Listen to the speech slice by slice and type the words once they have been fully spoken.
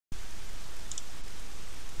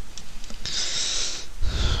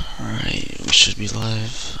should be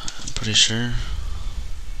live, I'm pretty sure.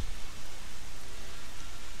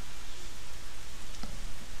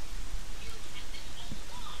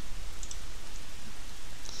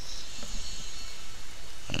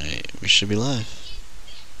 Alright, we should be live.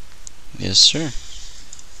 Yes, sir.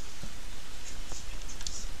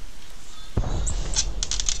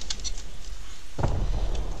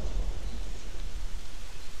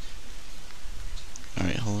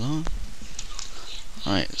 Alright, hold on.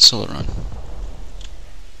 Alright, solo run.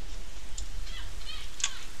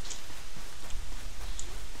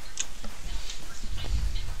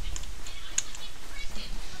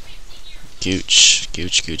 Gooch,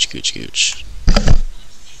 gooch, gooch, gooch, gooch.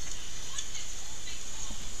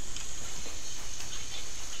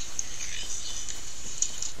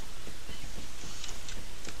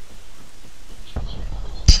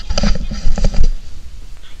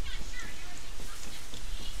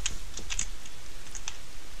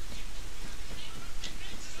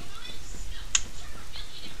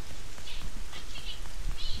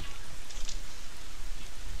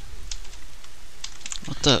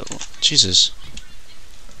 What the? Jesus.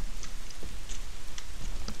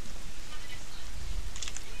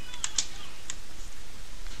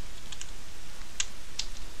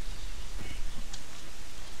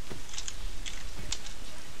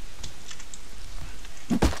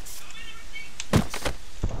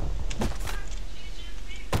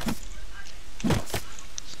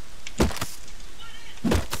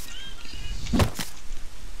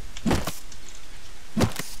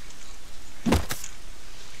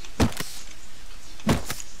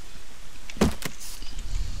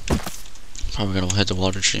 Probably gotta head to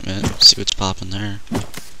water treatment, see what's popping there.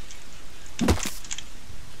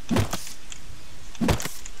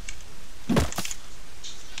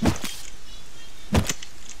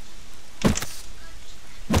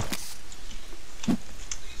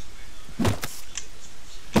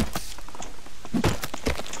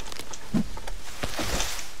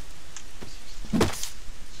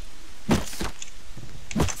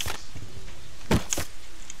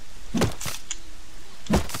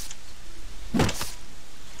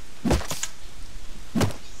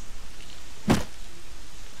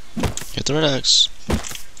 Get the red X.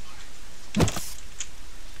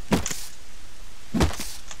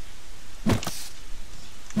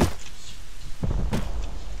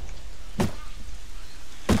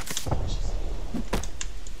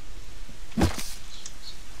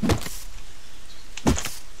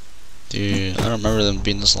 Dude, I don't remember them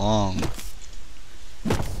being this long.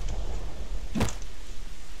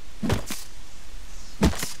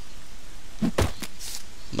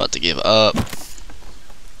 I'm about to give up.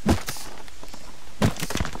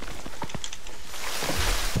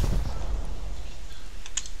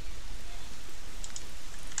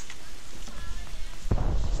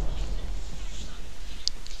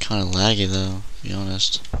 Kinda laggy though, to be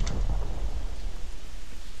honest.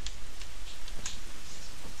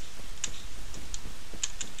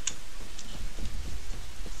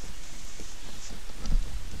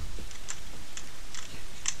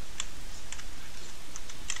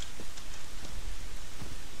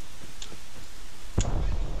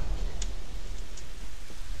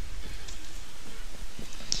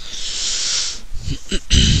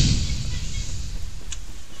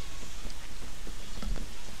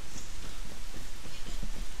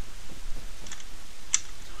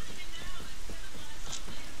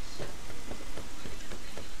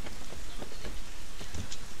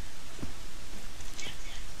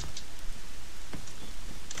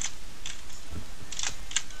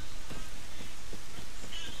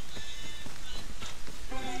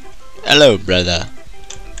 Hello, brother.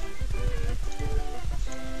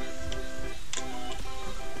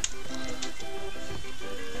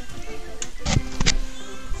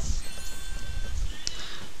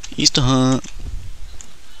 Easter hunt.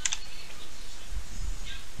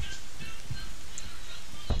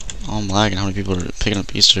 Oh, I'm lagging. How many people are picking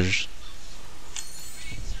up Easters?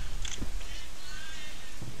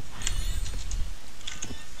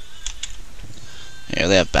 Yeah,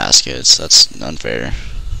 they have baskets. That's unfair.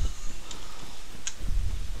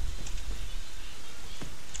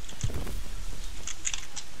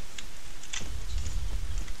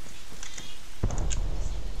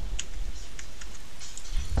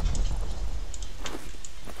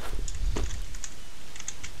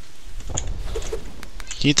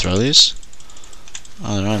 Can you throw these?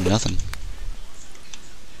 Oh, they don't have nothing.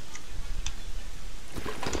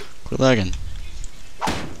 Quit lagging.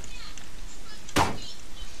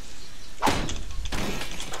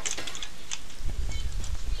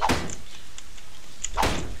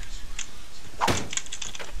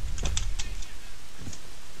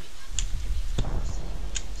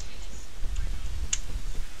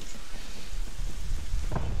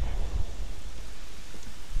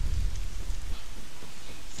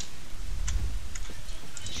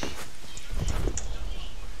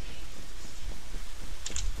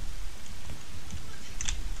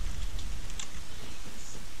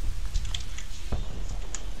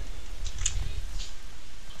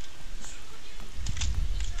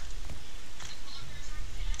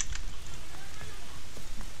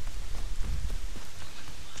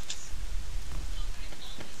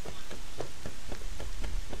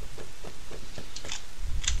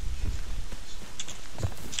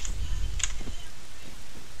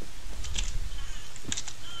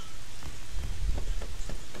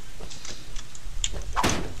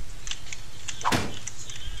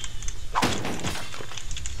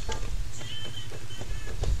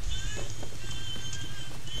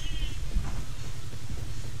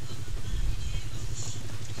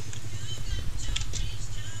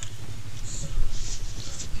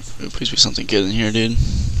 Ooh, please be something good in here, dude.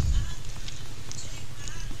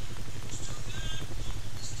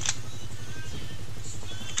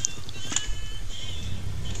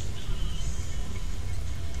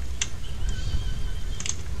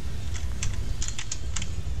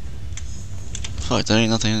 Fuck, there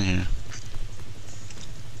ain't nothing in here.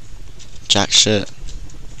 Jack shit.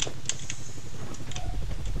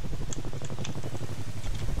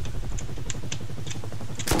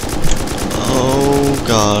 Oh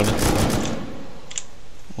god.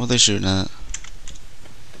 What are they shooting at?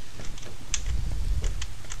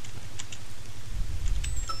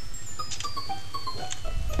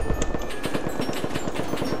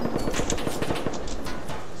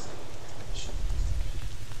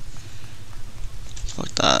 Fuck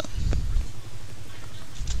that.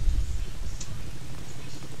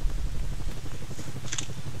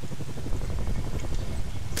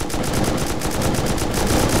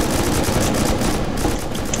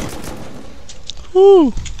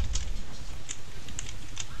 Woo!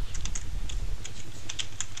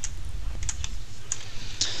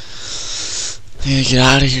 Yeah, get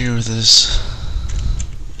out of here with this.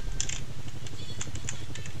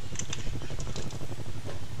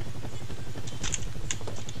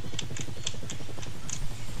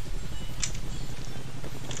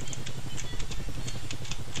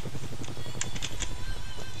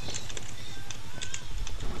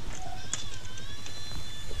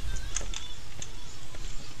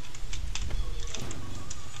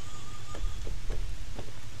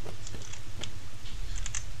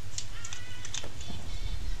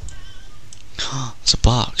 It's a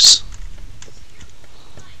box.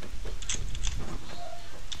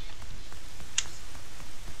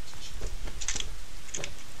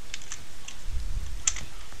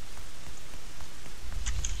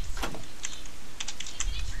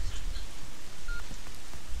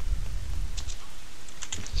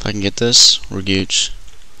 If I can get this, we're gooch.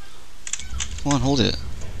 Come on, hold it.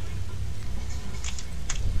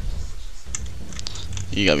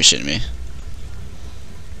 You gotta be shitting me.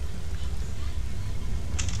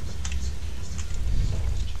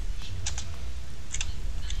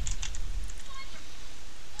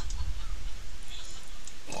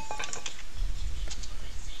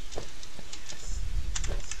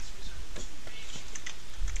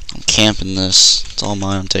 I'm camping this. It's all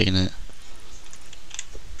mine, I'm taking it.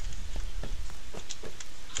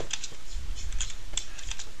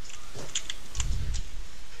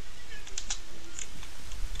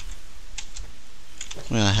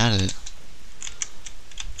 Well, I had it.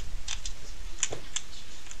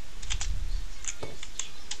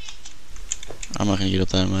 I'm not gonna get up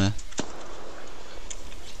that way.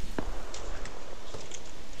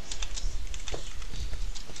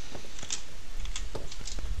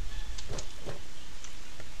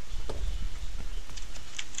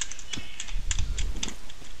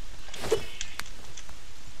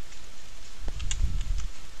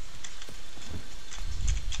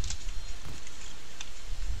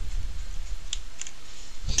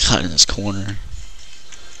 Got in this corner.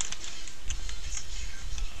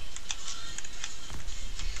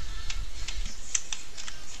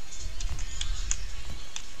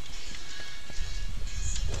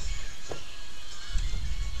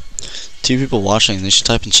 Two people watching, they should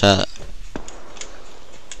type in chat.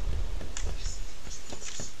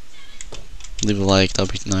 Leave a like,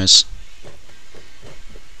 that'd be nice.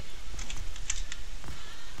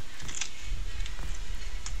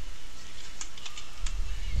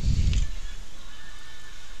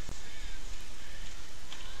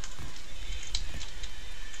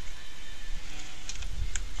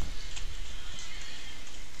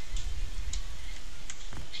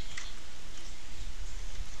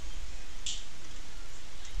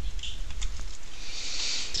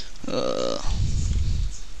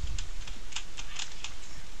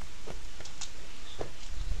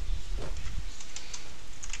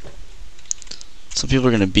 Some people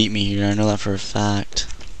are gonna beat me here, I know that for a fact.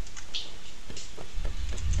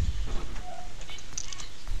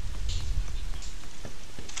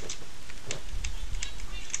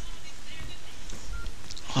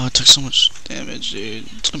 Oh, it took so much damage, dude.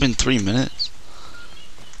 It's only been 3 minutes.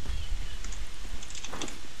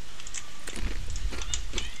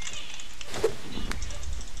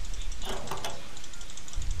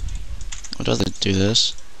 I'd rather do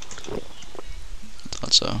this.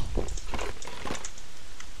 Thought so.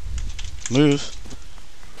 Move.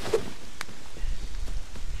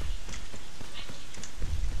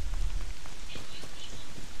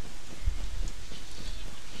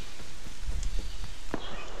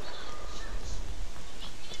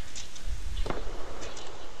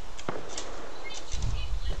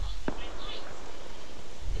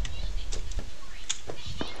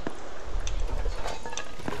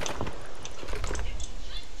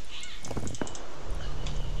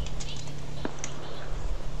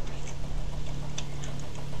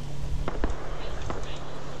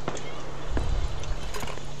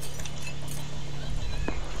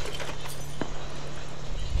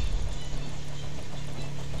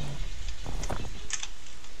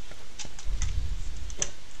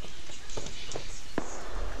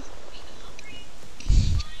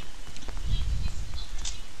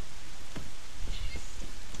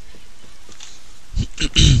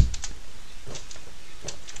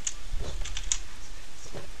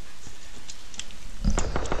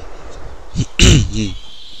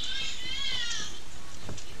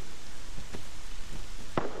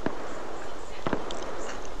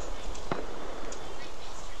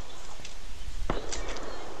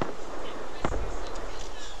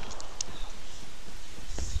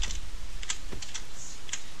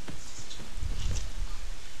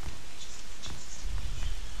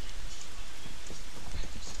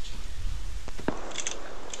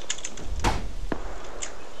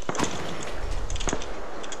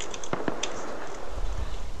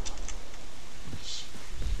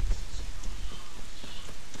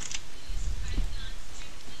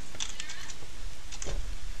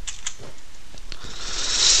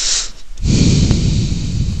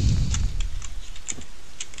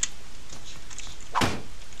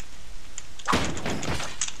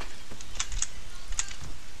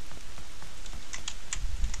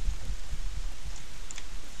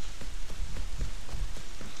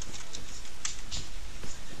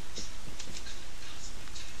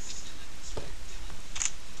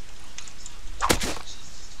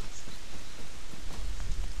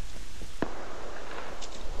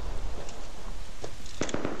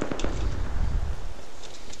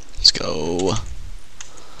 go.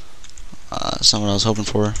 That's not what I was hoping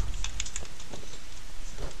for.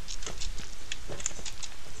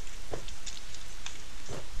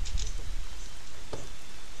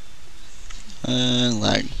 And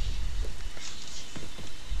lag.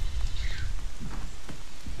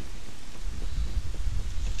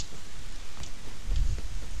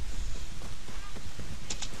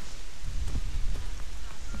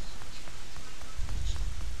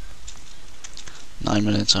 Nine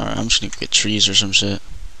minutes. Alright, I'm just gonna get trees or some shit.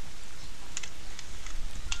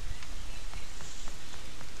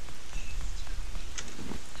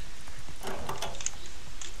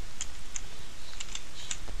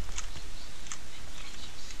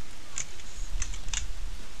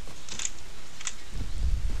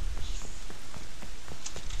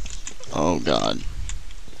 Oh god.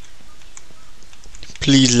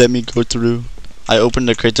 Please let me go through. I opened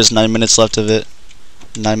the crate, there's 9 minutes left of it.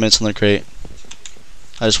 9 minutes on the crate.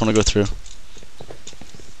 I just want to go through.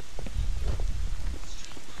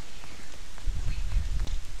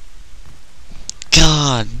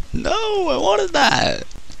 God, no, I wanted that.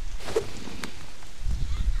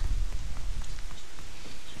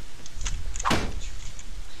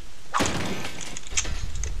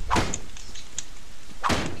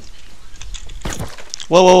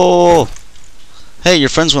 Whoa, whoa, whoa, whoa. Hey, your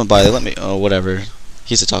friends went by. They let me. Oh, whatever.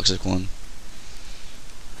 He's a toxic one.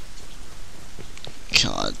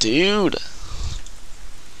 God, dude. Of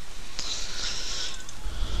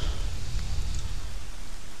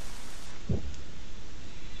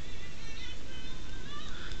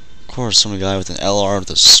course, some guy with an LR with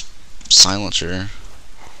a silencer.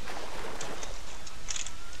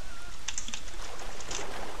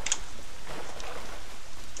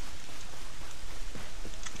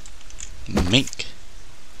 Mink.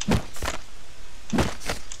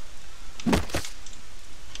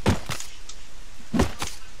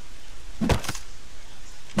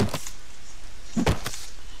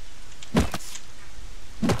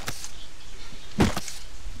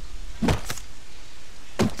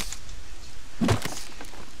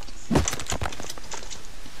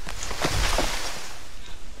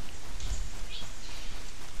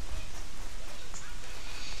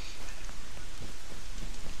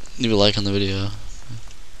 Leave a like on the video.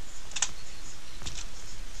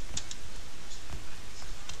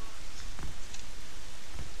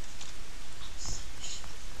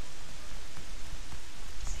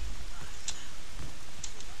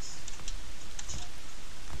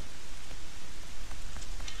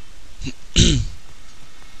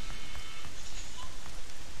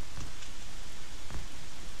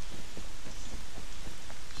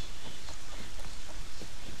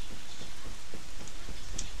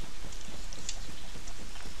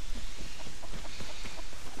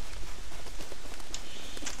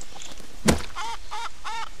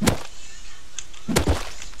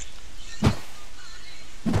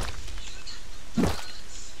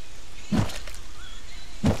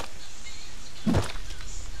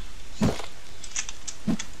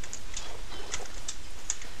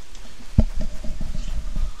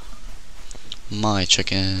 My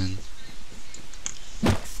chicken.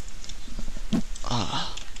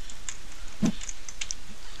 Ah.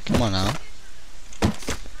 Come on now.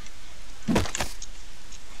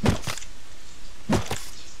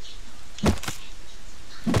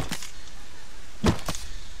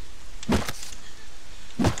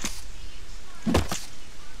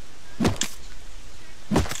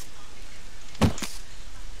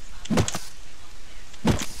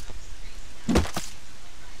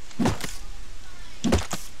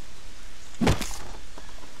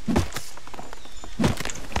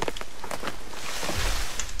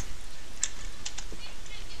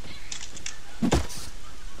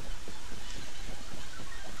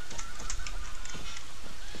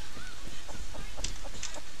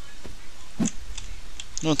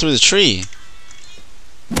 No, through the tree.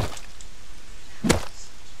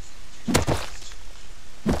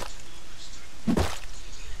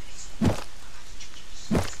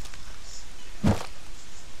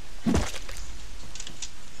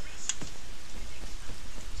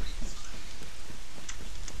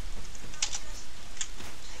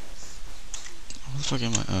 What the fuck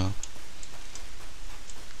am I? Oh.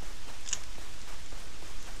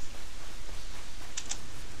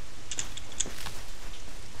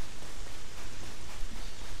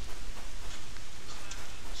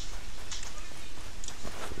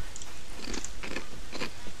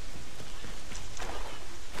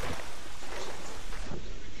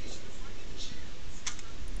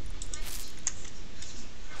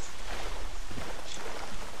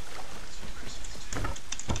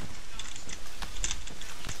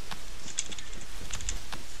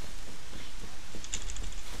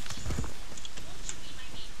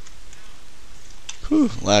 Ooh,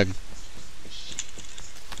 lag.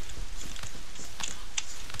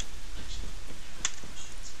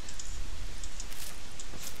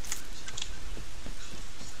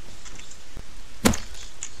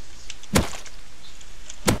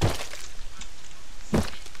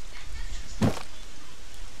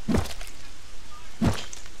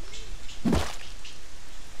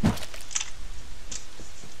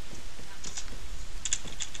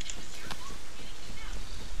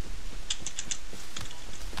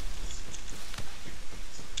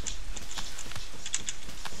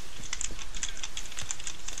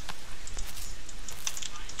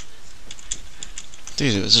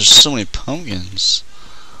 Dude, there's so many pumpkins.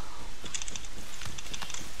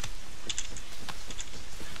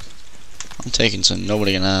 I'm taking some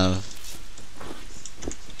nobody can have.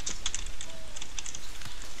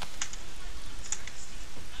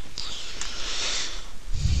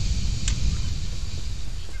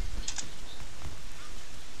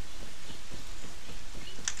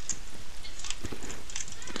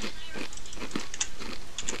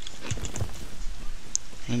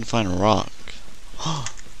 I need to find a rock.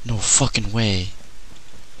 No fucking way.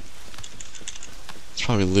 It's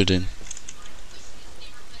probably looted.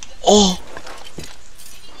 Oh!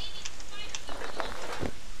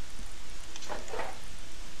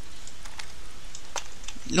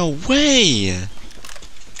 No way!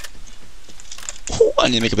 Ooh, I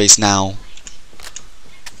need to make a base now.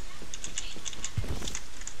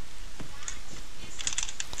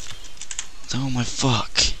 Oh my fuck.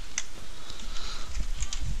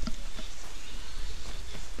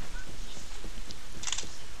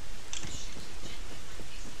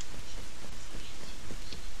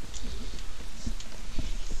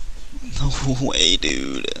 No way,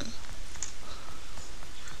 dude.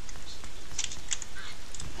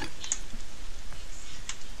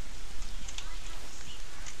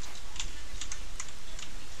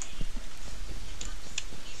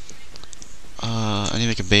 I need to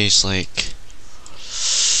make a base like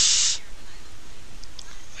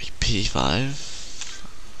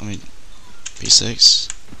P5. I mean P6.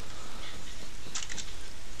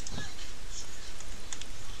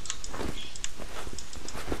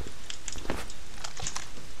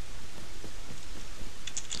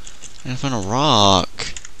 I need to find a rock.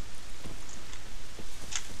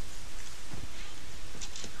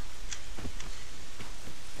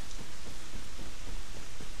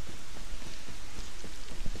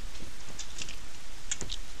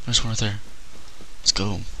 There's one right there. Let's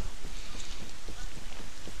go.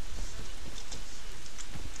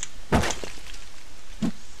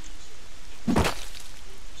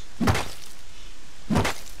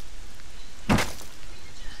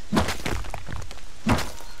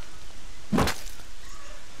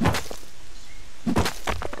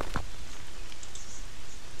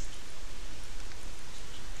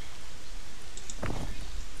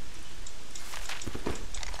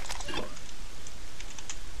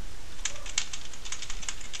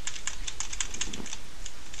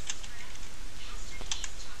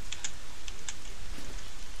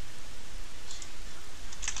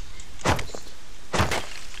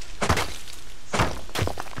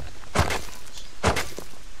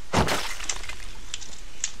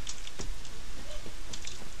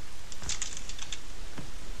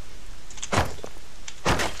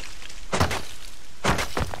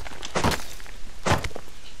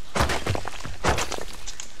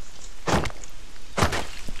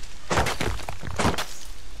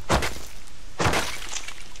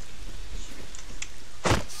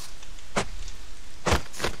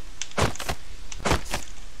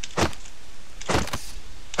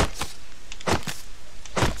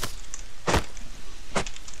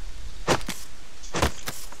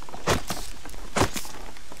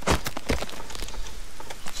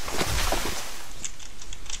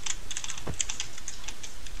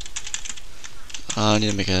 I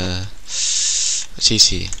need to make a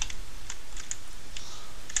CC.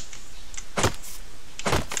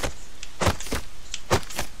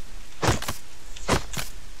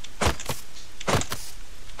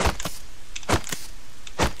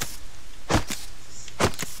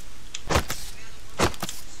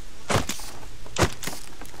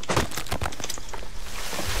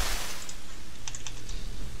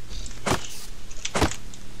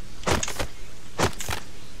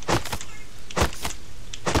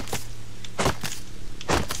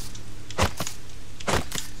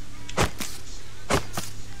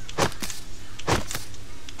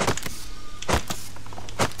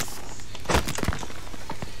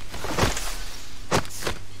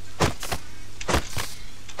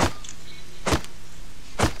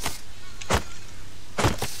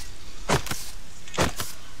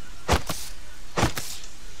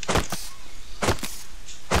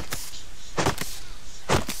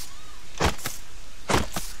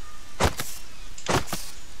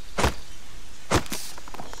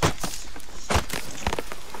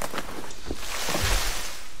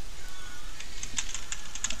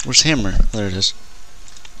 Where's Hammer? There it is.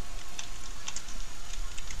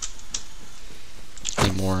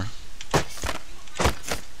 Any more?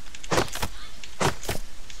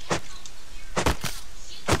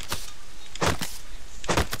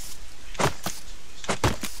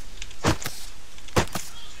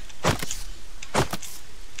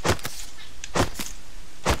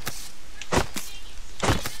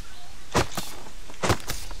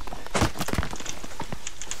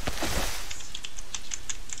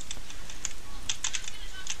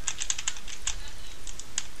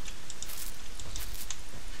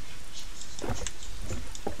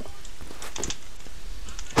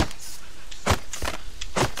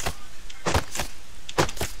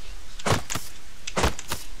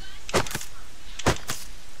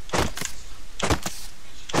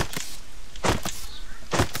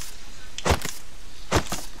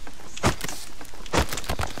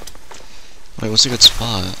 Wait, what's a good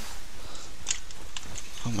spot?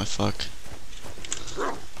 Oh my fuck.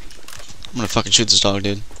 I'm gonna fucking shoot this dog,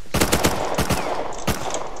 dude.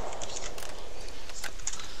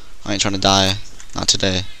 I ain't trying to die. Not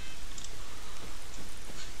today.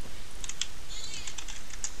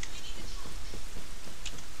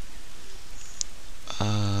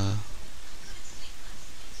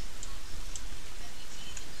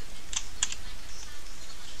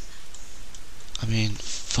 I mean,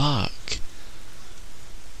 fuck.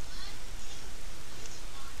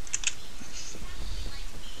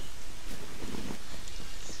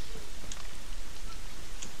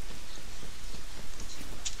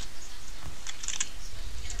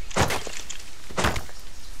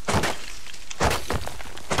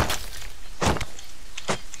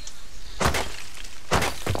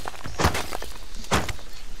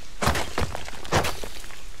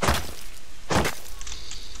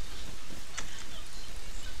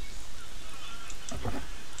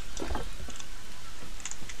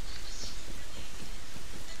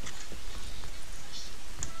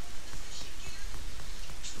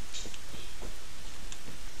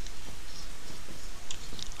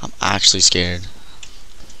 I'm actually scared.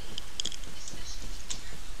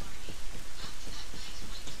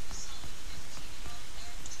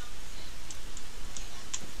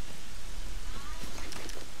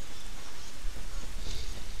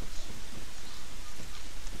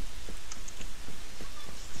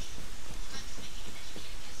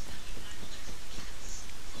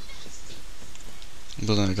 I'm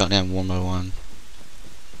building a goddamn one by one.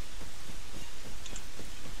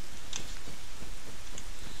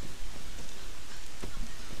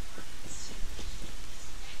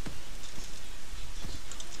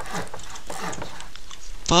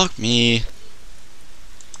 Fuck me.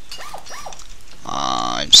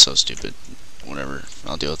 I'm so stupid. Whatever.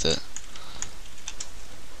 I'll deal with it.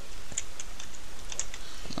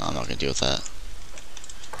 No, I'm not gonna deal with that.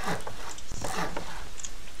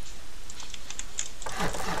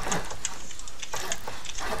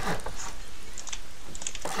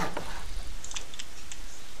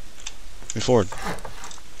 Move forward.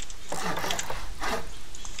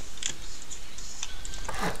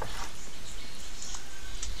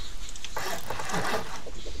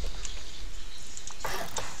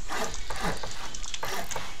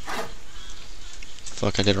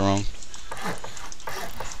 Fuck, I did it wrong.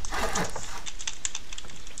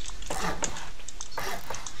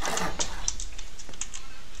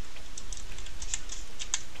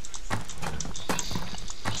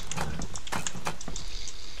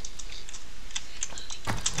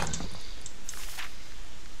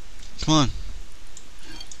 Come on.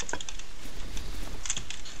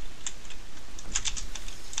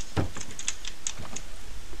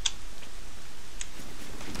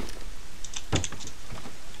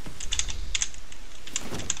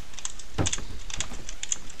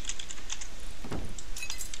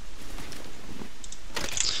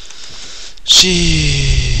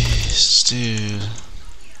 Jeez, dude.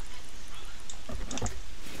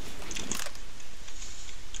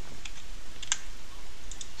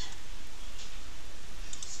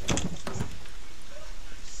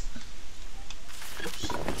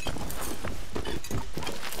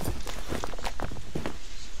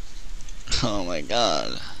 Oh my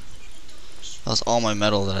god. That was all my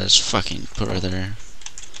metal that I just fucking put right there.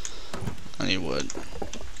 I need wood.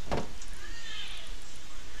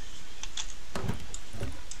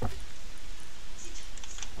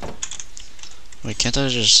 Wait, can't I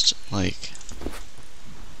just, like...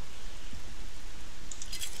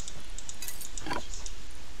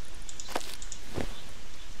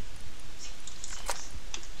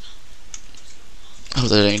 Oh,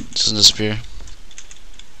 that doesn't disappear.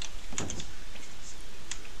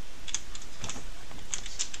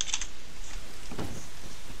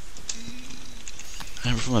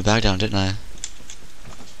 put my bag down, didn't I? I'll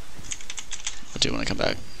do it when I come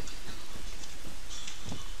back.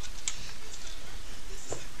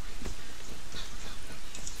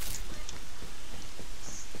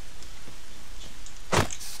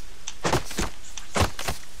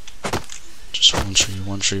 Just one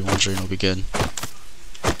tree, and it'll be good.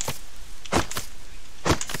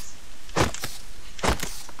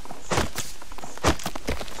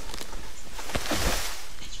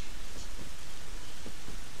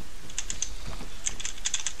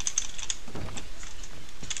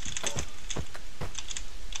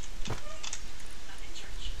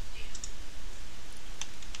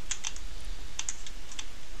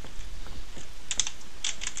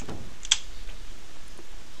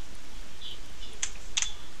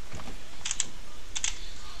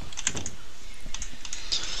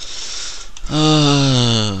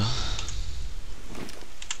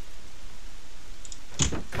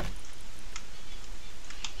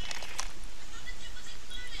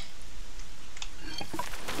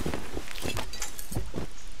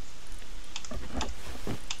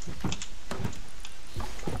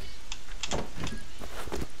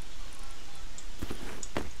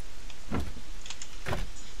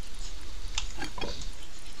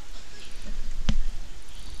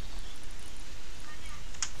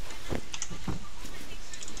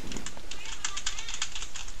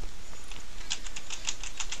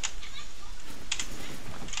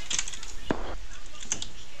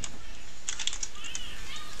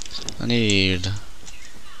 I need...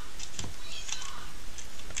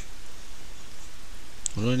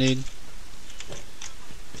 What do I need?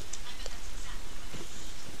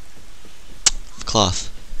 Cloth.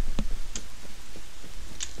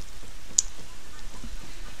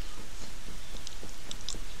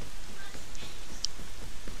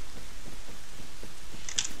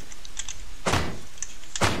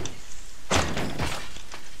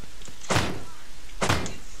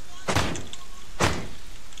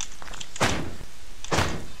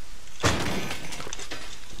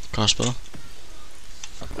 Crossbow.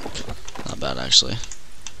 Not bad, actually. What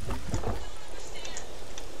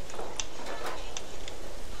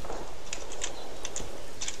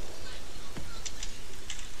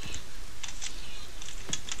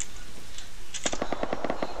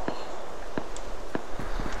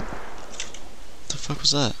the fuck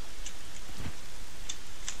was that?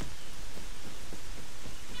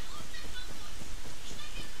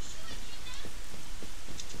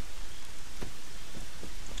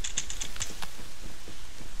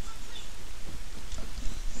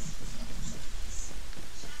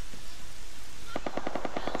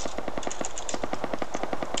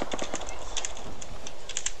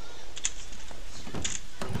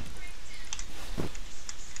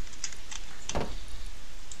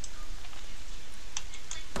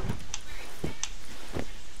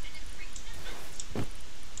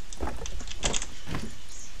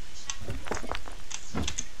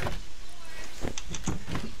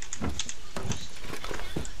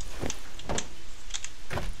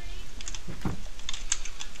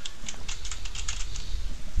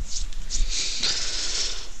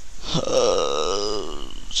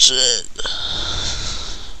 Shit.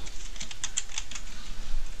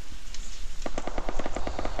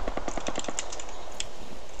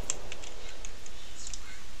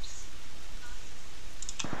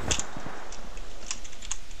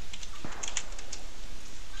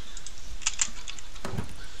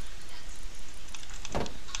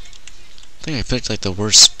 I think I picked like the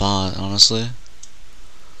worst spot, honestly.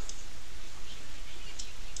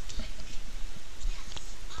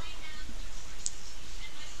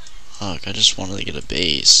 Fuck, I just wanted to get a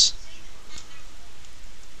base.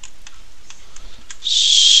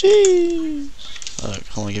 Sheesh. Fuck,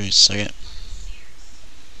 hold on, give me a second.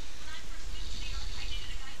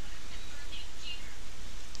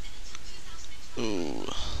 Ooh.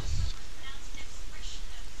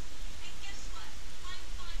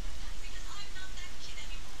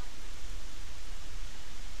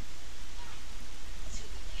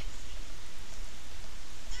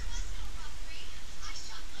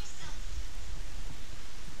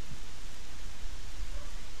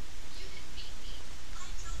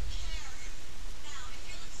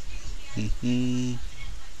 Mm-hmm.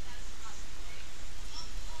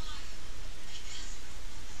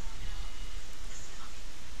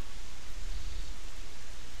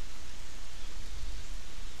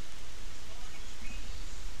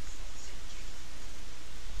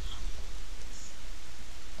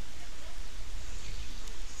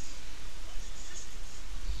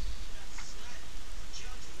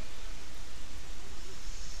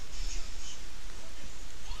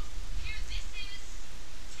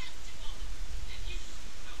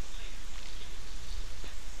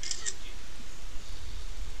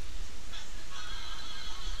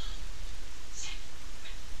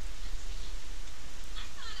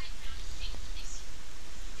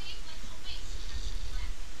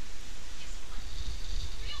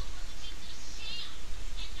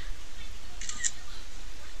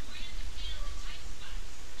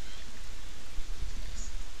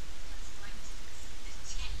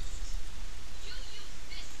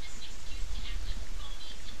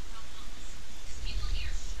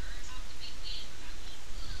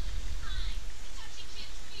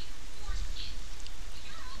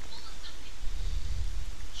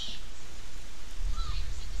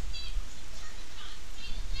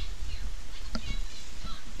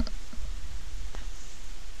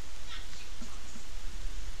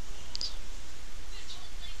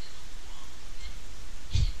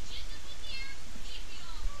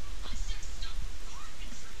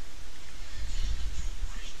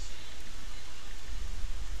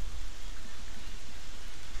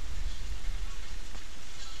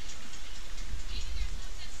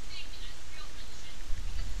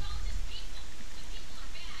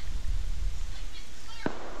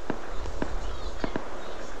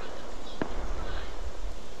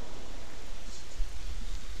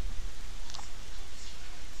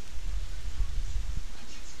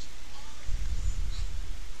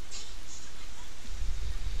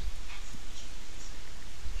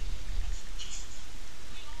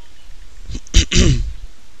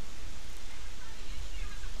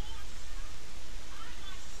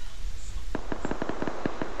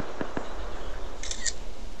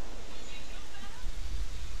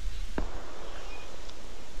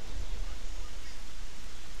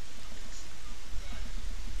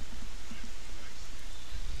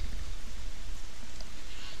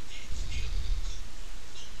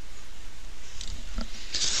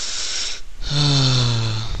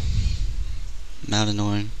 mad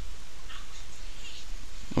annoying.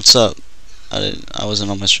 What's up? I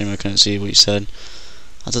wasn't on my stream, I couldn't see what you said.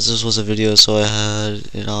 I thought this was a video, so I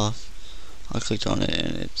had it off. I clicked on it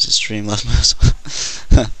and it's a stream left my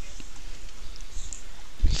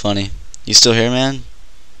Funny. You still here, man?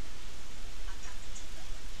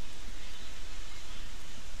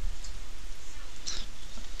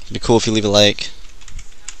 It'd be cool if you leave a like.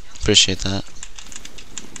 Appreciate that.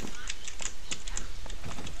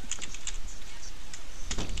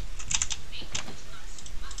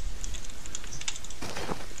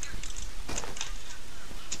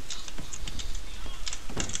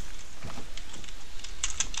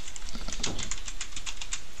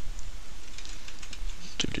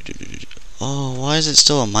 Oh, why is it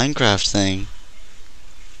still a Minecraft thing?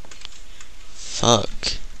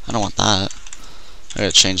 Fuck. I don't want that. I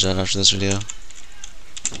gotta change that after this video.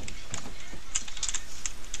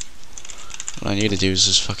 What I need to do is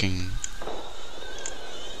just fucking...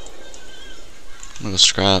 I'm gonna go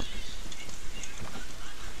scrap.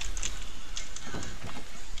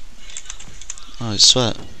 Oh, it's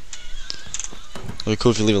sweat. It'd be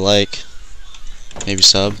cool if you leave a like. Maybe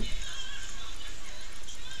sub.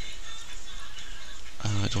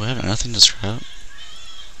 Do I have nothing to scrap?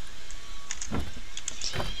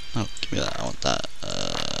 Oh, give me that. I want that.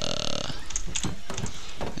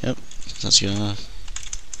 Yep, that's good enough.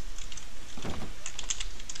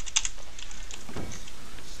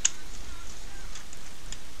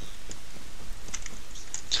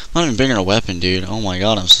 I'm not even bringing a weapon, dude. Oh my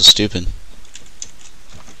god, I'm so stupid.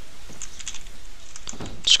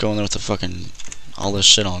 Just go in there with the fucking all this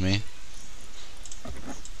shit on me.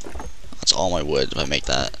 That's all my wood if I make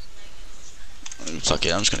that. Fuck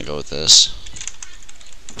it, I'm just gonna go with this.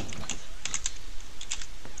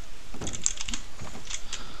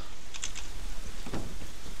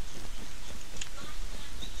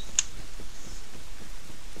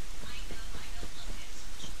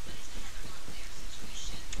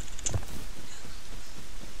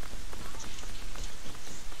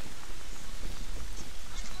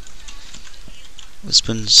 It's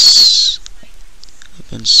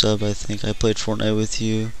been sub, I think. I played Fortnite with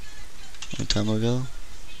you a long time ago.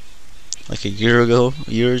 Like a year ago,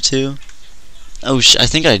 a year or two. Oh I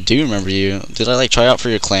think I do remember you. Did I like try out for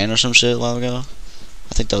your clan or some shit a while ago?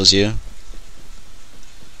 I think that was you.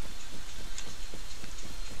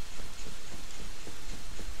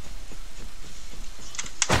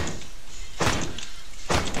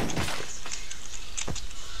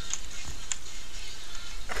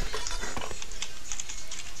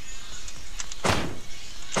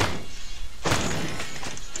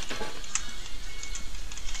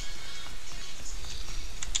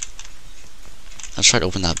 Let's try to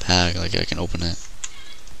open that bag, like I can open it.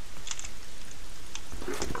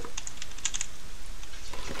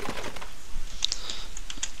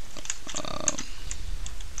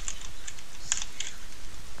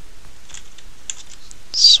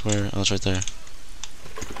 Swear, oh, it's right there.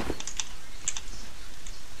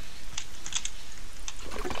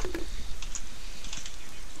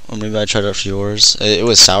 Or maybe I tried out for yours. It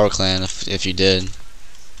was Sour Clan if you did.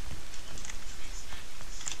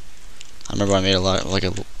 I remember I made a lot, like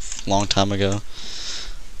a long time ago.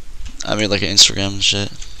 I made like an Instagram and shit.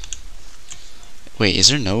 Wait, is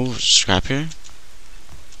there no scrap here?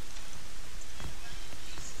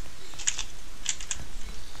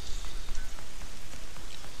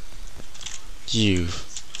 You.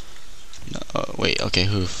 No, wait, okay,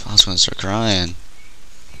 hoof. I was gonna start crying.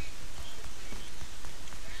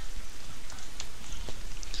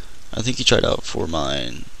 I think you tried out for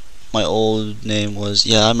mine. My old name was,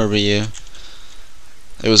 yeah, I remember you.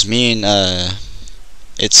 It was me and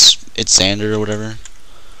it's Xander or whatever.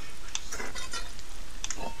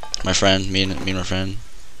 My friend, me and my friend.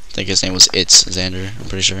 I think his name was It's Xander. I'm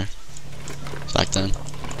pretty sure. Back then.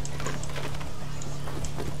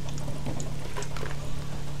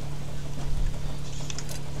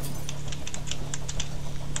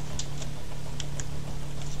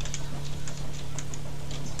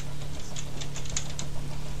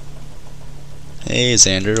 Hey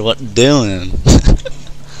Xander, what doing?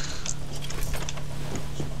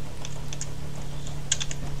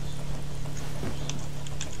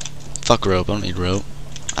 Fuck rope, I don't need rope.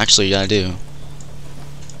 Actually, yeah, I do.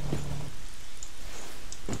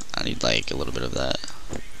 I need like a little bit of that.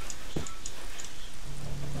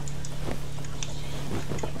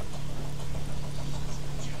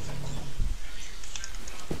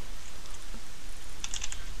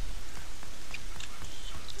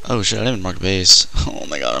 Oh shit, I didn't even mark base. Oh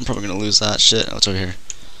my god, I'm probably gonna lose that shit. Oh, it's over here.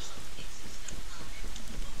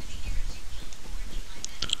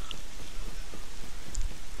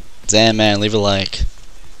 Damn, man, leave a like.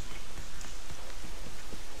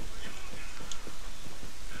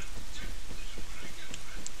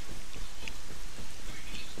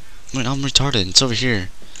 Wait, I'm retarded. It's over here.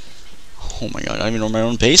 Oh my god, I don't even know where my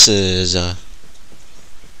own base is.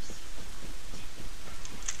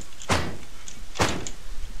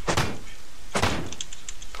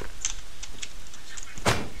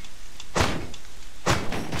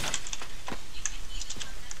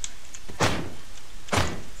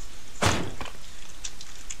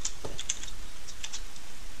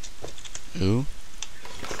 Ooh.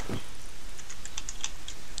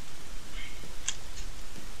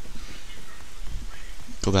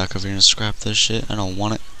 Go back over here and scrap this shit. I don't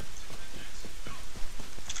want it.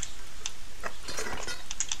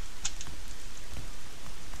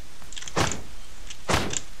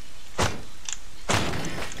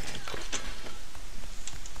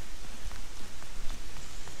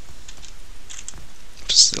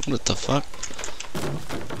 What the fuck?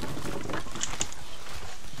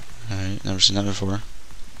 Alright, never seen that before.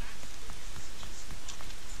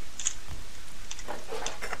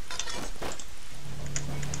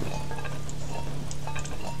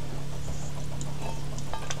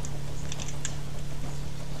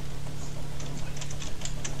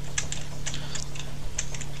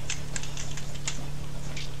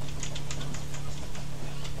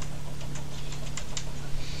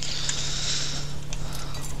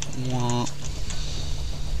 Wah.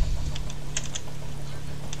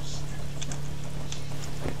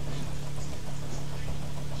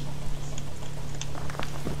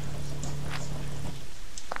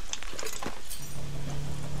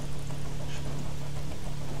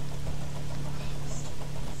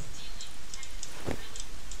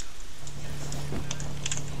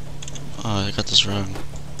 Oh, I got this wrong.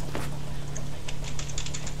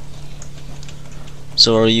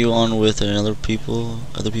 So are you on with other people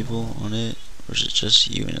on it, or is it just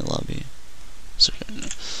you in the lobby? So,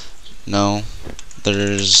 no,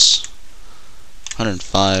 there's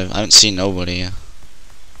 105. I haven't seen nobody.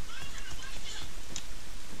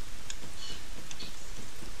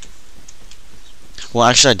 Well,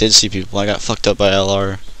 actually, I did see people. I got fucked up by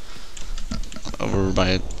LR over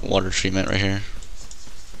by water treatment right here.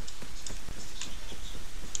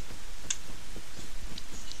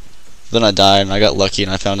 Then I died, and I got lucky,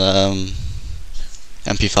 and I found a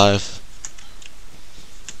MP5.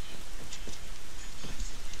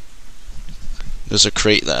 There's a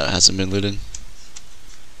crate that hasn't been looted.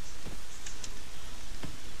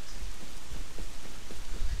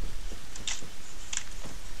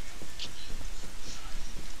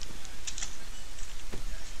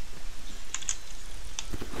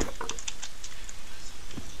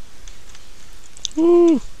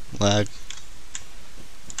 Woo! Lag.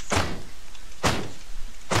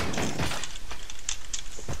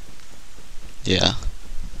 Yeah.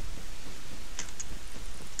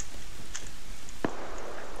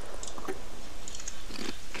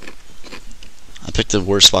 I picked the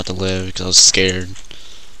worst spot to live because I was scared.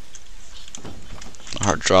 My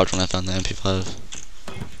heart dropped when I found the MP5.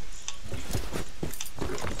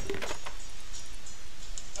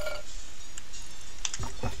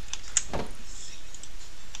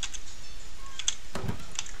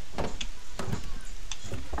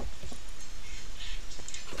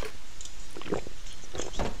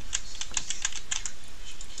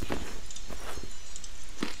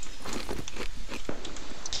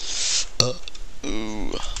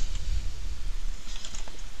 Ooh.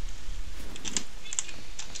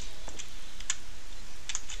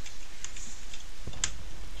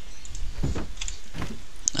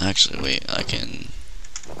 Actually, wait, I can...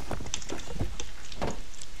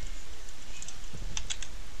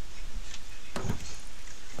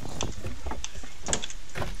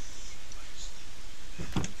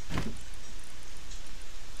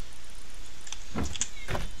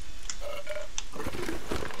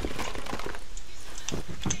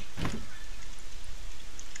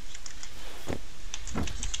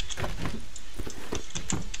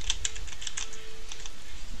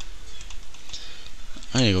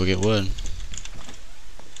 I need to go get wood.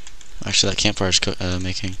 Actually, that campfire's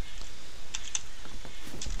making.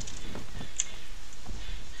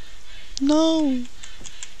 No!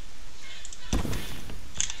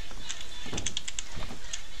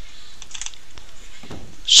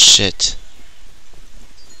 Shit.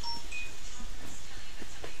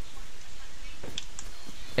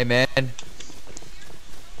 Hey man,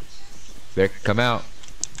 better come out.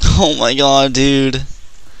 Oh my god, dude.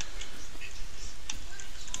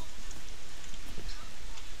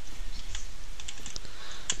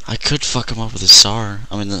 I could fuck him up with a SAR.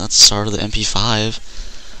 I mean, that's SAR to the MP5.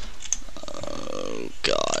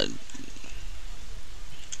 God.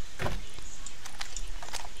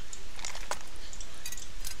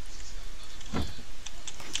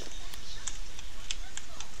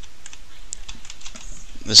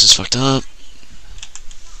 This is fucked up.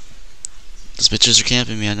 These bitches are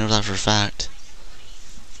camping me, I know that for a fact.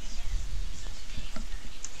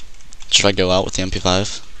 Should I go out with the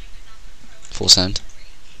MP5? Full send.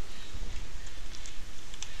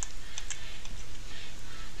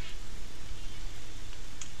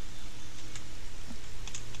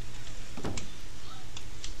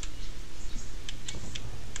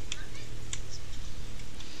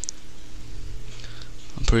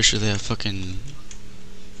 I'm pretty sure they have fucking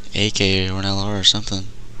AK or an LR or something.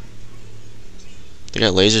 They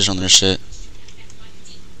got lasers on their shit.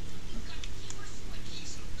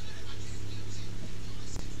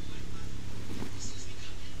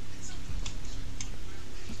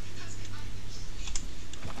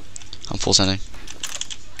 I'm full sending.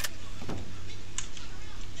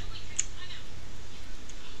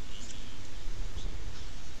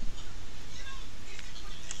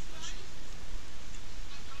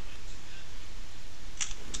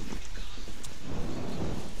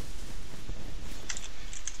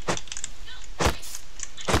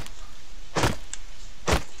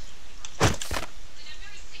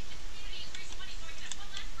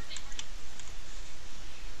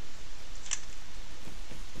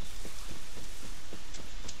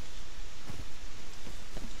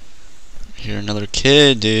 You're another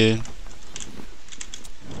kid, dude.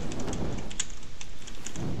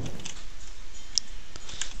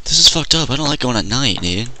 This is fucked up. I don't like going at night,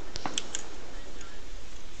 dude.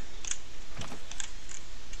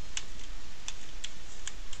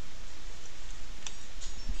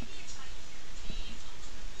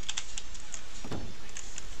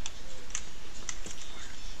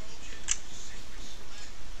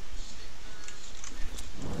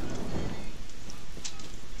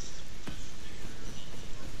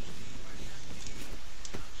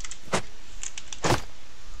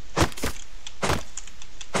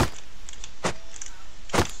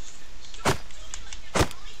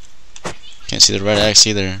 Can't see the red X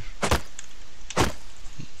either.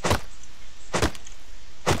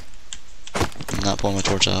 I'm not pulling my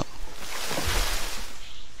torch out.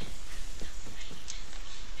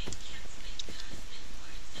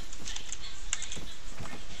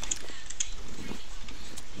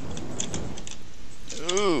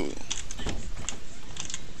 Ooh.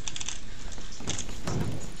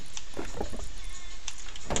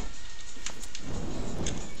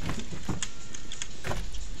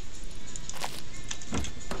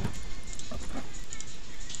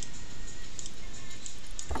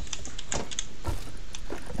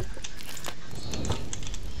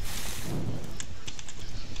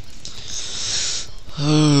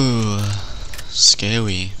 Ooh,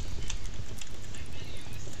 scary.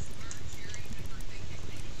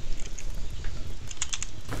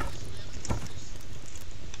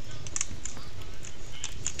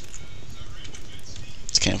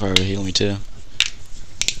 This campfire will heal me too.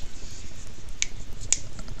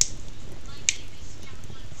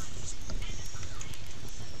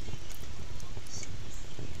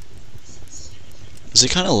 Is it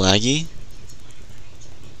kind of laggy?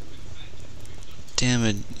 Damn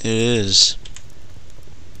it, it is.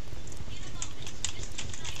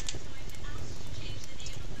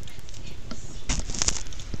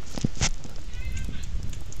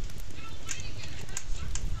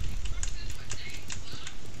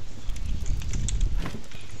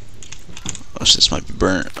 Oh, shit, this might be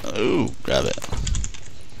burnt. Ooh, grab it.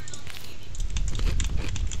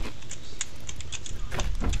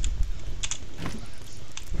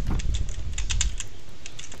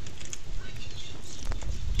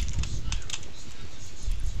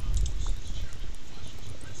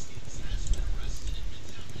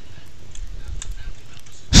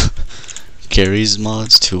 Gary's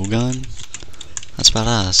mods tool gun? That's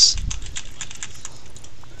badass.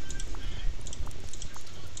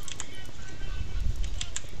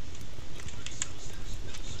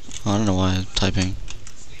 Oh, I don't know why I'm typing.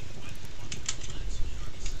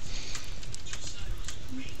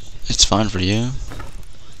 It's fine for you.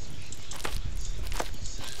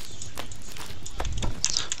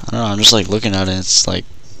 I don't know, I'm just like looking at it, it's like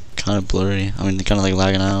kind of blurry. I mean, kind of like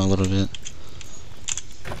lagging out a little bit.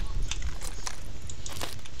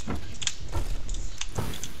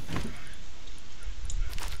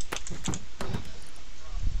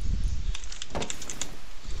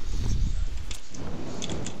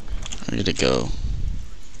 Ready to go.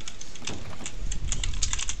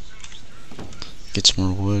 Get some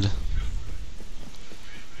more wood.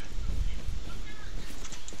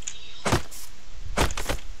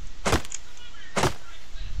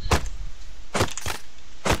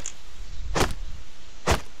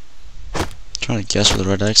 Trying to guess where the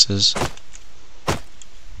red X is.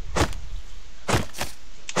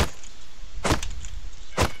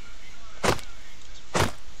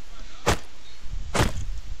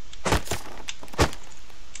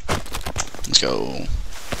 Let's go.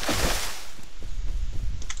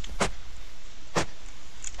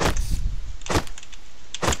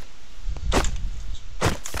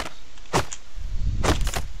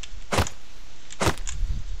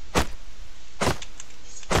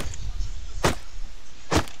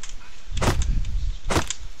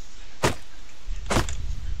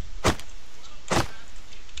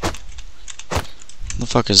 The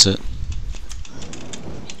fuck is it?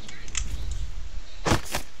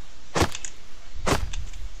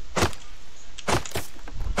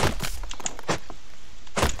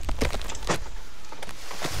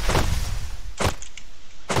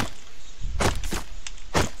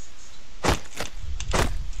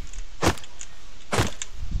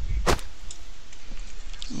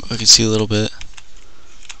 I can see a little bit.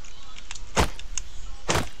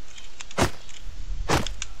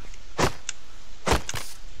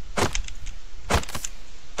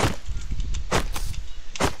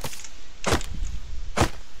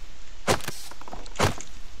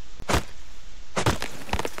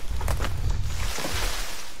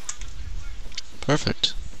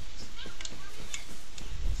 Perfect.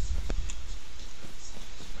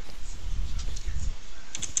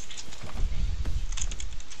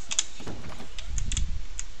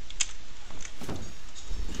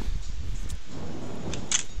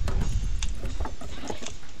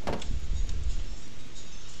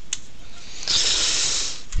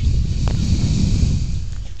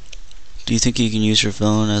 Do you think you can use your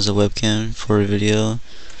phone as a webcam for a video?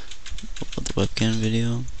 The webcam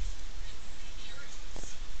video?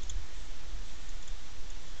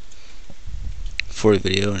 For a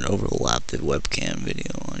video and overlap the webcam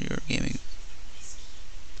video on your gaming.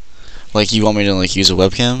 Like, you want me to like use a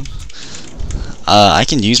webcam? I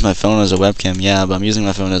can use my phone as a webcam, yeah, but I'm using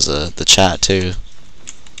my phone as the chat too.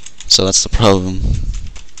 So that's the problem.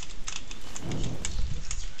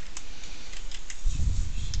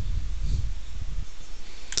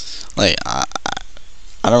 Like, I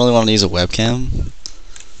don't really want to use a webcam,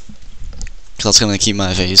 because that's gonna keep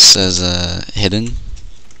my face as hidden.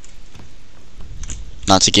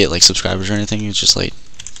 Not to get like subscribers or anything. It's just like,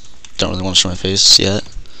 don't really want to show my face yet.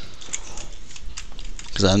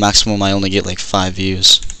 Because at maximum I only get like 5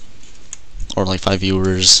 views, or like 5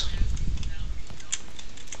 viewers.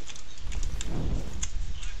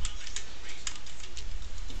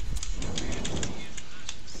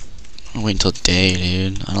 I'll wait until day,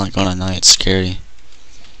 dude. I don't like going at night. It's scary.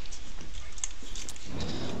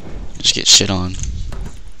 Just get shit on.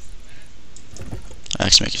 I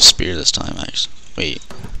actually make a spear this time. Actually, wait.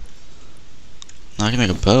 Now I can make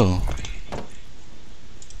a bow.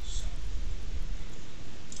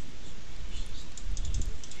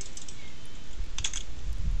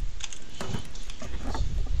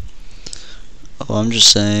 Oh, I'm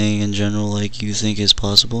just saying in general, like, you think it's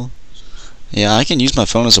possible? Yeah, I can use my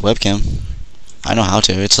phone as a webcam. I know how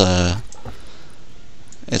to. It's an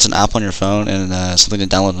app on your phone and something to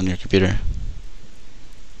download on your computer.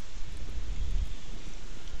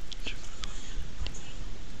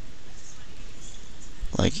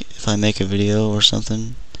 Like, if I make a video or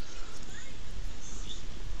something.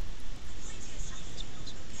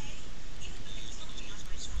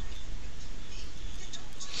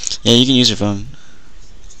 Yeah, you can use your phone.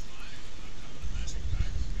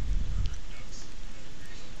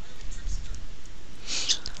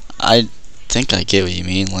 I think I get what you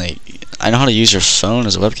mean. Like, I know how to use your phone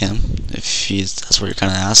as a webcam, that's what you're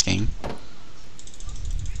kind of asking.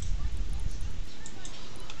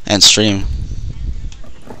 And stream.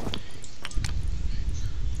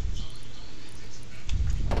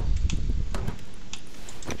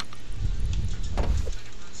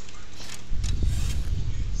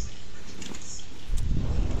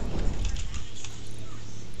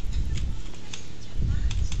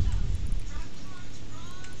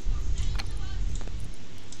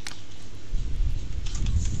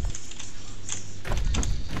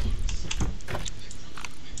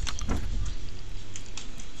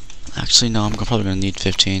 Actually, no, I'm probably gonna need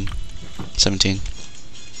 15, 17.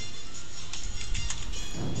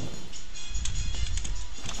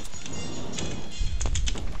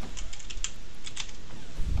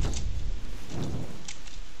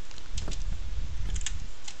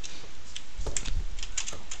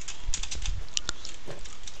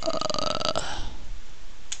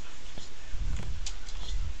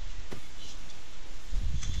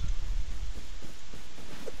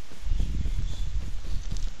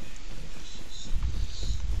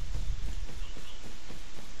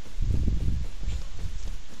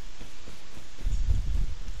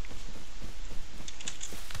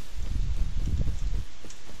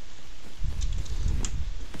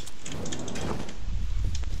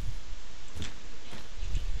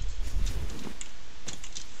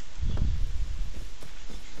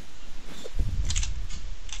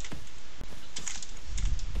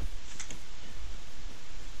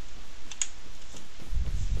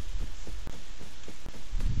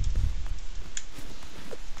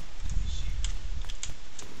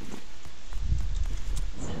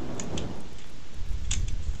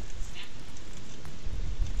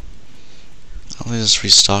 I don't think it's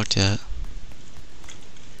restocked yet.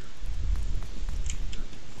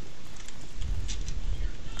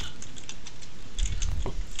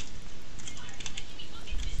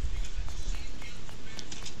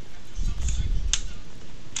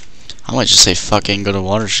 I might just say fucking go to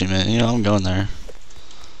water treatment. You know, I'm going there.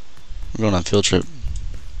 We're going on a field trip.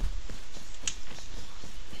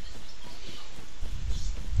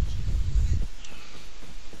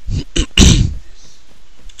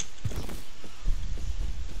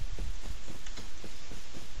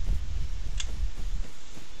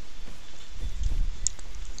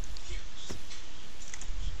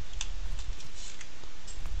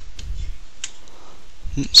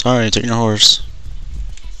 Sorry, taking your horse.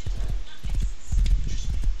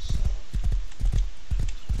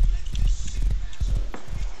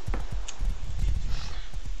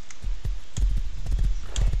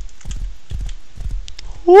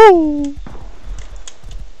 Woo!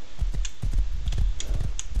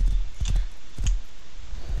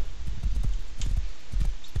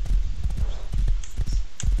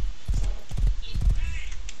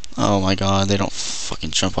 Oh my god, they don't fucking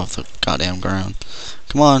jump off the goddamn ground.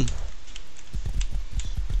 Come on.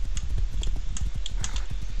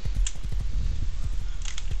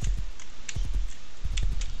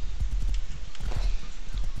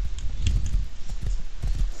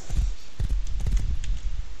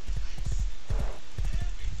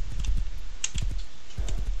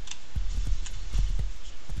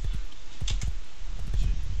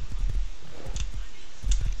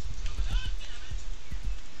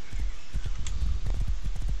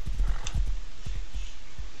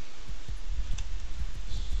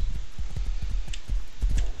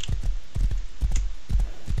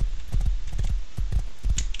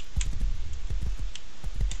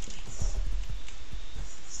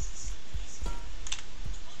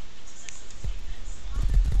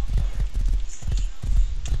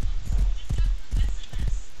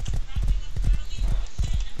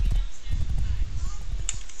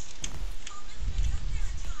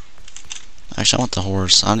 Actually, I want the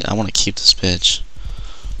horse. I want to keep this bitch.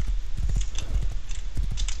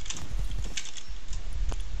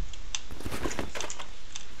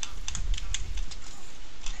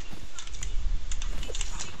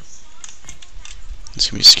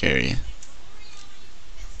 It's gonna be scary.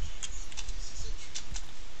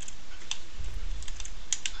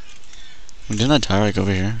 Didn't I die like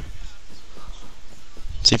over here?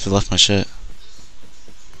 Let's see if it left my shit.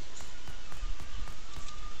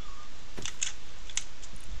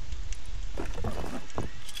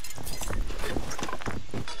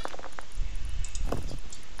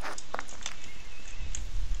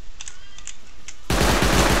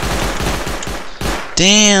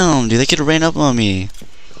 Damn, dude, they could rain up on me.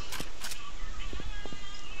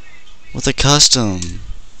 With a custom.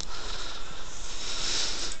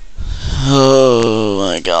 Oh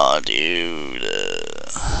my god, dude.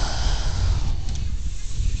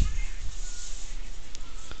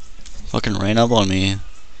 Fucking rain up on me.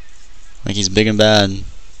 Like he's big and bad.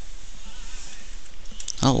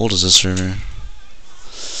 How old is this server?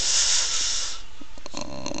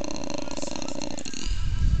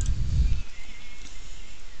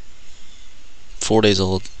 4 days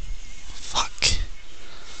old. Fuck.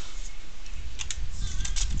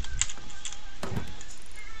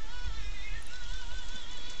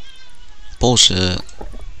 Bullshit.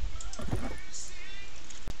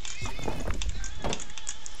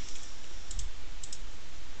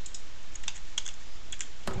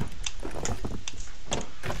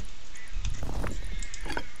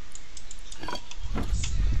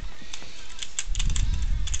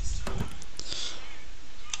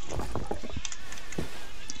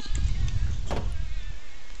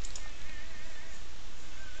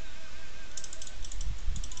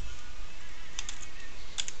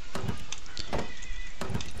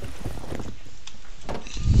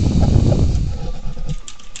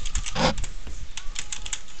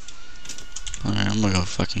 Alright, I'm gonna go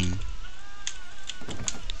fucking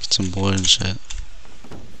get some wood and shit.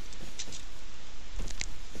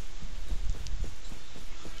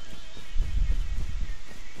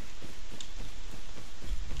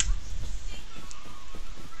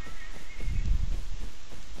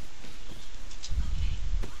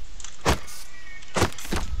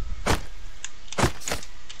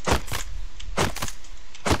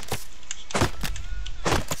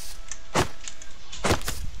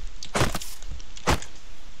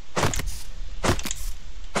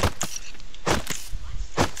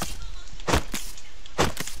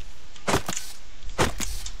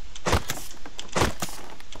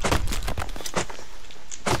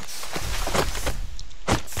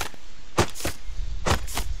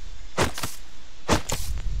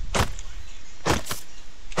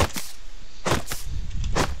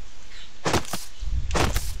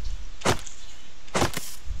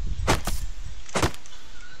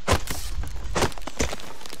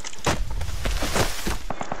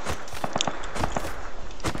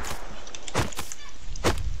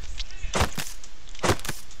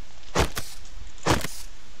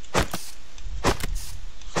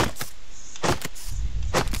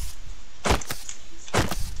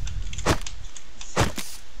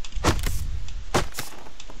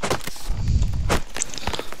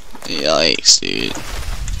 Yikes, dude.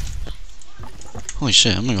 Holy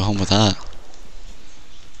shit, I'm gonna go home with that.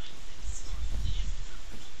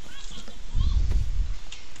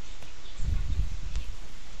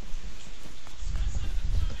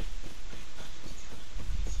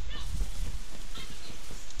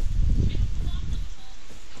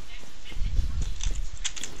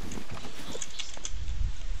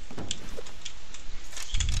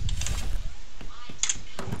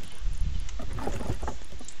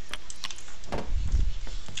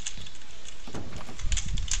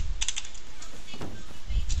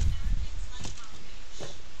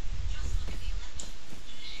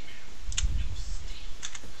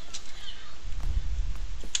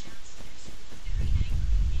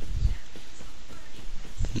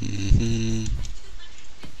 Mm-hmm.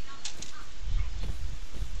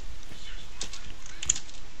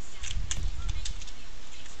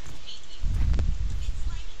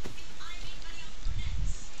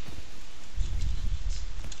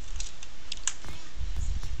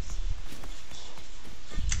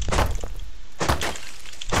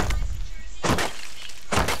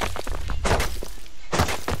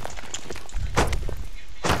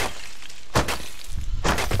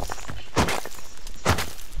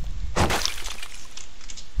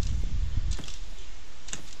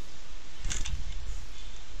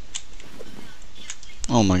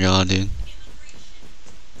 Oh my god, dude.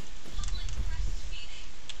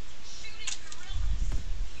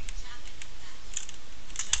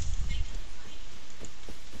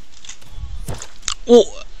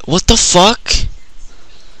 Oh, what the fuck?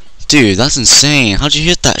 Dude, that's insane. How'd you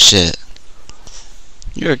hit that shit?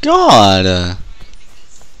 You're a god.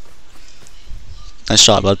 Nice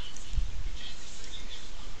shot, bud.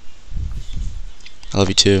 I love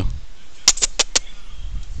you too.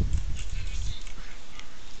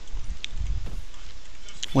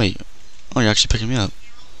 Wait. Oh, you're actually picking me up.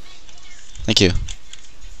 Thank you.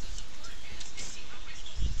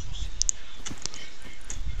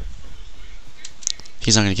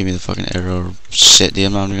 He's not gonna give me the fucking arrow shit, dude.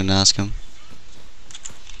 I'm not even gonna ask him.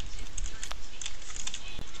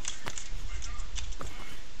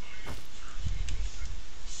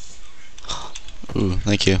 Ooh,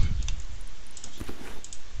 thank you.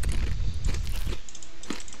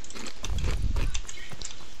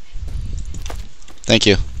 Thank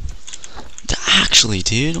you. Actually,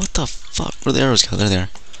 dude, what the fuck? Where the arrows go? They're there.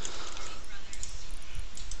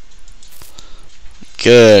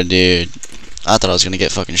 Good, dude. I thought I was gonna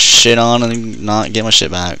get fucking shit on and not get my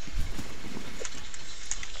shit back.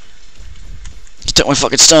 You took my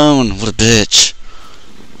fucking stone! What a bitch.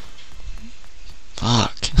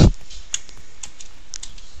 Fuck.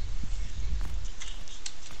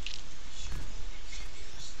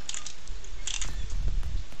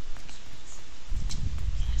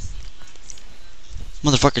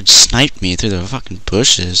 Motherfucker sniped me through the fucking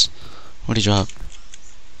bushes. What'd he drop?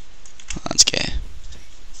 Oh, that's gay.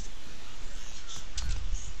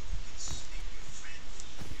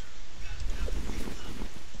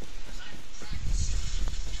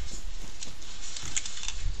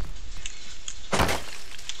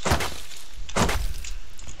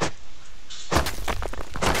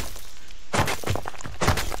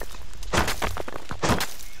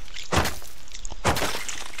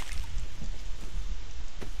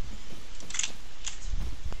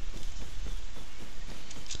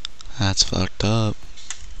 That's fucked up.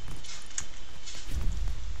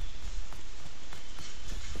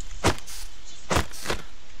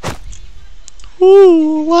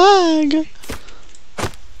 Ooh, lag.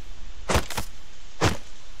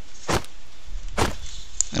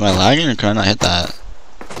 Am I lagging or can I not hit that?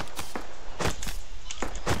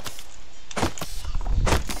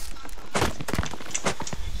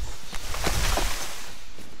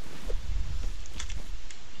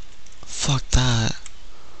 Fuck that.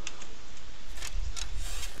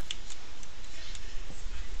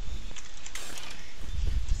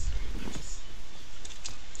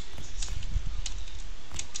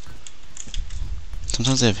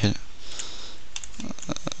 Sometimes they have hit.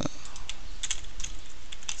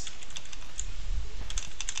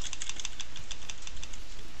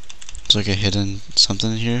 There's like a hidden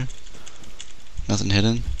something in here. Nothing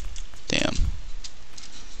hidden. Damn.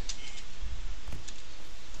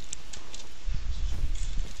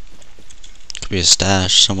 Could be a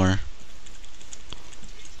stash somewhere.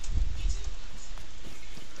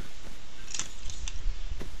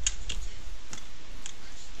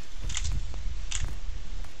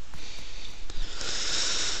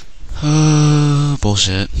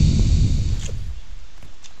 Bullshit.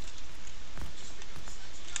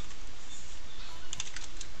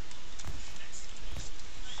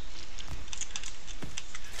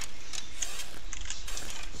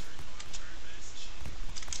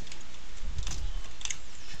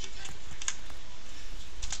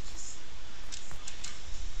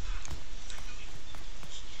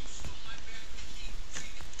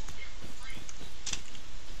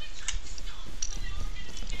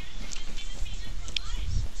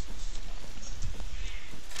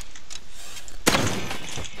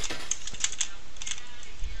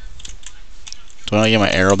 But when I get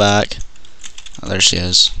my arrow back, oh, there she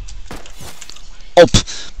is. Oh,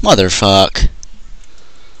 motherfuck!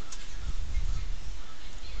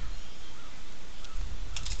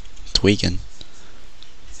 Tweaking.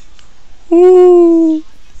 Woo!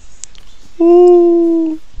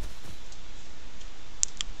 Woo!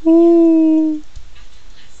 Woo!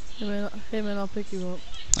 Hey man, I'll pick you up.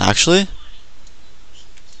 Actually,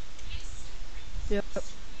 Yep.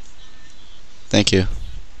 thank you.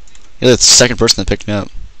 You're the second person that picked me up.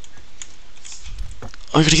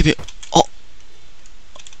 Oh, you're gonna give me. Oh.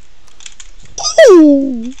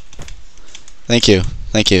 Oh. Thank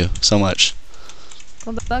you so much.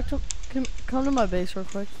 Come back to come to my base real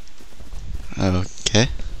quick. Okay.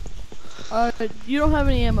 You don't have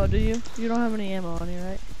any ammo, do you? You don't have any ammo on you,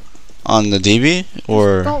 right? On the DB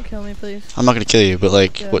or Don't kill me, please. I'm not gonna kill you, but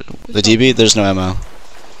like Yeah, what just the don't. DB? There's no ammo.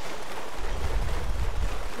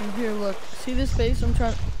 And here, look. See this base?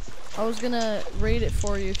 I was gonna raid it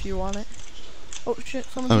for you if you want it. Oh shit!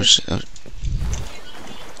 Someone's Oh here. shit. Oh.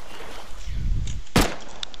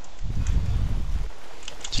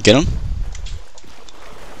 Did you get him?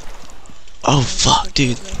 Oh fuck,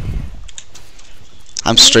 dude.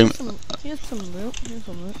 I'm streaming. Here's some loot. Here's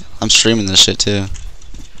some loot. I'm streaming this shit too.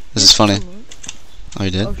 This is funny. Some loot. Oh,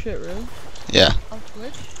 you did? Oh shit, really? Yeah. On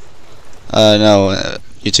Twitch? No,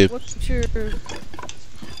 YouTube. What's your...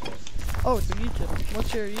 Oh, it's YouTube.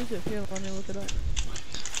 What's your YouTube? Here, let me look it up.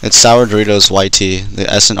 It's Sour Doritos YT. The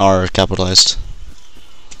S and R are capitalized,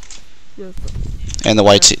 Yeah, and the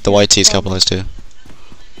YT is capitalized too.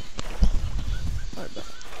 alright, bet.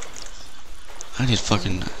 I need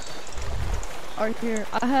fucking. Alright, here.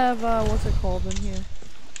 I have, what's it called in here?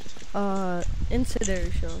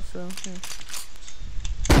 Incendiary shells, so, here.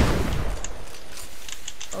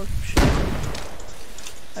 Oh, shit.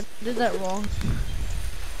 I did that wrong.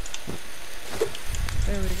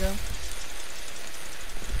 There we go.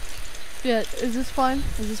 Yeah, is this fine?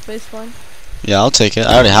 Is this base fine? Yeah, I'll take it.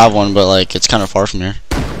 I already have one, but like it's kind of far from here.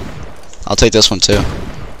 I'll take this one too.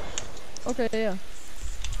 Okay, yeah.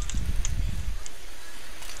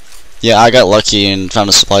 Yeah, I got lucky and found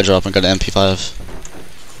a supply drop and got an MP5.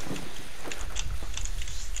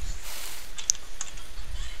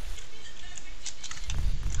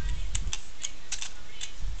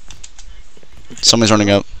 Somebody's running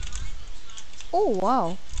up. Oh,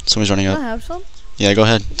 wow. Somebody's running Can I up. have some? Yeah, go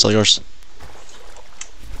ahead. It's all yours.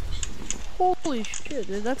 Holy shit,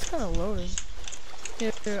 dude, that's kind of loaded.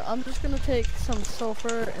 Here, I'm just gonna take some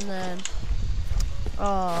sulfur and then,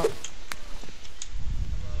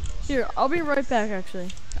 here, I'll be right back, actually.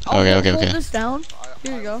 Okay. Hold this down.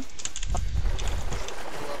 Here you go.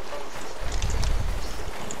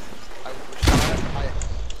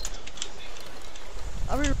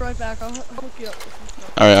 I'll be right back. I'll hook you up with some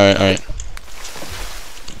stuff. Alright.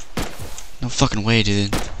 No fucking way,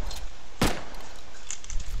 dude.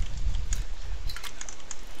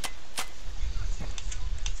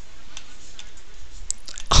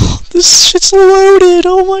 Oh, this shit's loaded.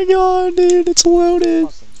 Oh my god, dude, it's loaded.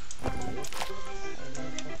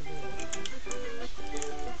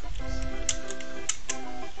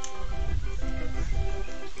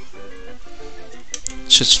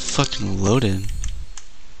 Shit's fucking loaded.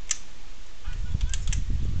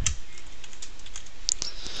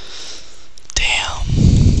 Damn.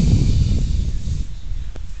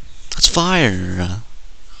 That's fire.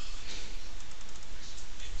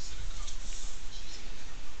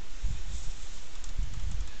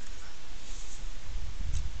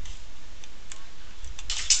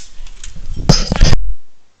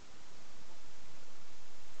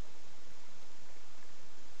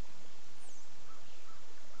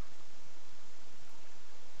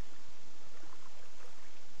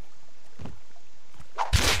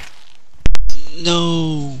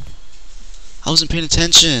 No, I wasn't paying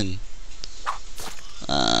attention.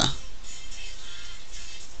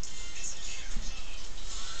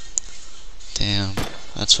 Damn,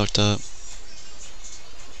 that's fucked up.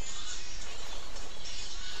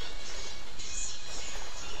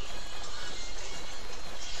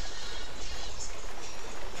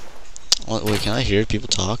 Wait, can I hear people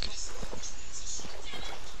talk?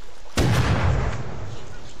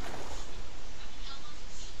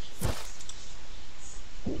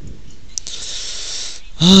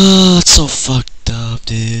 That's so fucked up,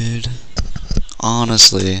 dude.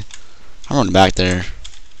 Honestly, I'm running back there.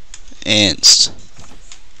 Inst.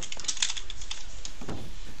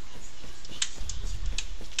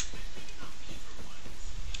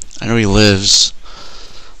 I know he lives,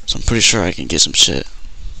 so I'm pretty sure I can get some shit.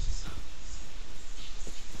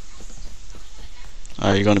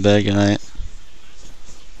 Alright, you going to bed? Good night.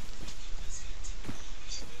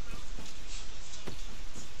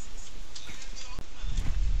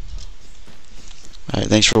 Alright,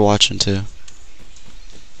 thanks for watching too.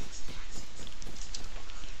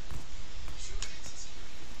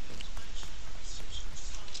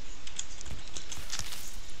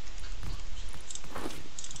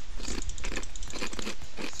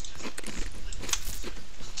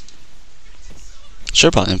 Sure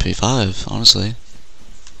bought MP5, honestly.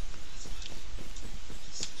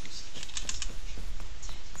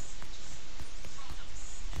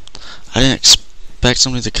 I didn't expect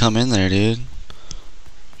somebody to come in there, dude.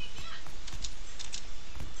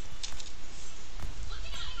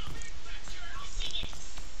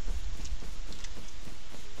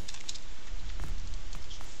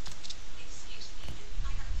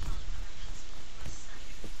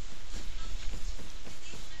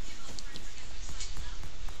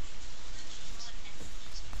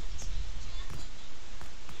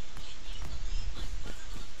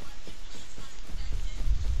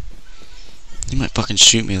 He might fucking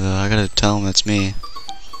shoot me though. I gotta tell him that's me.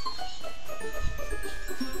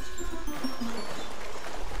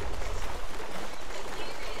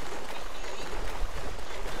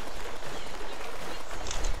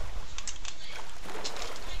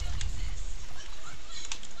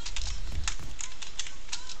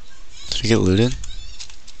 Did he get looted?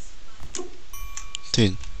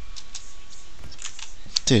 Dude.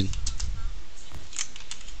 Dude.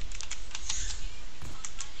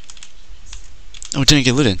 Oh, it didn't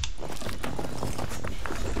get looted.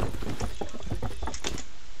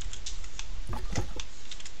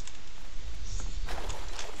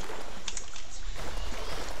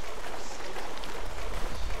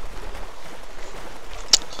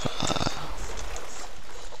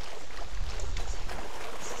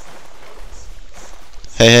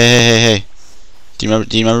 Hey. Do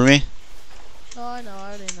you remember me? Oh, I know, I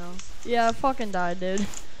already know. Yeah, I fucking died, dude. Yeah,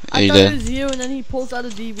 I you thought did. it was you, and then he pulls out a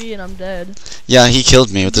DB, and I'm dead. Yeah, he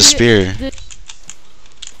killed me with the spear.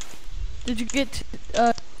 Did you get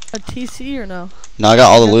a TC or no? No, I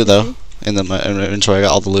got all the You loot got though. In my inventory, I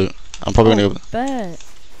got all the loot. I'm probably gonna go. Bet.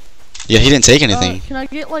 Yeah, he didn't take anything. Can I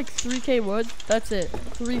get like 3k wood? That's it.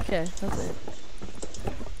 3k. That's it.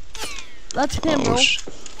 That's him, bro.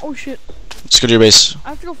 Oh shit. Let's go to your base. I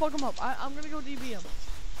have to go fuck him up. I'm gonna go DB him.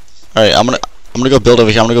 All right, I'm gonna go build over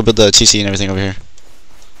here. I'm gonna go build the TC and everything over here.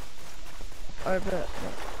 Alright, bet.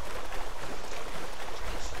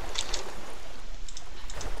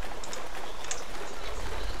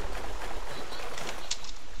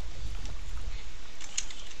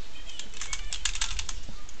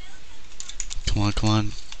 Come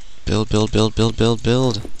on. Build. Build,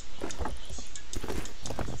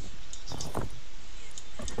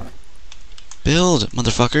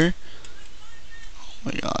 motherfucker. Oh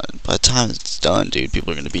my god. By the time it's done, dude,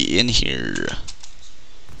 people are gonna be in here.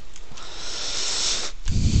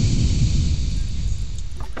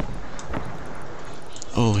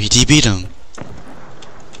 Oh, he DB'd him.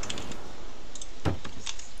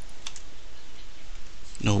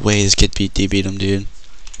 No way this kid DB'd him, dude.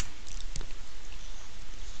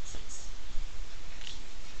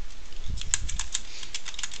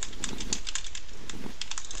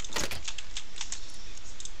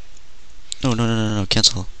 No,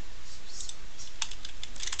 cancel.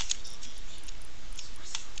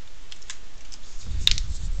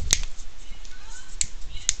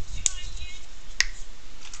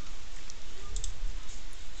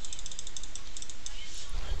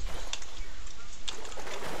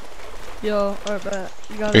 Yo, alright, bet.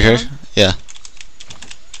 You got You it. heard? Yeah.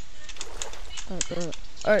 Alright, bet.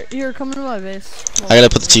 Alright, here, come to my base. I gotta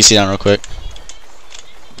put the TC down real quick.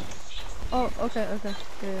 Oh, okay.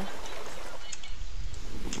 Yeah.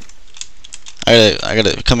 I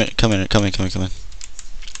gotta come in. Alright,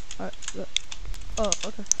 bet. Oh,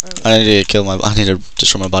 okay. Alright, I need to I need to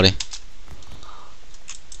destroy my body.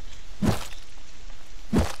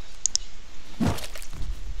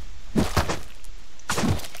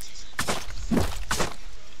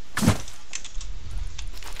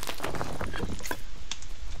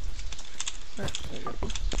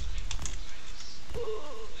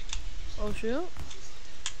 Oh shoot.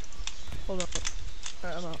 Hold up.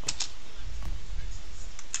 Alright, I'm out.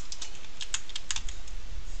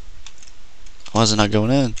 Why is it not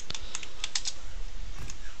going in?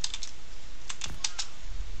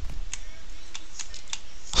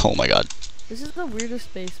 Oh my god. This is the weirdest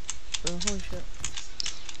space, bro. Holy shit.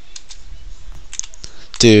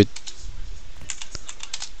 Dude.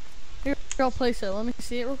 Here, I'll place it. Let me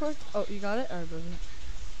see it real quick. Oh, you got it? Alright, brother.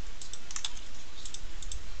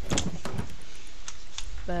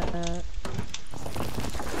 Bet.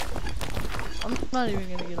 I'm not even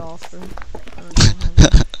gonna get off, bro. I don't know how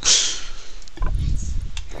to-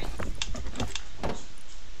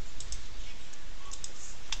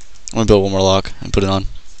 gonna build one more lock and put it on.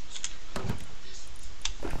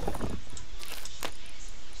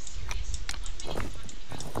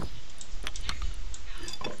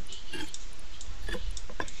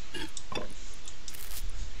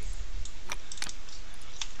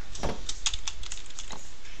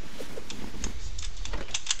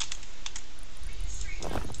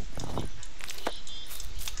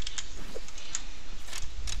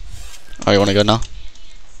 Alright, you wanna go now?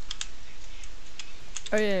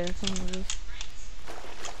 Oh yeah, come on with this.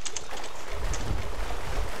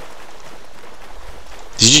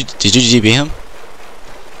 Did you DB him?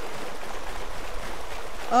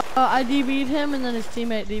 I DB'd him and then his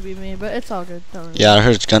teammate DB'd me, but it's all good. Don't worry. Yeah, I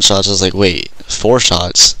heard gunshots. I was like, wait, 4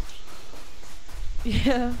 shots.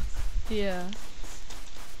 Yeah. Yeah.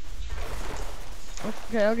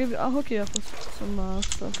 Okay, I'll hook you up with some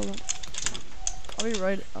stuff. Hold on.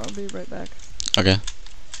 I'll be right back. Okay.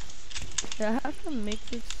 Yeah, I have to make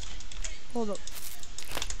this. Hold up.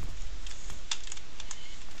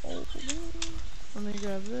 Hold on. Let me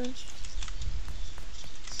grab this.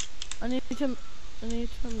 I need to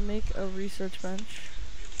make a research bench.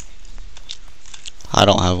 I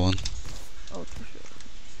don't have one. Oh shit.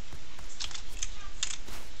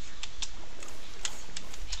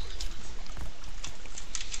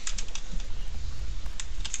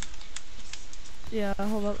 Yeah,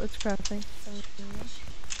 hold up, it's crafting.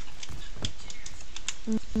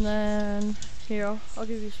 And then here, I'll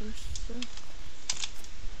give you some stuff.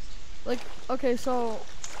 Like, okay, so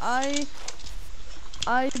I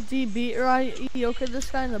DB or I EOK'd this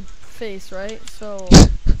guy in the face, right? So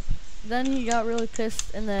then he got really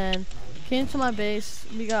pissed and then came to my base.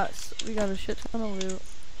 We got a shit ton of loot.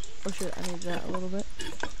 Oh shit, I need that a little bit.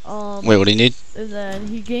 Wait, what do you need? And then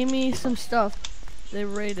he gave me some stuff. They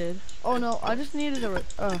raided. Oh no, I just needed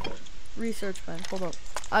a research bench. Hold up.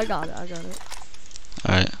 I got it.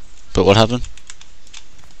 Alright. But what happened?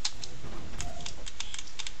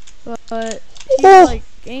 But he like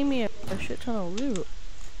gave me a shit ton of loot.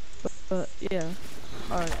 But yeah.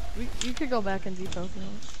 Alright. You could go back and depot if you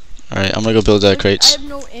want. Alright, I'm gonna go build I crates. have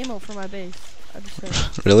no ammo for my base. I just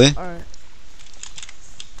said. Really? Alright.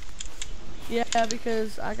 Yeah,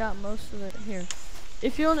 because I got most of it here.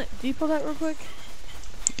 If you wanna depot that real quick.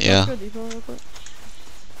 Yeah. Let's go depot real quick.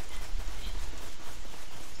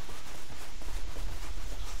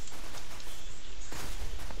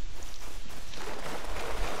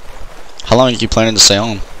 How long are you planning to stay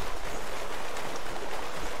on?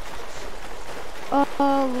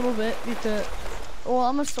 A little bit because, well,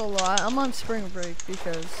 I'm a solo. I'm on spring break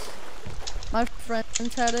because my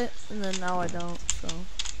friends had it and then now I don't. So,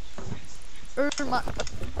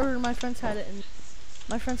 my friends had it and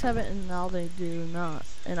my friends have it and now they do not,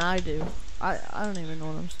 and I do. I don't even know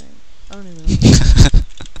what I'm saying. I don't even know.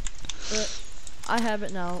 But I have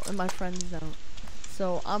it now and my friends don't.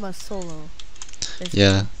 So I'm a solo. Basically.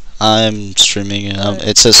 Yeah. I'm streaming it.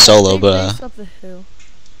 It says solo, Big but base up the hill.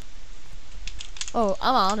 Oh,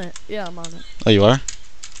 I'm on it. Yeah, I'm on it. oh, you are?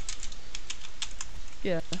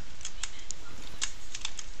 Yeah.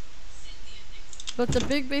 But the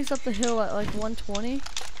big base up the hill at like 120,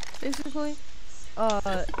 basically,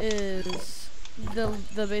 is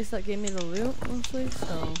the base that gave me the loot mostly.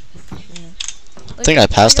 So yeah. Like, I think I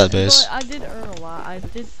passed that base. I did earn a lot. I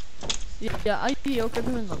did. Yeah, I yoked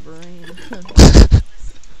him in the brain.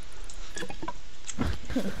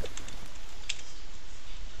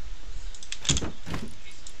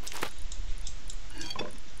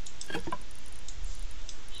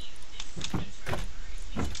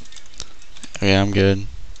 Okay, I'm good.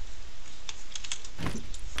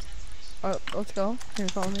 Alright, let's go. Here,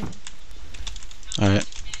 follow me. Alright.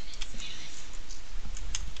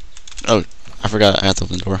 Oh, I forgot I had to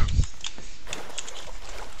open the door.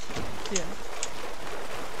 Yeah.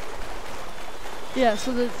 Yeah,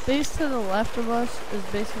 so the base to the left of us is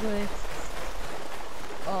basically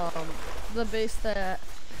the base that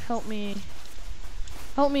helped me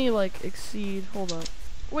like exceed. Hold up.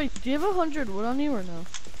 Wait, do you have 100 wood on you or no?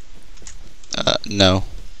 No.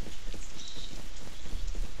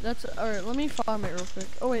 That's alright, let me farm it real quick.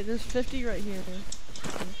 Oh wait, there's 50 right here.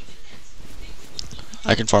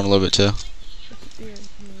 I can farm a little bit too. 50 right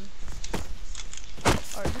here.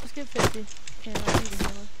 Alright, just get 50. Okay, I need a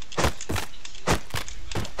hammer.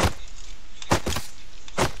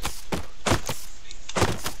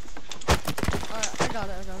 Alright, I got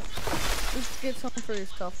it. Just get something for your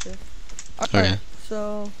stuff too. Alright, Okay.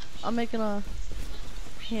 so I'm making a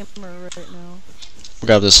hammer right now. We'll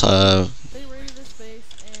grab this, They raided this base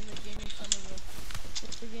and they gave me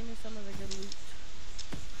some of the good loot.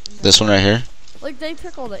 this one right here. Like they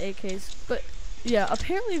took all the AKs, but yeah,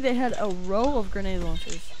 apparently they had a row of grenade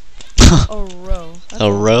launchers. A row. That's A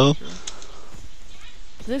all I'm row? sure.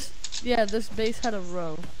 This, yeah, this base had a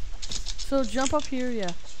row. So jump up here,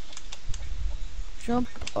 yeah. Jump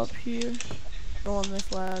up here. Go on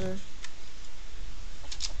this ladder.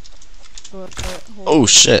 Hold Oh on.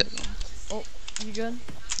 shit. Oh, you good?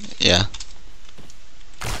 Yeah.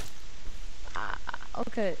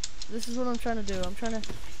 Okay, this is what I'm trying to do. I'm trying to.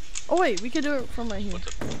 Oh wait, we could do it from right here.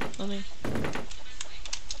 Let me.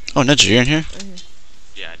 Oh, Ninja, you're in here? Right here.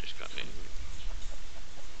 Yeah, I just got in.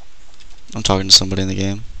 I'm talking to somebody in the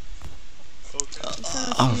game. Okay. I'm trying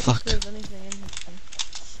to Oh, see fuck. if there's anything in here.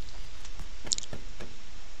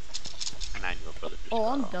 My 9-year-old brother just Oh,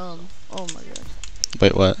 got I'm off, dumb. Oh my god.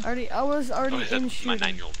 Wait, what? I was So. already Oh, I said in my shooting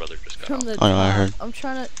 9-year-old brother just got from off. the Oh, no, I top. heard. I'm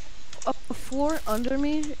trying to. Up the floor under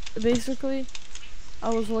me, basically. I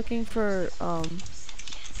was looking for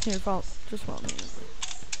Here, follow. Just follow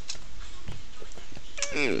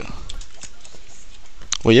me.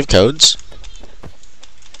 Well, you have codes?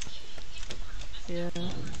 Yeah.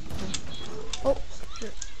 Oh,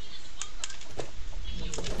 shit.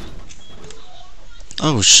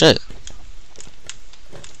 Oh shit.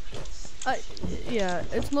 Yeah,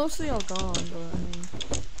 it's mostly all gone, but I mean.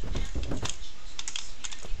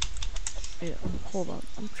 Yeah, hold on.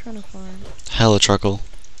 I'm trying to find. Hella charcoal.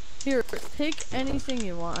 Here, take anything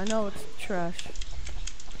you want. I know it's trash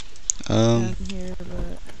Um, down here,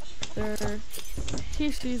 but there are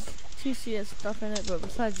TCS stuff in it, but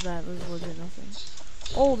besides that, there's legit nothing.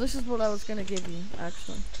 Oh, this is what I was gonna give you,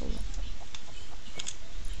 actually. Hold on.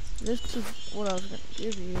 This is what I was gonna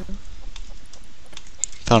give you.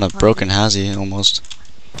 found a broken hazy almost.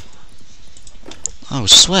 Oh,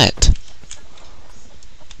 sweat.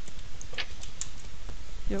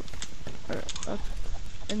 Alright, okay.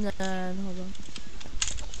 And then, hold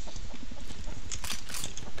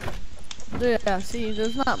on. Yeah, see,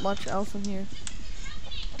 there's not much else in here.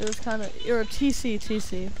 It was kind of, you're a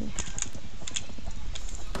TC.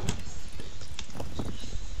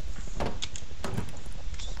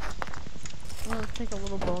 I'm gonna take a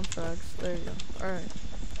little bone frags. There you go. Alright.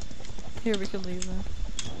 Here, we can leave now.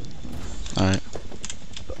 Alright.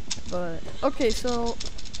 But, okay, so,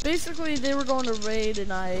 basically they were going to raid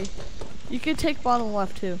and you could take bottom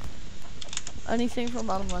left too. Anything from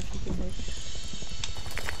bottom left you can take.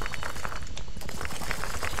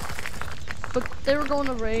 But they were going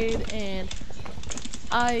to raid and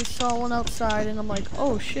I saw one outside and I'm like,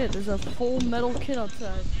 oh shit, there's a full metal kit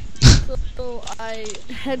outside. So I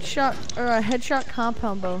headshot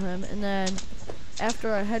compound bow him, and then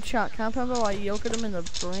after I headshot compound bow, I yoked him in the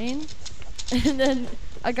brain. And then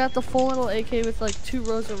I got the full metal AK with like 2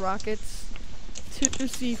 rows of rockets, 2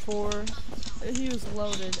 C4. He was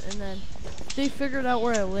loaded, and then they figured out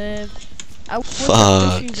where I lived. I went to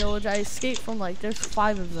a fishing village. I escaped from like there's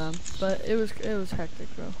 5 of them, but it was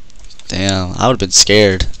hectic, bro. Damn, I would've been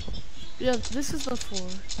scared. Yeah, this is the floor.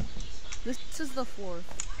 This is the floor.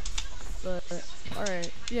 But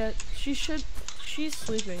alright, yeah, she's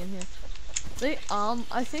sleeping in here.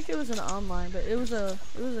 I think it was an online, but it was a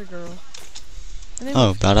girl. Her name Oh,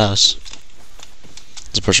 was- badass.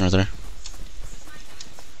 There's a person right there.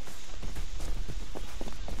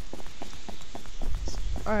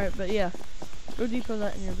 Alright, but yeah. Go depot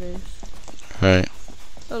that in your base. Alright.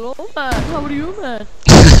 Hello, man. How are you, man?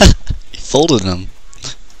 He folded him.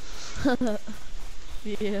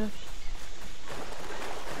 Yeah.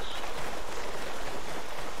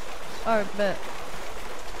 Alright, bet.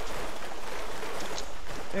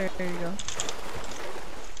 There you go.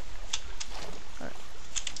 Alright.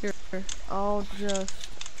 Here, I'll just...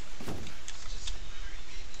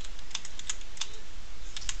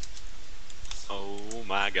 Oh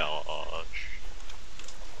my gosh.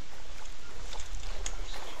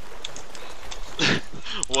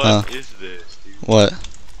 What is this, dude? What?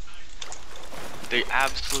 They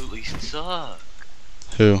absolutely suck.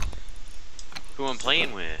 Who? Who I'm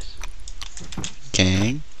playing with.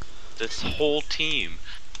 Gang? This whole team.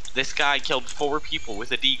 This guy killed 4 people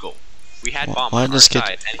with a deagle. We had bomb Why on did our this kid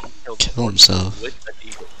side, and he killed kill 4 himself? people with a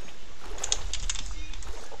deagle.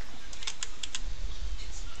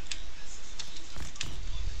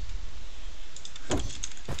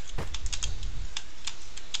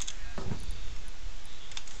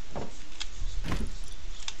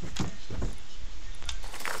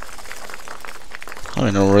 I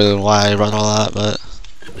don't know really why I brought all that, but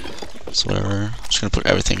it's whatever. I'm just gonna put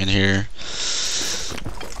everything in here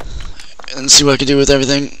and see what I can do with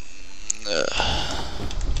everything.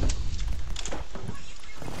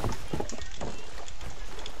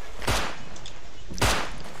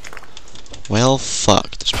 Well,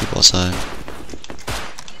 fuck. There's people outside.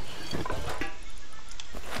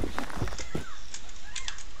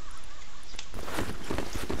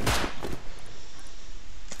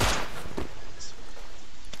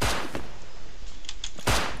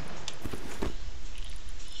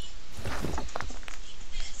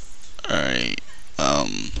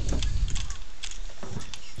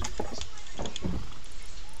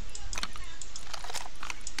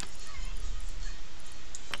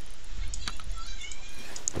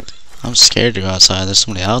 I'm scared to go outside. There's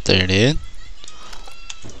somebody out there, dude.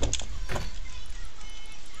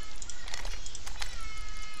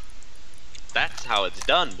 That's how it's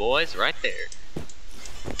done, boys. Right there.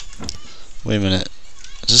 Wait a minute.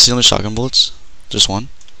 Is this the only shotgun bullets? Just one?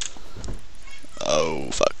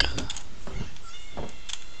 Oh, fuck.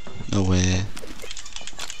 No way.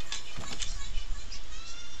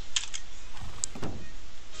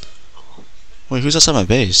 Wait, who's outside my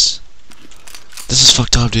base? This is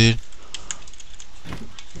fucked up, dude.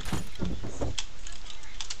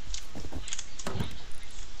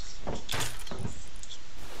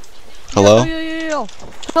 Hello? Yo.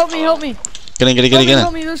 Help me, help me. Get in.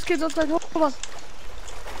 Help me, there's kids outside. Hold on.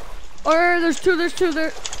 Oh, there's two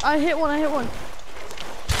there. I hit one.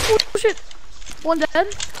 Oh, shit. One dead.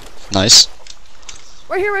 Nice.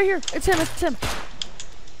 Right here. It's him.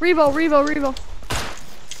 Revo.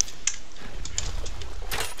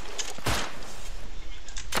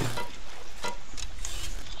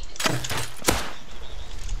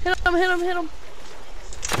 Hit him.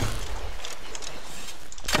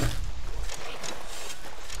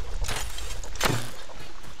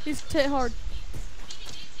 He's hit hard.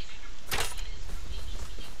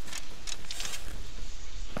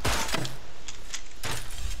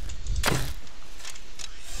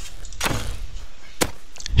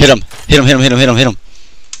 Hit him.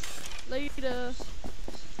 Later.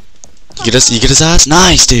 You get his ass?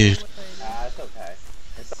 Nice, dude. It's okay.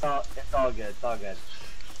 It's all good.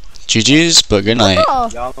 GG's, but good night. Oh,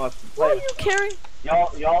 Y'all must what play are you carrying?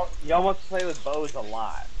 y'all must play with bows a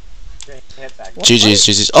lot. Hit that guy.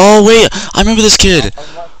 GG's. Oh wait, I remember this kid. Y'all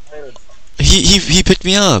must play with- He picked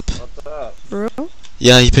me up. What's up? Bro?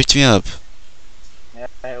 Yeah, he picked me up. Yeah,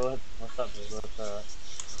 hey, what's up, dude?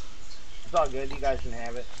 It's all good. You guys can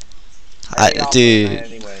have it. Dude,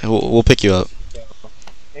 Anyway. we'll pick you up.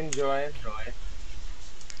 Enjoy.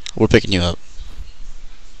 We're picking you up.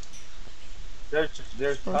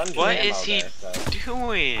 There's tons of What ammo is he there, so.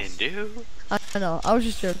 doing, dude? I know, I was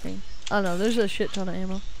just joking. I know, there's a shit ton of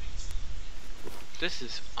ammo. This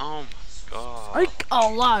is, oh my god. I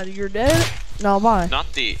can't lie, you're dead? No, bye.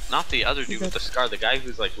 Not the other dude with the scar. The guy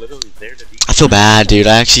who's like literally there to be. I feel bad, dude.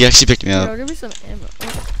 I actually picked me Bro, up. give me some ammo.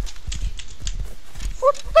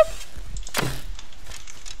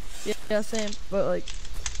 Yeah, same, but like,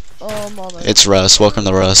 oh mother. It's Rust. Welcome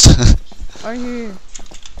to Rust. Right here.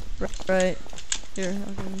 Right. Here,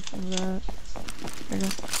 I'll give you some of that.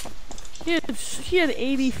 There you go. He had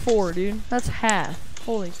 84, dude. That's half.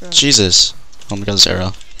 Holy crap. Jesus. Oh my god, this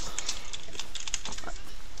arrow.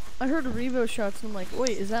 I heard Revo shots and I'm like,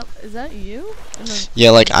 wait, is that you? And then,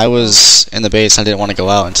 Yeah, like I was in the base and I didn't want to go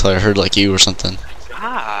out until I heard like you or something.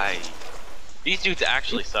 Guy. These dudes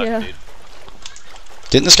actually suck, Yeah. dude.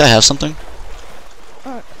 Didn't this guy have something?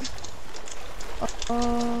 Alright.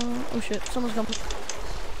 Oh shit, someone's coming.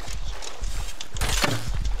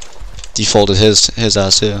 Defaulted his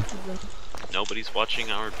ass too. Nobody's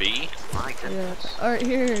watching our B. My Yeah. goodness. Alright,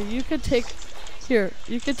 here, you could take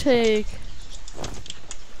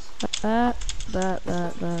that.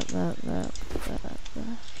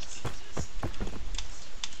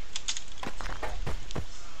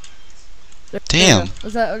 There Damn. you go.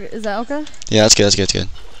 Is that okay? Yeah, that's good.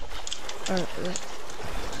 Alright.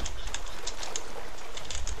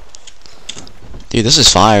 Dude, this is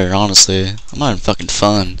fire, honestly. I'm having fucking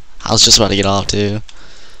fun. I was just about to get off too.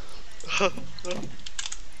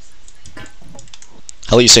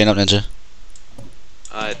 How late you staying up, Ninja?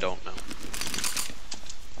 I don't know.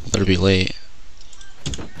 Better be late.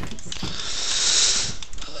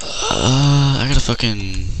 I gotta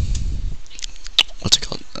fucking... What's it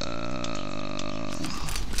called?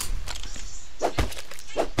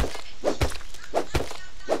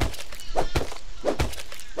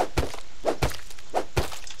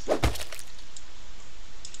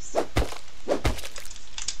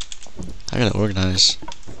 I gotta organize.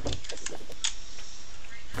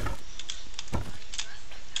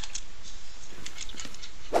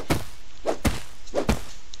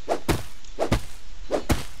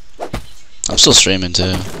 I'm still streaming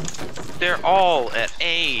too. They're all at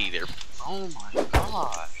A. They're. Oh my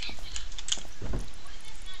gosh.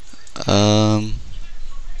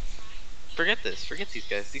 Forget this. Forget these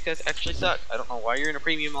guys. These guys actually suck. I don't know why you're in a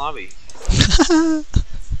premium lobby.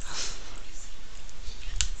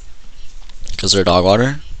 Because they're dog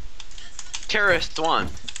water? Terrorists won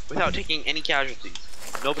without taking any casualties.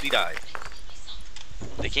 Nobody died.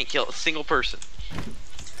 They can't kill a single person.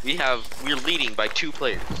 We're leading by 2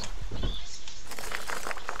 players.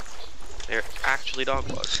 They're actually dog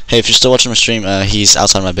water. Hey, if you're still watching my stream, he's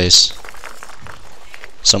outside my base.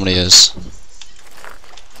 Somebody is.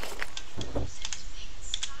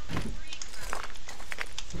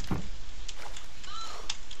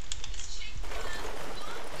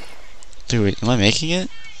 Dude, wait, am I making it?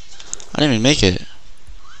 I didn't even make it.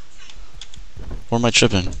 Or am I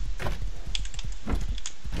tripping?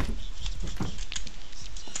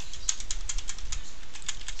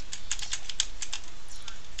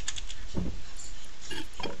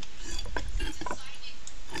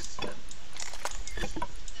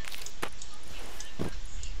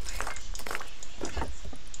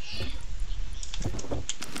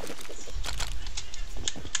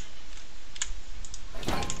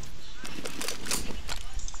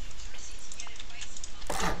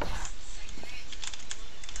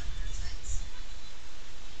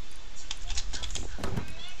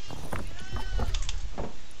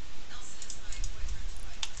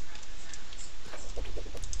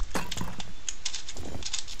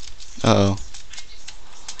 Uh-oh.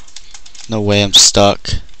 No way I'm stuck.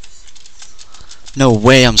 No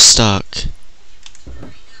way I'm stuck.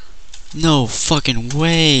 No fucking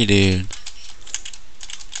way, dude.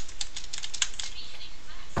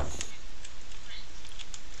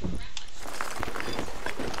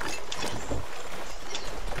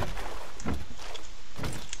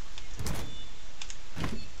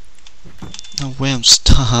 No way I'm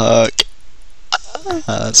stuck.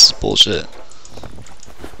 That's bullshit.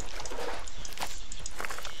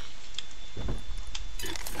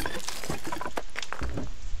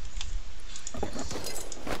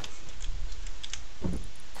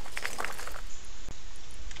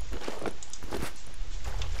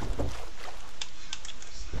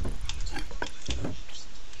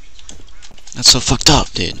 That's so fucked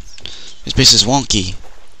up, dude. This base is wonky.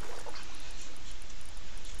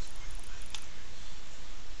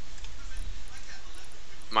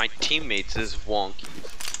 My teammates is wonky.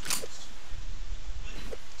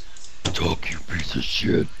 Talk, you piece of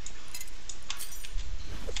shit.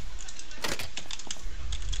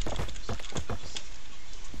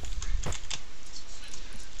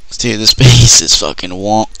 Dude, this base is fucking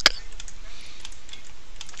wonk.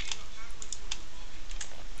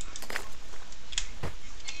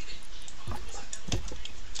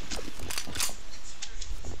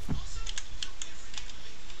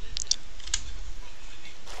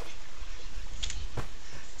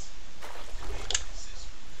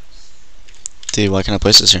 Dude, why can't I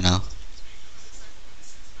place this here now?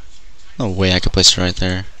 No way I could place it right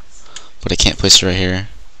there. But I can't place it right here.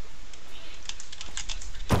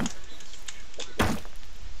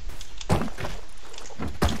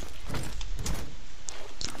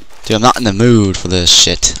 Dude, I'm not in the mood for this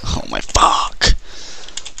shit. Oh my fuck.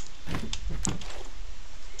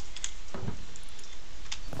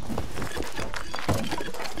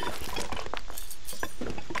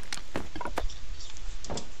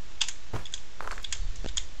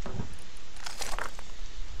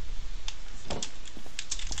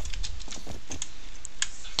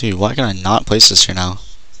 Dude, why can I not place this here now?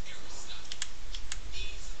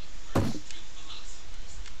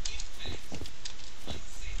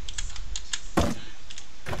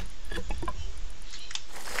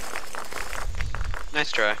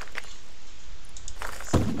 Nice try.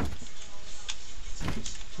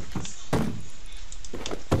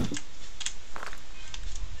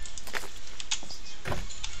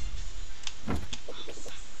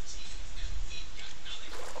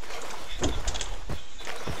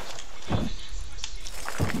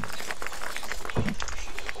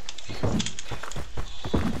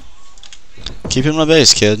 Keep him in my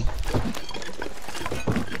base, kid.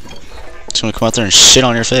 Just gonna come out there and shit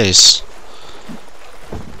on your face.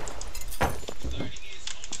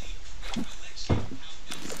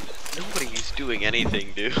 Nobody's doing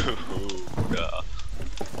anything, dude.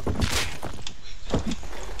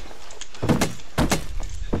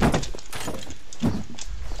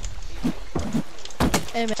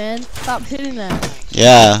 Hey man, stop hitting that.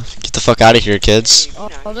 Yeah, get the fuck out of here, kids.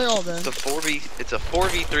 Oh, they're all dead. It's a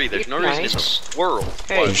 4v3. There's no reason in the world.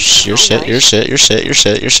 Hey, You're shit, you're shit, you're shit, you're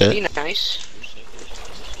shit, you're shit. be nice.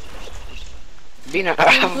 Be nice.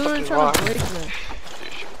 I'm literally trying to break them.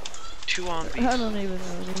 2 on B. I don't even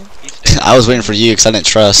know, dude. I was waiting for you because I didn't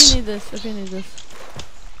If trust. you need this, if you need this.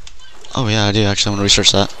 Oh yeah, I do actually. I'm gonna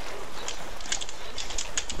research that.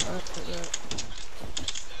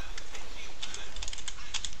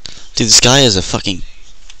 Dude, this guy is a fucking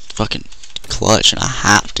clutch and a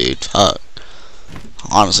half, dude. Fuck.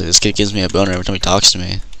 Honestly, this kid gives me a boner every time he talks to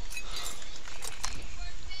me.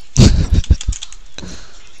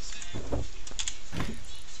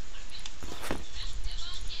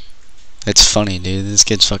 It's funny, dude. This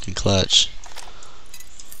kid's fucking clutch.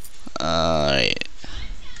 Alright.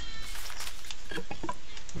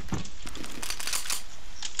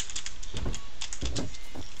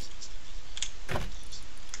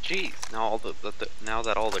 Jeez, now now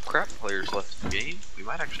that all the crap players left the game, we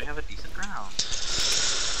might actually have a decent round.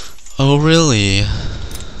 Oh, really?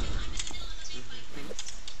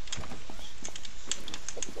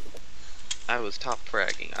 I was top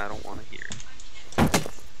fragging. I don't want to hear.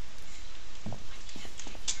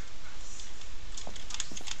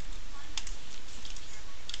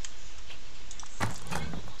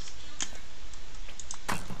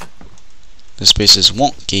 This space is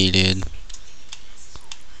wonky, dude.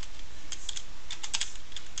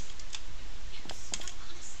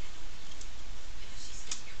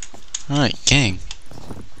 Alright, gang.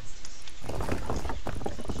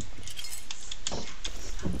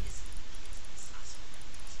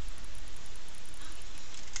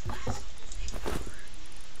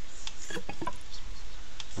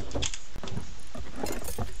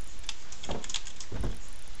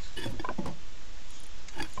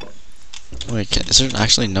 Wait, is there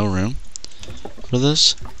actually no room for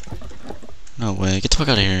this? No way. Get the fuck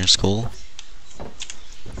out of here, school.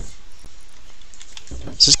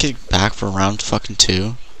 Is this kid back for round fucking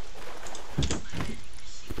 2?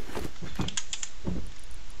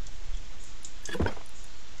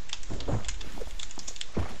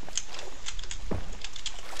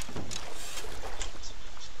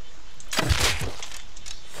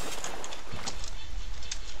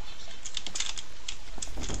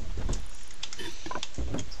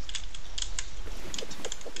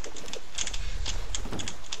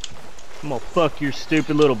 I'm gonna fuck your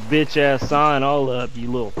stupid little bitch ass sign all up,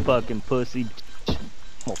 you little fucking pussy. I'm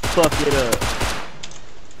gonna fuck it up.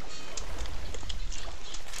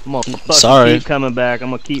 I'm gonna fucking Sorry. keep coming back.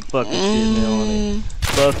 I'm gonna keep fucking shitting on it.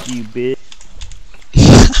 Fuck you, bitch.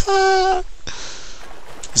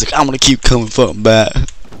 He's like, I'm gonna keep coming fucking back.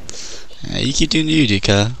 Yeah, you keep doing you,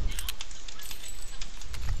 Dika.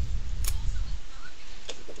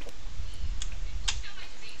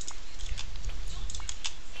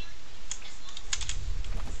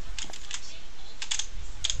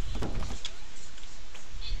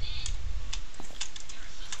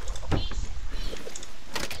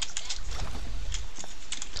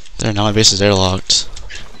 There, now my base is airlocked.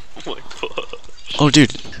 Oh my god. Oh,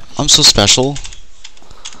 dude, I'm so special.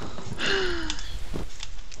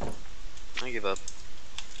 I give up.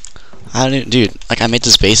 I didn't, dude. Like, I made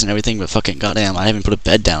this base and everything, but fucking goddamn, I haven't put a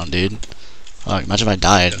bed down, dude. Fuck, imagine if I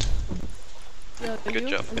died. Yeah, Good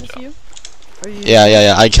job, Is good this job. you? Are you?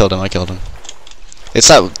 Yeah. I killed him. It's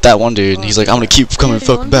that one dude. He's like, I'm gonna keep coming Hey,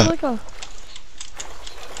 fucking back.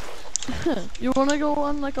 You wanna go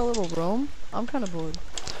on like a little roam? I'm kind of bored.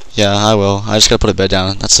 Yeah, I will. I just gotta put a bed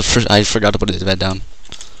down. That's the first. I forgot to put the bed down.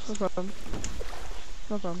 No problem.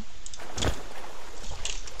 No problem.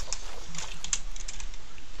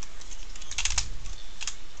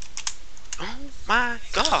 Oh my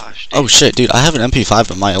gosh. Oh dude. shit, dude. I have an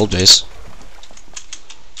MP5 at my old base.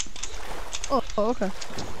 Oh, okay.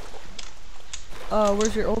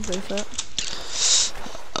 Where's your old base at?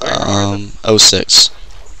 06.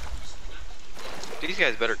 These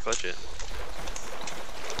guys better clutch it.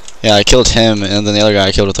 Yeah, I killed him, and then the other guy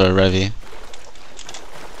I killed with a Revy.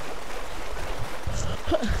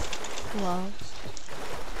 Wow.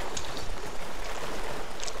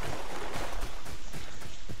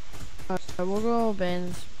 Alright, we'll go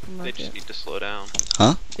abandon. They just need to slow down.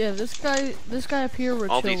 Yeah, this guy up here we're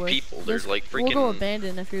All chill these with. people, they're like We'll go freaking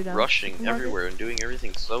abandon if you're down. rushing Market. everywhere and doing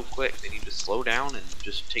everything so quick. They need to slow down and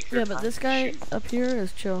just take their Yeah, time. but this and guy shoot. up here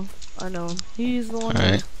is chill. I know him. He's the one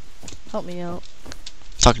Alright. who helped me out.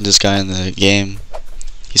 Talking to this guy in the game.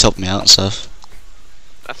 He's helping me out and stuff.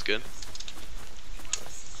 That's good.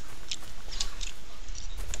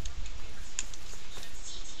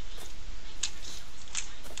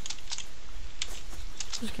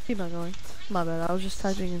 Just keep on going. My bad. I was just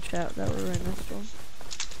typing in chat that we're right next to him.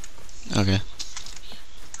 Okay.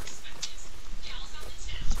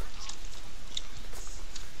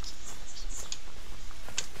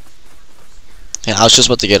 Yeah, I was just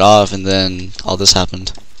about to get off, and then all this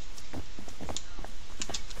happened.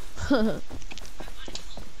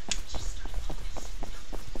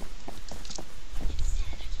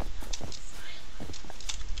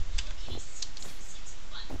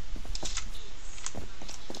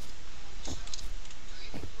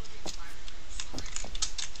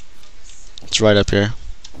 It's right up here.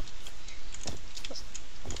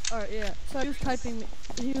 Alright, yeah. So he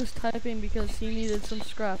was typing because he needed some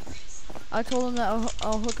scrap. I told him that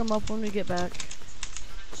I'll hook him up when we get back.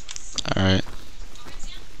 Alright.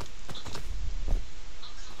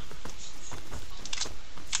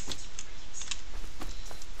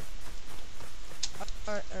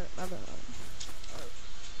 Alright, my bad. Alright.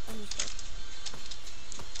 I'm just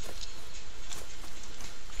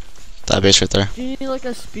base right there. Do you need like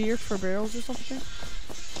a spear for barrels or something?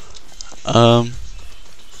 I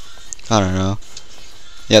don't know.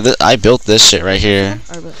 Yeah, I built this shit right here.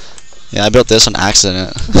 Alright, but Yeah, I built this on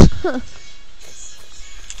accident.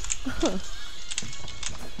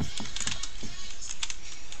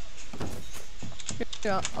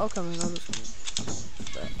 yeah, I'll come in. I'll just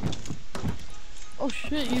come in. Oh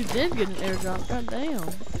shit, you did get an airdrop. God damn.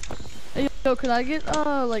 Hey, yo, could I get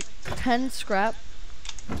like 10 scrap?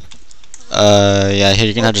 Yeah, here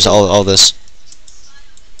you can have just all this.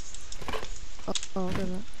 Oh, okay.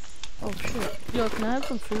 Then. Oh shit. Yo, can I have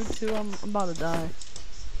some food too? I'm about to die.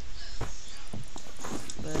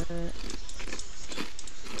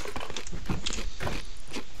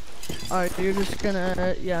 Alright, you're just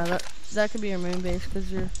gonna yeah, that could be your main base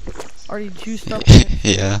because you're already juiced up.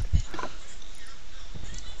 Yeah.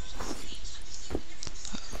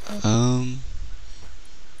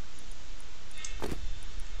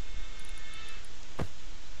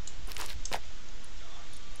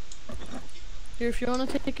 Here, if you want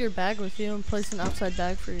to take your bag with you and place an outside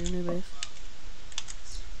bag for your new base.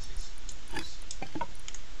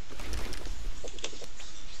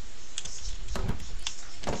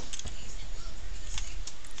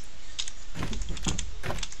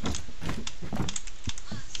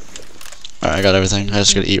 Alright, I got everything. I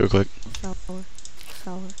just gotta eat real quick.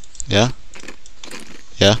 Sour. Yeah?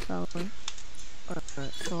 Yeah? Sour.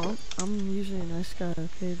 Alright, so I'm usually a nice guy,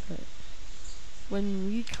 okay, but when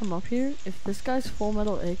we come up here, if this guy's full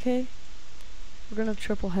metal AK, we're gonna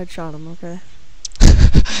triple headshot him, okay?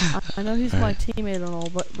 I know he's my teammate and all,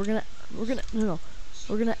 but we're gonna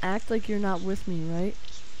act like you're not with me, right?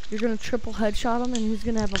 You're gonna triple headshot him, and he's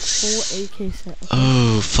gonna have a full AK set. Okay?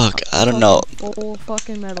 Oh, fuck. I don't know. Full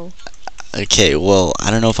fucking metal. Okay, well,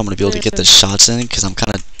 I don't know if I'm gonna be able to get the shots in, because I'm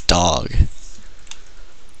kinda dog.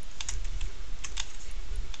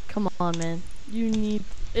 Come on, man.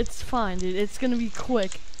 It's fine, dude. It's gonna be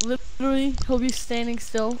quick. Literally, he'll be standing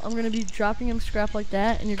still. I'm gonna be dropping him scrap like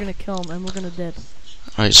that, and you're gonna kill him, and we're gonna dip.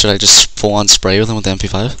 Alright, should I just full on spray with him with the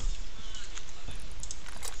MP5?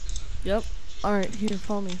 Yep. Alright, here,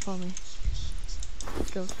 follow me.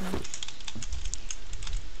 Let's go, man.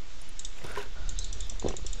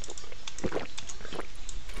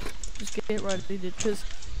 Just get ready, dude,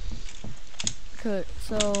 okay,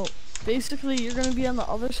 so basically you're gonna be on the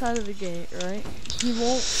other side of the gate, right? He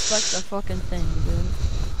won't expect a fucking thing, dude.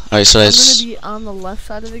 Alright, so I'm gonna be on the left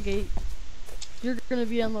side of the gate. You're gonna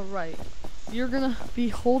be on the right. You're gonna be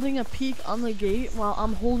holding a peek on the gate while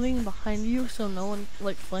I'm holding behind you so no one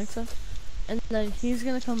like flanks us. And then he's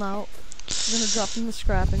gonna come out, you're gonna drop him the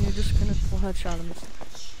scrap, and you're just gonna full headshot him.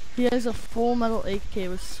 He has a full metal AK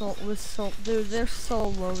with salt, dude, they're so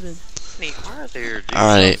loaded. How many are there, dude?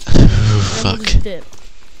 Alright. Fuck. Fuck. Dip.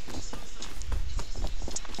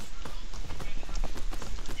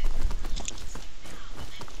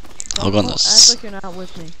 I'll go on Don't this. act like you're not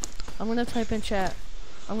with me. I'm gonna type in chat.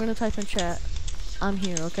 I'm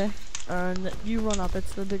here, okay? And you run up.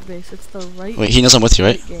 It's the big base. It's the right. Wait, he knows I'm with you,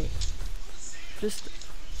 right? Gate. Just.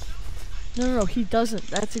 No, he doesn't.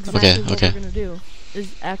 That's exactly what we're gonna do.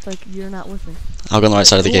 Is act like you're not with me. I'll go on the right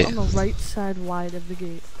side of the gate. On the right side wide of the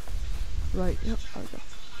gate. Right. Yep. There we go.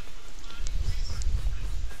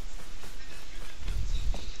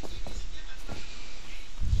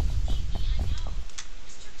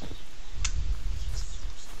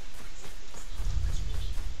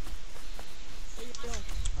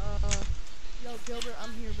 Yo, Gilbert,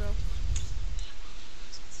 I'm here, bro.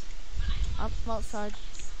 I'm outside.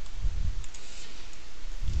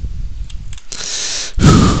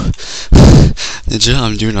 Ninja,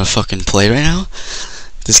 I'm doing a fucking play right now.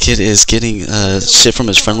 This kid is getting shit from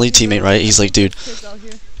his friendly teammate, right? He's like, dude. Kids out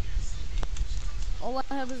here. All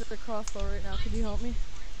I have is a crossbow right now. Could you help me?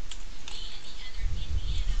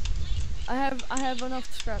 I have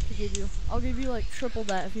enough scrap to give you. I'll give you like triple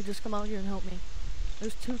that if you just come out here and help me.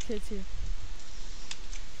 There's 2 kids here.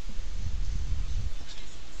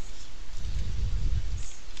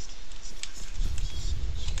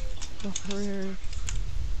 Oh, hurry.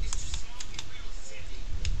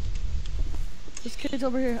 This kid's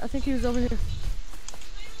over here. I think he was over here.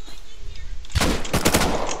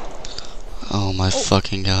 Oh my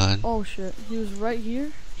fucking god. Oh shit. He was right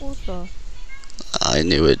here? What the? I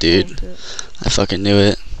knew it, dude. Oh, I fucking knew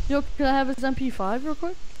it. yo, can I have his MP5 real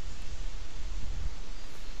quick?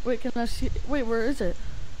 Wait, can I see? Wait, where is it?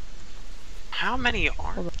 How many are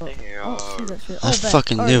Hold up. there? I don't see that shit. I Oh, back.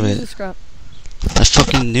 fucking Alright, knew use it. the scrap. I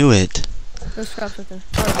fucking knew it. There's scraps right there.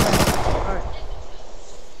 Alright.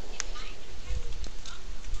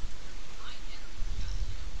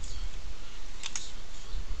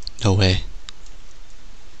 No way.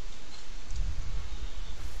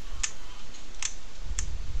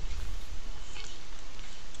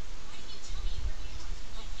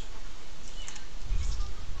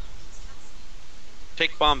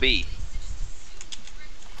 Take bomb B.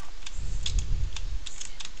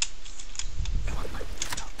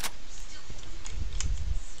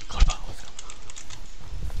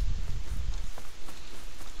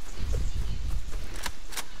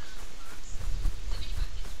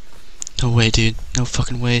 No way, dude. No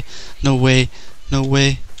fucking way. No way. No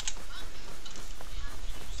way.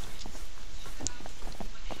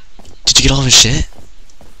 Did you get all of his shit?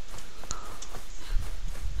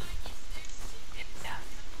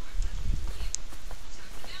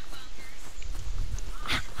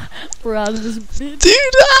 We're out of this bitch.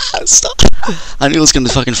 Dude, stop. I knew it was gonna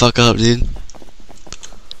fucking fuck up, dude.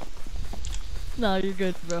 No, you're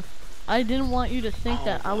good, bro. I didn't want you to think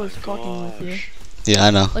that I was fucking with you. Yeah, I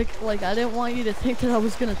know. Like I didn't want you to think that I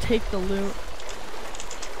was gonna take the loot.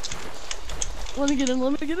 Let me get in.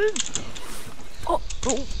 Let me get in. Oh.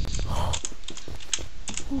 I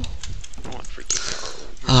want freaking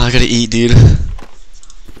Oh, I gotta eat, dude.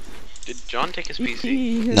 Did John take his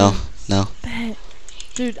PC? No, no.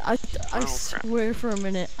 Dude, I crap. swear for a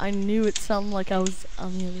minute, I knew it sounded like I was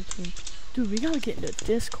on the other team. Dude, we gotta get into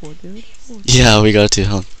Discord, dude. Holy Yeah, we got to.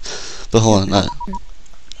 Hold. But hold on.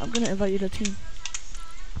 I'm gonna invite you to team.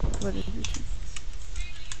 What is your team?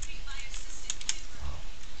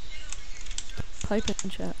 Type in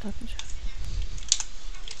chat. Type in chat.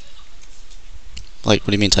 Like, what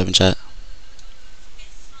do you mean type in chat?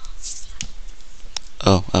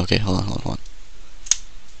 Oh, okay. Hold on, hold on, hold on.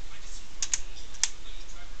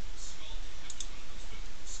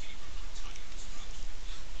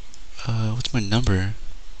 What's my number?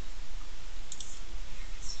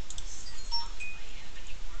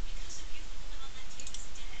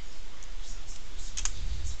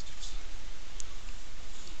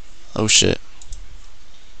 Oh shit.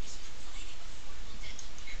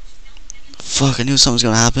 Fuck, I knew something was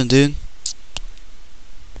gonna happen, dude.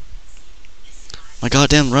 My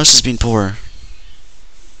goddamn rush is being poor.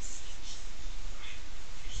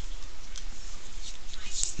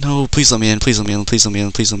 No, please let me in, please let me in, please let me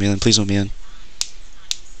in, please let me in, please let me in.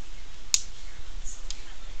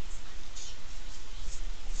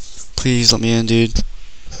 Please let me in, dude.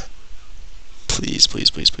 Please, please,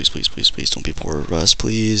 please, please, please, please, please don't be poor, Russ,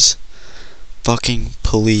 please. Fucking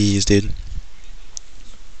please, dude.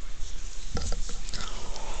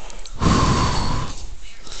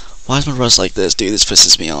 Why is my Russ like this, dude? This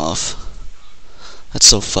pisses me off. That's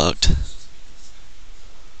so fucked.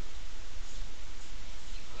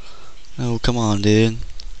 No, come on, dude.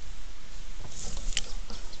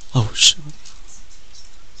 Oh, shit.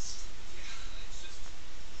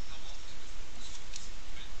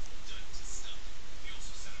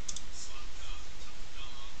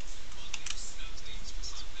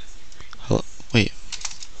 Hello? Wait.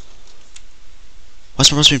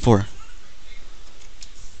 Why's my Russ being poor?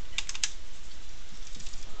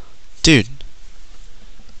 Dude.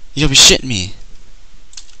 You gotta be shitting me.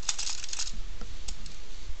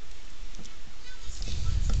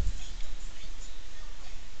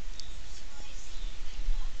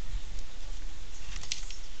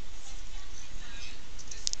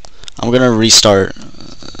 I'm gonna restart.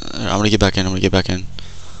 I'm gonna get back in. I'm gonna get back in.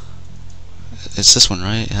 It's this one,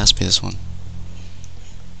 right? It has to be this one.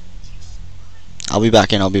 I'll be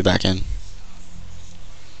back in. I'll be back in.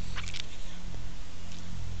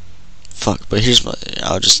 Fuck, but here's my.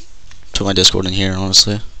 I'll just put my Discord in here,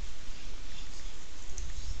 honestly.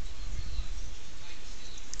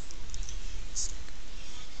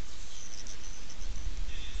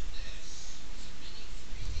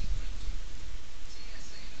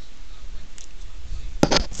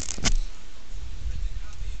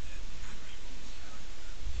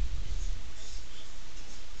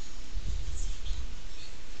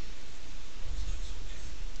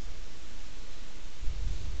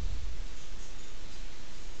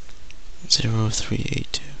 Zero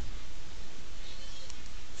 382.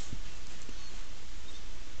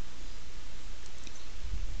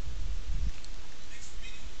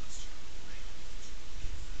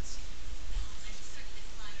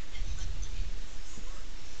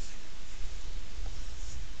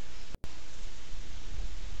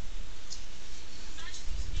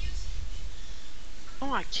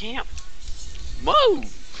 Oh, I can't move.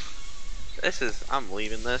 This is. I'm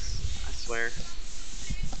leaving this. I swear.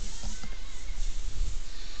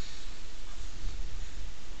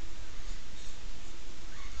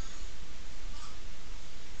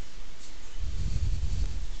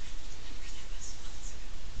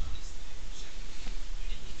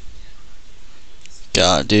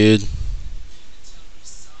 God, dude.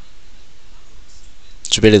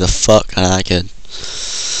 Debated the fuck out of that kid.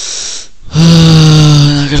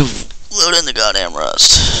 I gotta load in the goddamn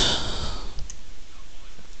Rust.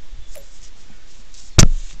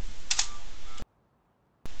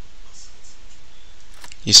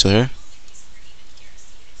 You still here?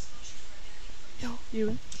 Yo,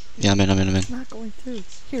 you. Yeah, I'm in. It's not going through.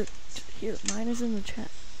 Here, mine is in the chat.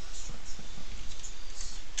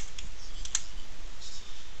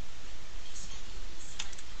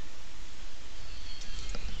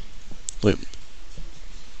 Wait.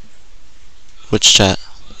 Which chat?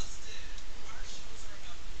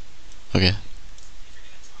 Okay.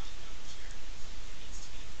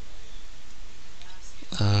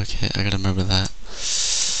 Okay, I gotta remember that.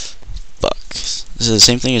 Fuck. This is the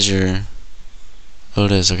same thing as your... Oh,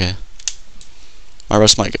 it is, okay. My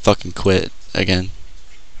Rust might fucking quit again.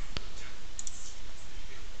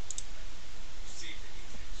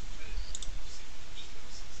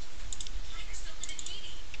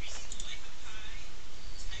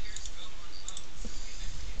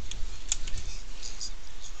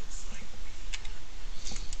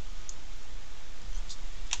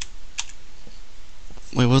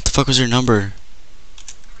 Wait, what the fuck was your number?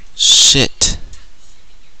 Shit.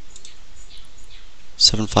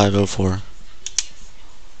 7504.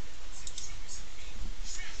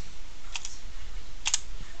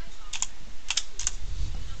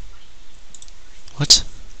 What?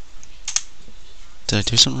 Did I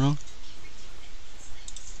do something wrong?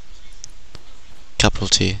 Capital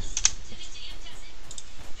T.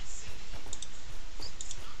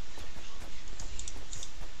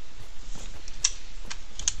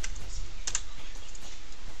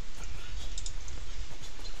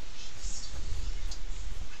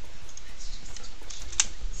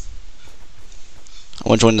 I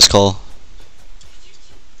want to join this call.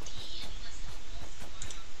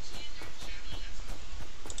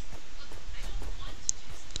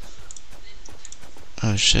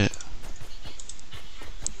 Oh shit.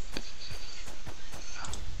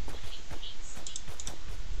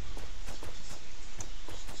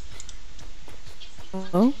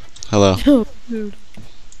 Oh? Hello. Yo, dude.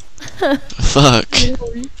 Fuck.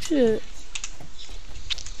 Holy shit.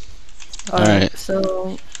 Alright.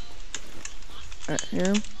 So. Right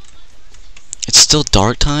here. It's still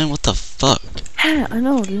dark time? What the fuck? Yeah, I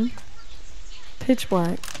know, dude. Pitch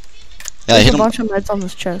black. Yeah, I There's hit a him. bunch of meds on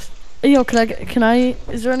this chest. Hey, yo, can I,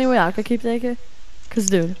 is there any way I could keep the AK? Cause,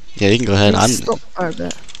 dude. Yeah, you can go ahead. Alright,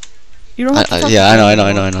 bet. You don't have to talk yeah, to I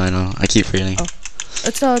me. know. I keep forgetting. Oh.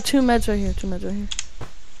 It's 2 meds right here, 2 meds right here.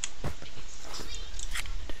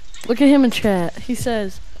 Look at him in chat. He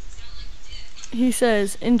says,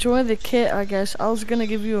 enjoy the kit, I guess. I was gonna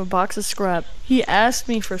give you a box of scrap. He asked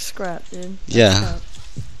me for scrap, dude. Yeah.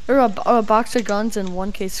 Or a box of guns and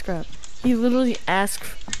 1 case scrap. He literally asked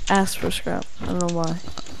for scrap. I don't know why.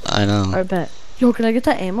 I know. Alright, bet. Yo, can I get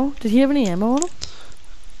that ammo? Did he have any ammo on him?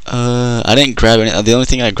 I didn't grab any. The only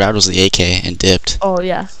thing I grabbed was the AK and dipped. Oh,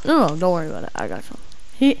 yeah. No, don't worry about it. I got some.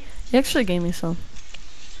 He actually gave me some.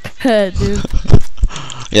 Dude.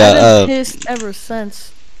 Yeah, I've been pissed ever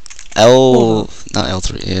since. not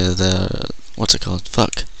L3, yeah, the, what's it called?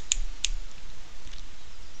 Fuck.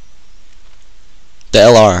 The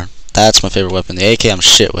LR. That's my favorite weapon. The AK I'm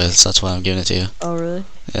shit with, so that's why I'm giving it to you. Oh, really?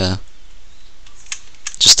 Yeah.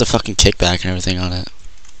 Just the fucking kickback and everything on it.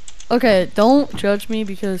 Okay, don't judge me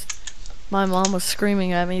because my mom was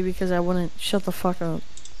screaming at me because I wouldn't shut the fuck up.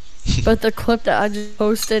 But the clip that I just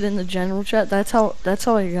posted in the general chat, that's how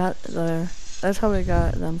I got there. That's how I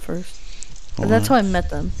got them first. Or that's how I met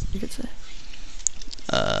them, you could say.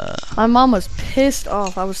 My mom was pissed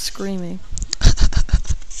off. I was screaming.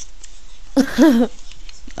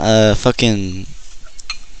 Fucking,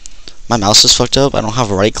 my mouse is fucked up. I don't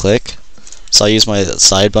have a right click, so I use my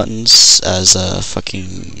side buttons as a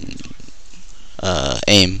fucking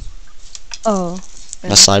aim. Oh. My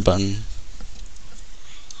Yeah. side button.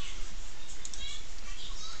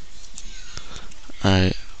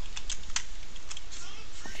 Alright.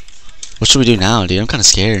 What should we do now, dude? I'm kind of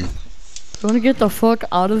scared. You want to get the fuck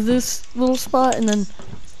out of this little spot and then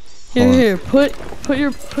Hold on. here, put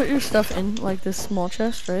your stuff in like this small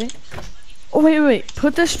chest, right? Oh wait,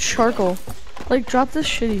 put this charcoal. Like drop this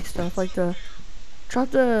shitty stuff, like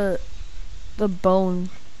drop the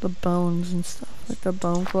bones and stuff, like the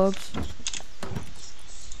bone clubs.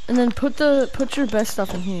 And then put your best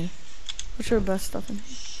stuff in here. Put your best stuff in here.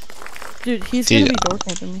 Dude, he's gonna be door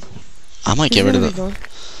camping me. I might He's get rid of gonna the be door-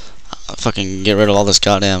 fucking get rid of all this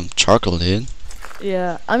goddamn charcoal, dude.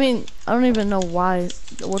 Yeah, I mean, I don't even know why.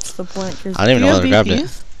 What's the point? 'Cause I don't even do know you why I have grabbed it.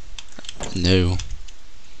 BPs? No.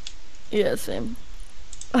 Yeah, same.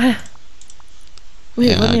 Wait,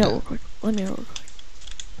 Yeah, let I me d- out real quick. Let me out real quick.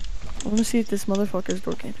 I wanna see if this motherfucker's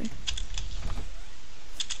door camping.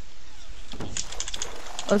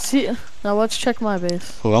 Let's see. Now let's check my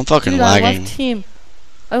base. Oh, I'm fucking Dude, lagging.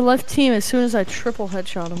 I left team as soon as I triple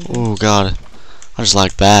headshot him. Dude. Oh god. I just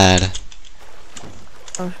lag bad.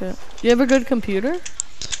 Oh shit. You have a good computer?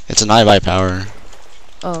 It's an iBuy power.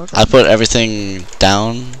 Oh, okay. I put everything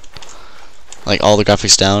down, like all the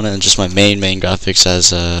graphics down, and just my main graphics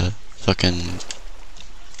as fucking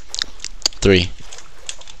 3.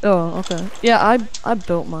 Oh, okay. Yeah, I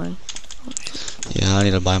built mine. Yeah, I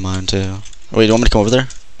need to buy mine too. Wait, do you want me to come over there?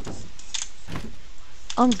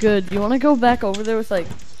 I'm good. You want to go back over there with like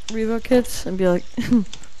Revo kits and be like,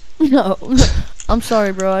 no, I'm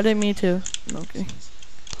sorry, bro. I didn't mean to. Okay.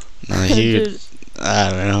 Nah, he. Dude, I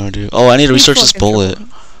don't know, dude. Oh, I need to he's research this fucking bullet.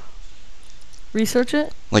 trouble. Research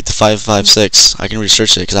it? Like the 5.56. I can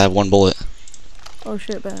research it because I have 1 bullet. Oh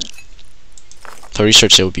shit, bad. If I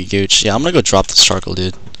research it, would be gooch. Yeah, I'm gonna go drop this charcoal,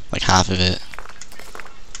 dude. Like half of it.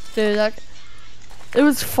 Dude, it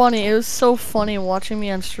was funny. It was so funny watching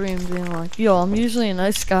me on stream being like, yo, I'm usually a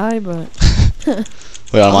nice guy, but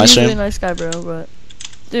Wait, on my I'm usually a stream? nice guy, bro, but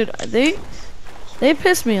dude, they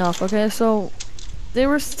pissed me off, okay? So they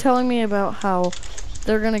were telling me about how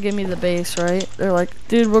they're gonna give me the base, right? They're like,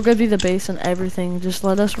 dude, we'll give you the base and everything. Just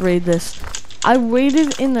let us raid this. I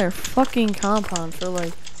waited in their fucking compound for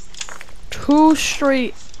like 2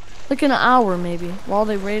 straight, like an hour maybe, while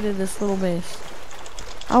they raided this little base.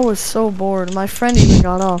 I was so bored. My friend even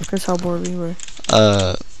got off because how bored we were.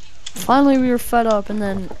 Finally, we were fed up, and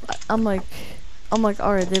then I'm like,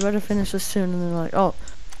 alright, they better finish this soon. And they're like, oh,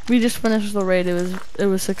 we just finished the raid. It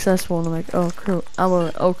was successful. And I'm like, oh, cool.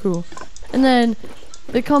 Oh, cool. And then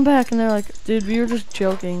they come back and they're like, dude, we were just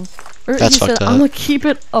joking. Or That's he said, fucked up. I'm gonna keep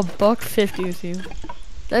it $1.50 with you.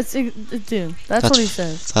 Dude, that's what he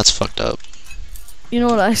says. That's fucked up. You know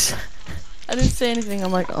what I said? I didn't say anything.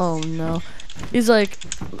 I'm like, oh no. He's like,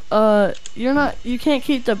 you can't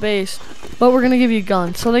keep the base, but we're gonna give you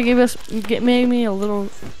guns. So they made me a little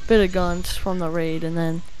bit of guns from the raid, and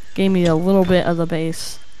then gave me a little bit of the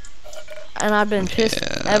base. And I've been pissed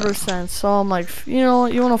ever since. So I'm like, you know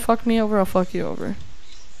what? You wanna fuck me over? I'll fuck you over.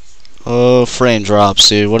 Oh, frame drops,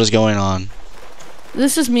 dude. What is going on?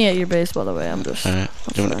 This is me at your base, by the way. I'm just. Alright,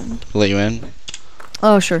 a do you friend. want to let you in?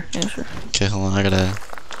 Oh sure, yeah sure. Okay, hold on. I gotta.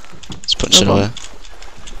 Just put No shit problem. away.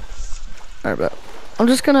 Alright, but I'm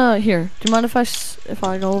just gonna here. Do you mind if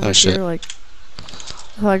I go over Oh, shit. here, like,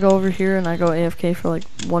 if I go over here and I go AFK for like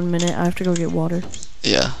 1 minute, I have to go get water.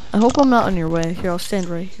 Yeah. I hope I'm not in your way. Here, I'll stand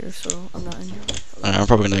right here, so I'm not in your way. Alright, I'm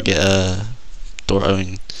probably gonna get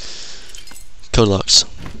code locks.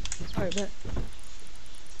 Alright, bet.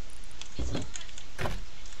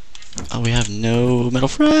 Oh, we have no metal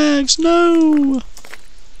frags. No.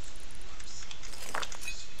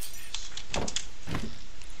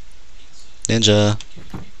 Ninja,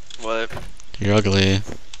 What? you're ugly.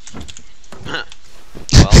 Well,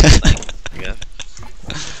 thanks, I guess.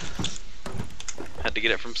 Had to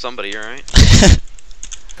get it from somebody, alright?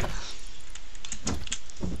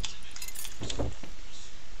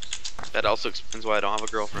 That also explains why I don't have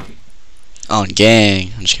a girlfriend. Oh,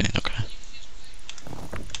 gang. I'm just kidding. Okay.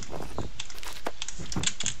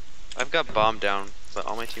 I've got bombed down, but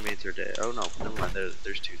all my teammates are dead. Oh no, never mind.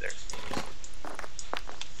 There's 2 there.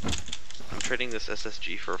 I'm trading this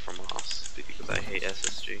SSG for a FAMAS because I hate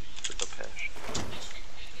SSG with a passion.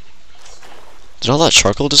 Did all that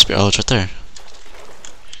charcoal disappear? Oh, it's right there.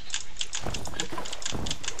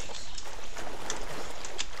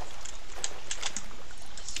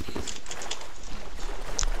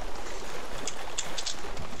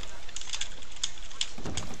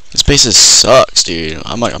 This base sucks, dude.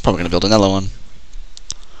 I'm probably gonna build another one.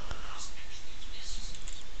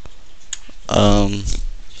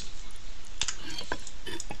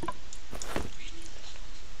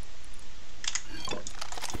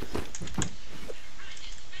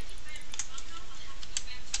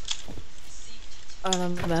 Alright,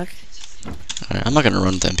 I'm back. Alright, I'm not gonna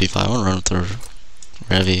run with the MP5. I wanna run with the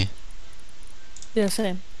Revy. Yeah,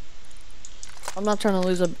 same. I'm not trying to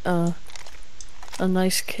lose a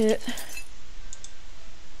nice kit.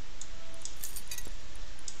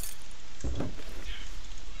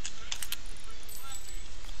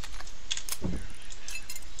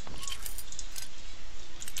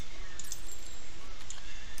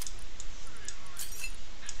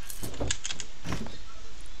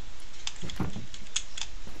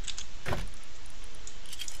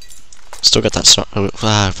 Still got that star. Oh,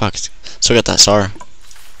 fuck. Still got that star.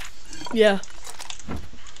 Yeah.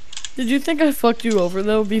 Did you think I fucked you over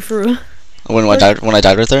though? Be for real? When I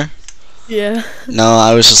died right there? Yeah. No,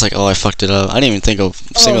 I was just like, oh, I fucked it up. I didn't even think of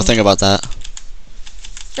a single thing about that.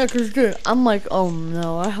 Yeah, cause dude, I'm like, oh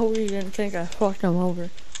no, I hope you didn't think I fucked him over.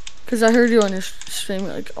 Cause I heard you on your stream,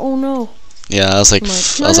 like, oh no. Yeah, I was like,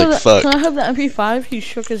 I'm like, fuck. Can I have the MP5? He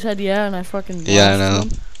shook his head, yeah, and I fucking Yeah, I know.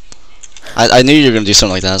 blasted him. I knew you were gonna do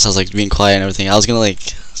something like that, so I was like being quiet and everything. I was gonna like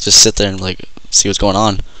just sit there and like see what's going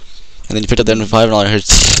on. And then you picked up the MP5 and all I heard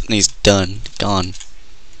and he's done. Gone.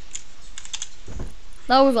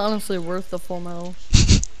 That was honestly worth the full metal.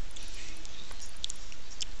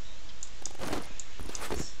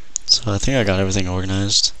 So I think I got everything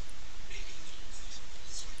organized.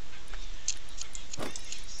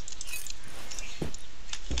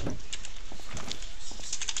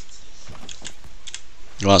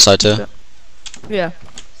 You want outside too? Yeah.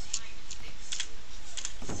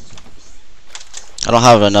 I don't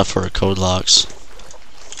have enough for code locks.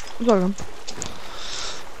 I'm talking.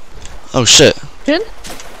 Oh shit. Kid?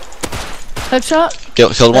 Headshot?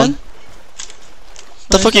 Killed one? Ben?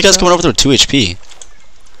 The fuck you guys coming over there with 2 HP?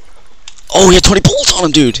 Oh, he had 20 bullets on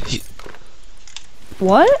him, dude!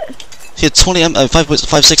 What? He had 20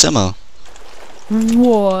 5.56 ammo.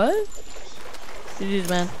 What? GG's,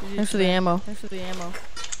 man. Thanks for the ammo. Thanks for the ammo.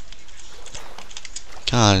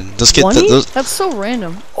 God, those kids. 20? Those, That's so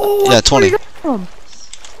random. Oh, yeah, 20.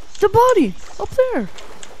 The body up there.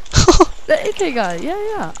 The AK guy. Yeah,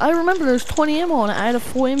 yeah. I remember there's 20 ammo and I had a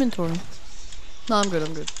full inventory. No, I'm good.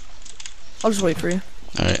 I'm good. I'll just wait for you.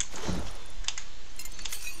 Alright.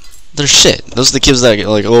 They're shit. Those are the kids that get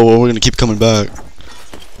like, oh, well, we're gonna keep coming back.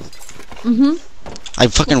 Mm-hmm. I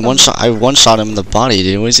fucking one-shot him in the body,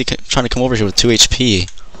 dude. What is he trying to come over here with 2 HP?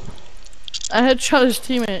 I headshot his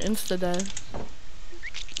teammate insta-dead.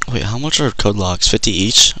 Wait, how much are code locks? 50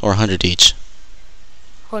 each or 100 each?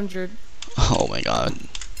 100. Oh my god.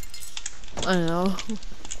 I know.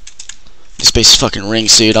 These space fucking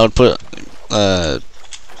rings, dude. I would put,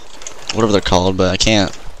 whatever they're called, but I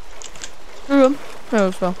can't. You're good. No,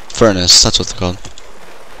 it's well. Furnace, that's what they're called.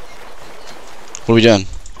 What are we doing?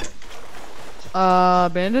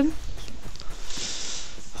 Abandoned?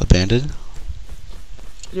 Abandoned?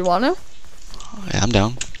 Do you want to? Yeah, I'm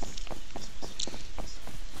down.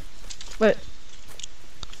 Wait.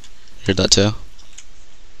 You heard that too?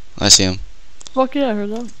 I see him. Fuck yeah, I heard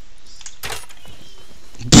that.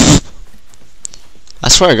 I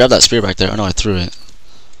swear I grabbed that spear back there. Oh no, I threw it.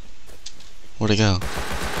 Where'd it go?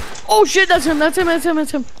 Oh shit, that's him, that's him, that's him,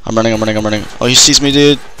 that's him. I'm running. Oh, he sees me,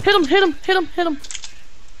 dude. Hit him.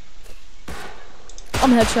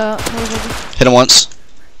 I'm headshot. Hit him once.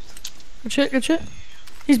 Good shit.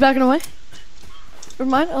 He's backing away. Never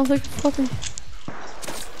mind, I don't think fucking. I'm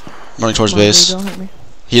running towards Come on, base. dude, don't hit me.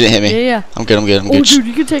 He didn't hit me. Yeah. I'm good. Oh dude,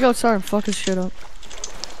 you can take out Star and fuck his shit up.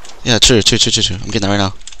 Yeah, true. I'm getting that right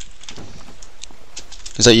now.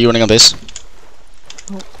 Is that you running on base?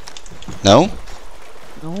 Nope. No?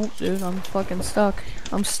 No, dude, I'm fucking stuck.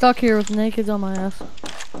 I'm stuck here with nakeds on my ass.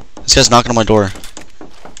 This guy's knocking on my door.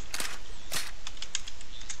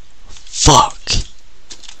 Fuck.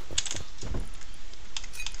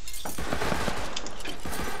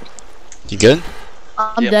 You good?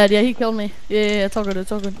 I'm Yep. dead. Yeah, he killed me. Yeah, it's all good.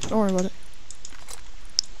 Don't worry about it.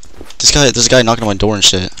 There's a guy knocking on my door and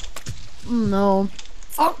shit. No.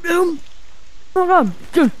 Fuck them. Oh god,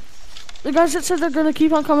 dude. The guys that said they're gonna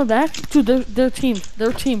keep on coming back, dude, they're teamed.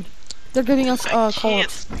 They're giving us I call can't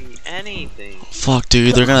ups. see anything. Fuck,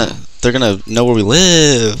 dude. They're gonna know where we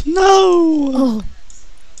live. No.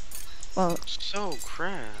 Oh. So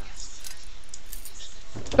crap.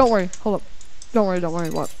 Don't worry. Hold up. Don't worry.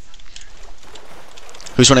 What?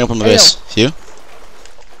 Who's running up on my Hey, base? You?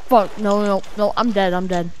 Fuck. No. I'm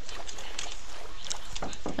dead.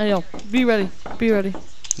 Hey yo, be ready.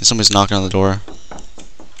 Somebody's knocking on the door.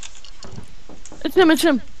 It's him. It's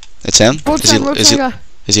him? Road sign guy.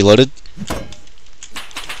 Is he loaded?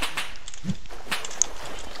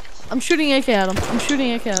 I'm shooting AK at him.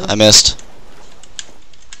 I missed.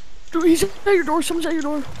 Dude, he's at your door. Someone's at your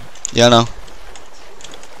door. Yeah, I know.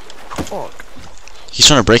 Fuck. He's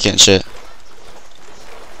trying to break it and shit.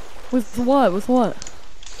 With what?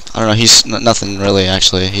 I don't know. He's nothing really,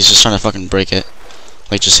 actually. He's just trying to fucking break it.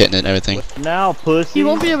 Like, just hitting it and everything. Now, pussy. He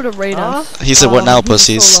won't be able to raid us. He said, what now, He's a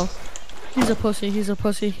pussies? solo. He's a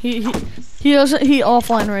pussy. He doesn't. He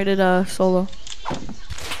offline rated solo.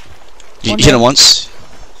 You One hit him hit. once?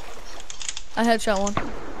 I headshot one.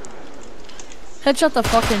 Headshot the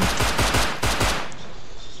fucking.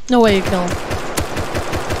 No way you kill him.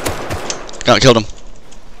 Killed him.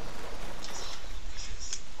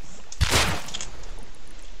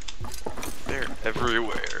 They're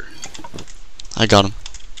everywhere. I got him.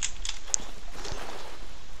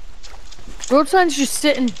 Road signs just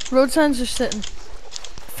sitting. Fishing.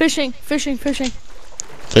 Fishing?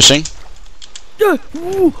 Yeah.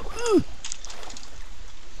 Who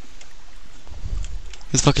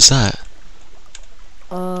the fuck is that?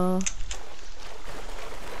 Uh.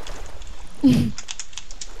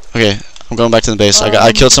 Okay, I'm going back to the base.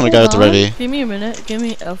 I killed some guy hold with the on. ready. Give me a minute. Give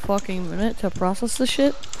me a fucking minute to process this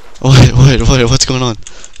shit. Wait, what's going on?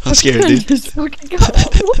 I'm scared, dude. Just fucking got on.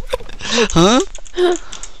 Huh?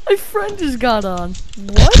 My friend just got on.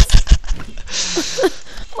 What?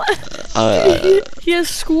 He has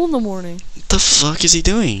school in the morning. What the fuck is he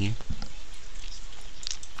doing?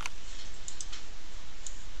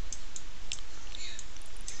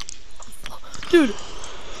 Dude,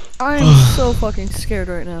 I am so fucking scared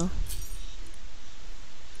right now.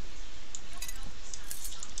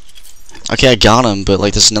 Okay, I got him, but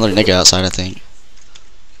like there's another nigga outside, I think.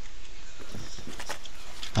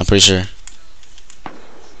 I'm pretty sure.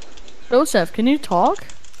 Joseph, can you talk?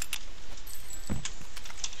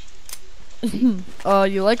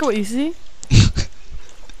 You like what you see?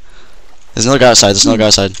 There's another guy outside. There's another guy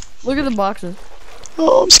outside. Look at the boxes.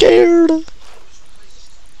 Oh, I'm scared.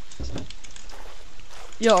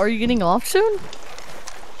 Yo, are you getting off soon?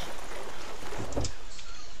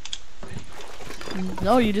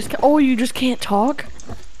 No, you just can't. Oh, you just can't talk?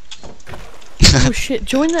 Oh shit,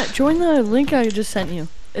 join the link I just sent you.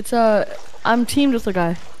 It's I'm teamed with a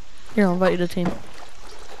guy. Here, I'll invite you to team.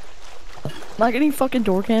 Am I getting fucking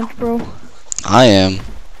door camped, bro? I am.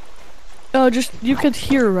 Just, you could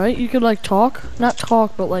hear, right? You could like talk? Not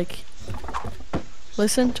talk, but like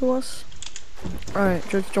listen to us? Alright,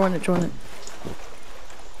 just join it.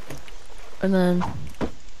 And then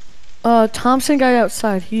Thompson guy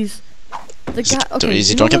outside, he's the guy. Okay,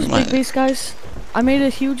 Easy, you know don't get those my big base guys? I made a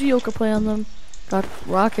huge Yoka play on them. Got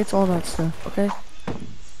rockets, all that stuff, okay?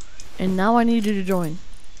 And now I need you to join.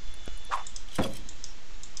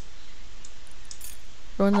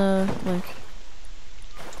 Join the link.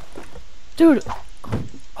 Dude,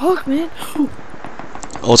 Hulk, man.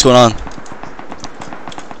 Oh, what's going on?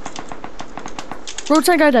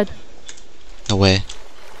 Roadside guy dead. No way.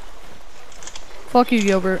 Fuck you,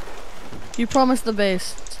 Gilbert. You promised the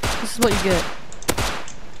base. This is what you get.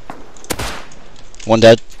 One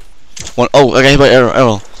dead. One. Oh, I got hit by arrow.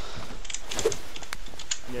 Yeah,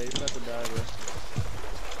 you're about to die, bro.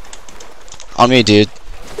 On me, dude.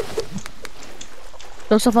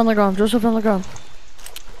 Joseph on the ground. Joseph on the ground.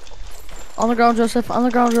 On the ground, Joseph. On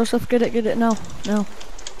the ground, Joseph. Get it. No.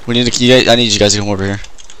 We need to. I need you guys to come over here.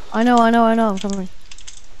 I know. I'm coming.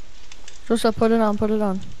 Joseph, put it on.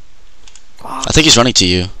 I think he's running to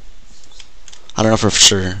you. I don't know for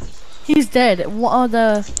sure. He's dead. I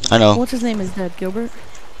know. What's his name is dead. Gilbert.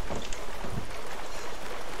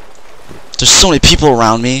 There's so many people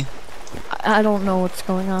around me. I don't know what's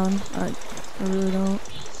going on. I really don't.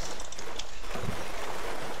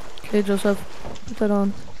 Okay, Joseph, put that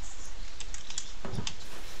on.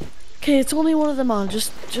 Okay, it's only one of them on.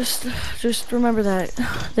 Just remember that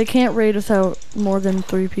they can't raid without more than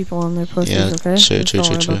 3 people on their pussies. Yeah, Okay. true. Don't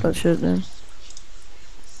worry about that shit, then.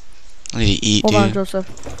 I need to eat, Hold dude. on,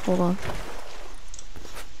 Joseph. Hold on.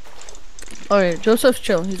 Alright, Joseph's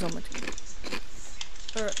chill. He's on my team.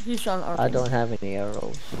 He's on our team. I don't have any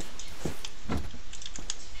arrows.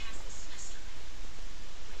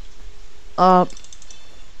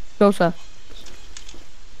 Joseph.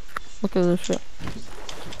 Look at this shit.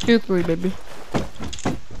 Tier 3, baby.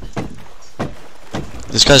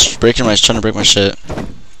 This guy's trying to break my shit.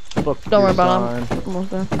 Fuck Don't your worry about him. sign. Almost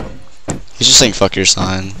there. He's just saying fuck your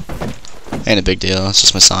sign. Ain't a big deal. It's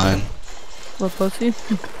just my sign. What pussy?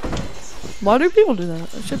 Why do people do that?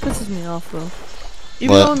 That shit pisses me off, bro.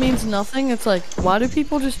 Even What? though it means nothing, it's like, why do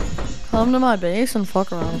people just come to my base and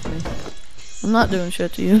fuck around with me? I'm not doing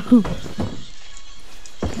shit to you.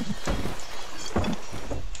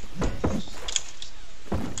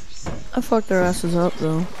 I fucked their asses up,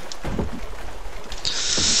 though.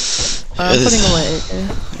 I'm Yeah, putting away AK.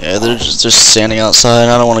 Yeah, they're just standing outside.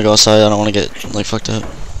 I don't want to go outside. I don't want to get like fucked up.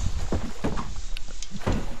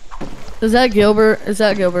 Is that Gilbert? Is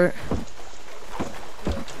that Gilbert?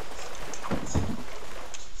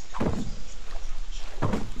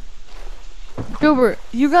 Gilbert,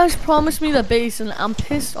 you guys promised me the base and I'm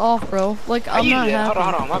pissed off, bro. Like, How I'm you not do that? happy.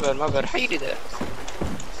 Hold on, my bad. How you do that?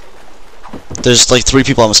 There's like 3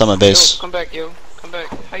 people on my Yo, base. come back.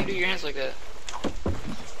 How you do your hands like that? How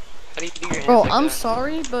do you do your hands Bro, like I'm that?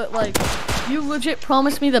 sorry, but like, you legit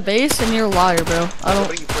promised me the base and you're a liar, bro. I What don't,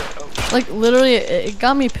 are you, bro? Oh, like, literally, it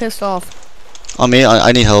got me pissed off. On me,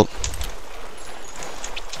 I need help.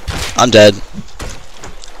 I'm dead.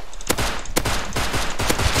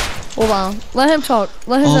 Hold on. Let him talk.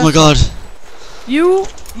 Let him Oh my god. You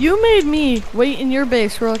made me wait in your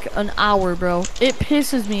base for like an hour, bro. It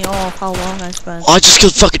pisses me off how long I spent. Oh, I just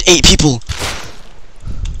killed fucking 8 people.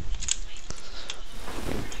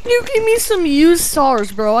 You give me some used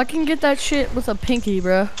stars, bro. I can get that shit with a pinky,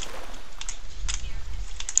 bro.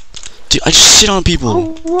 Dude, I just shit on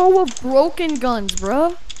people. A row of broken guns,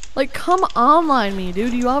 bruh. Like, come online me,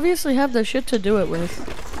 dude. You obviously have the shit to do it with.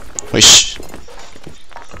 Wait, shh.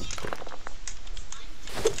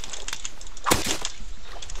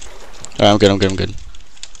 Alright, I'm good.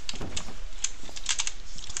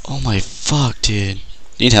 Oh my fuck, dude.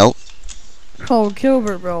 Need help? Oh,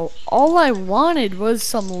 Gilbert, bro. All I wanted was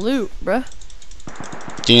some loot, bruh.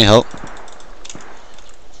 Do you need help?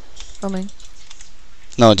 I mean,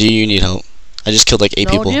 No, do you need help? I just killed like 8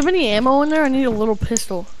 no, people. do you have any ammo in there? I need a little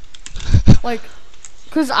pistol. Like,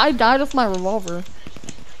 cause I died with my revolver.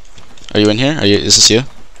 Are you in here? Is this you?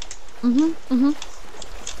 Mm-hmm.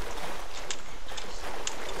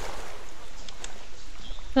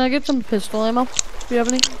 Can I get some pistol ammo? Do you have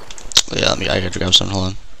any? Yeah, I gotta grab some, hold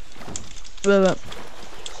on. Wait.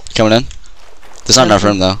 Coming in? There's not enough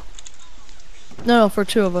room though. No, for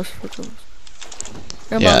two of us.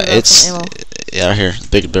 Here, I'm Yeah, about to grab it's some ammo. yeah, right here,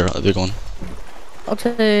 big barrel, a big one. I'll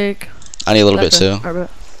take. I need a little bit too.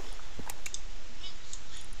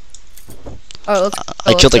 Alright, let's.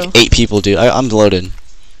 I killed like 8 people, dude. I'm loaded.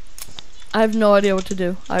 I have no idea what to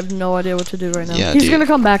do. I have no idea what to do right now. Yeah, He's dude. gonna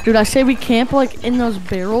come back, dude. I say we camp like in those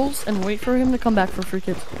barrels and wait for him to come back for free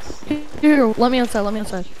kits. Here, let me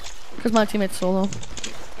outside. Cause my teammate's solo.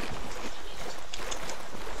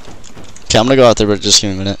 Okay, I'm gonna go out there, but just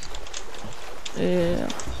give me a minute. Yeah.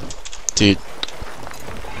 Dude.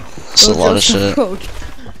 That's a lot of shit.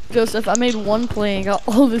 Joseph, I made one play and got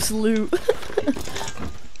all this loot.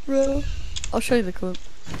 Bro. I'll show you the clip.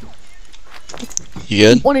 You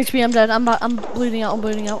good? 1 HP, I'm dead. I'm bleeding out.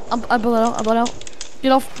 I bled out.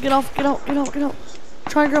 Get out.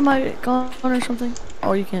 Try and grab my gun or something.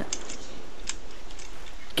 Oh, you can't.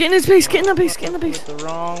 Get in his base. Get in the base. The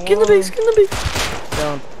wrong Get in the base.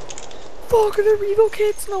 Down. Fuck, are there revo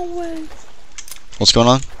kits? No way. What's going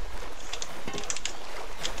on?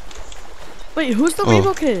 Wait, who's the Oh.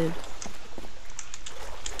 revo kid?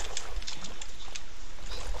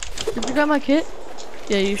 Did you grab my kit?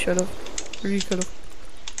 Yeah, you should've. Or you could've.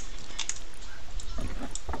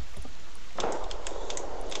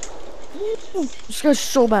 This guy's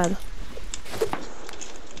so bad.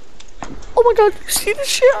 Oh my god, you see this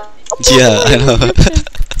shit? Yeah, I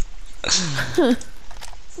know.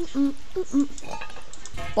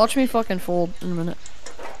 Watch me fucking fold in a minute.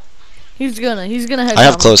 He's gonna head I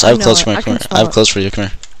have down. clothes. I have know clothes. it. Come here. I can I smell have it. clothes for you. Come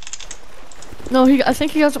here. No, I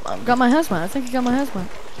think he got my hazmat.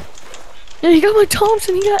 Yeah, he got my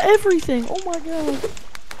Thompson. He got everything. Oh my god.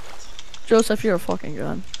 Joseph, you're a fucking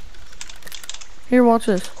god. Here, watch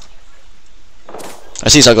this. I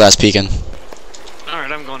see Sunglass peeking.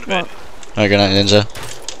 Alright, I'm going to bed. Alright, good night, Ninja.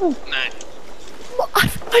 Night. I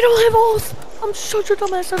don't have oath. I'm such a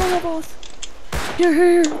dumbass. I don't have oath.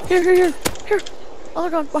 Here. Oh my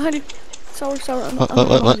god, behind you. Sour. I'm What?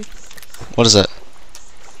 behind you. What is that?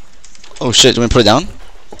 Oh shit, do we put it down?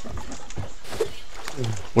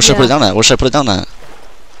 Where should I put it down at?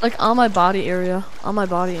 Like on my body area.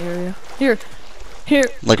 Here.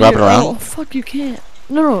 Like wrap it around? Oh fuck, you can't.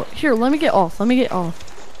 No. Here, let me get off. I need,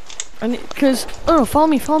 cause follow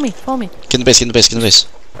me. Get in the base.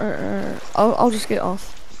 I'll just get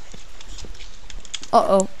off.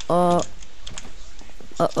 Uh oh.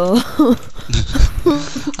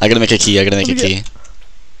 I gotta make a key.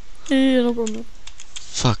 Yeah, no problem.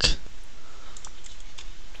 Fuck.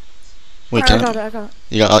 Wait, Alright, can I got it.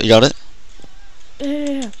 You got it?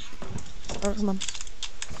 Yeah. Alright, come on.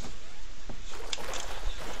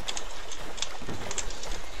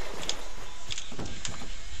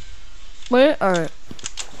 Wait, alright.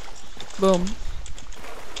 Boom.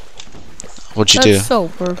 What'd you That's do? so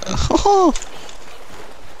perfect.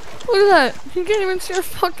 Look at that. You can't even see our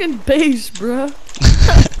fucking base, bruh.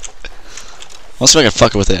 Let's see if I can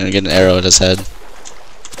fuck with it and get an arrow at his head.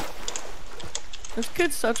 This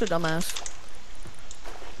kid's such a dumbass.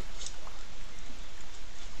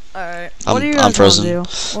 Alright. What are you guys I'm frozen. gonna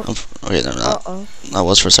do? Okay, no, Uh-oh. I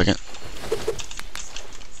was for a second.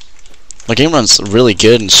 My game runs really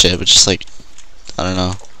good and shit, but just like, I don't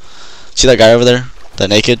know. See that guy over there? That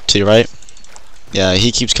naked to your right? Yeah,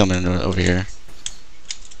 he keeps coming over here.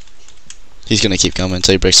 He's gonna keep coming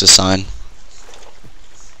until he breaks his sign.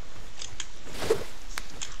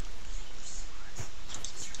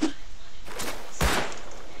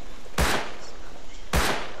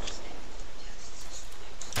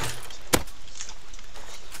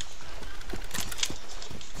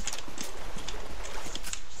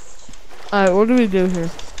 Alright, what do we do here?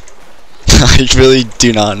 I really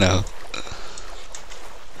do not know.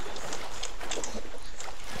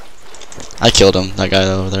 I killed him, that guy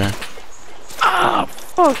over there. Ah,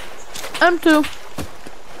 fuck. M2.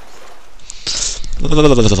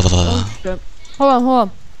 Oh, shit. Hold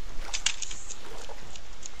on.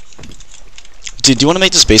 Dude, do you want to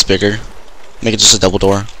make this base bigger? Make it just a double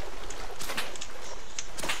door.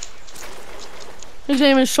 His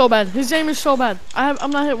aim is so bad.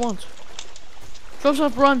 I'm not hit once.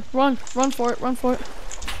 Joseph, run for it.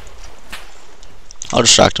 I'll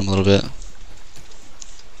distract him a little bit.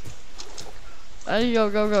 There you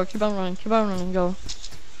go. Keep on running, go.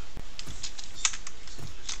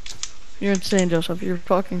 You're insane, Joseph. You're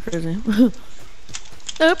fucking crazy.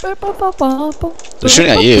 They're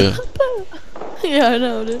shooting at you. Yeah, I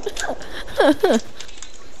know, dude.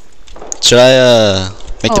 Should I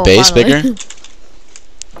make the base finally. bigger?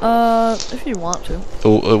 If you want to.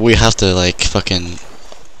 We have to like fucking.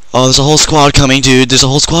 Oh, there's a whole squad coming, dude. There's a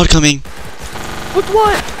whole squad coming. With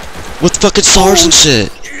what? With fucking SARS and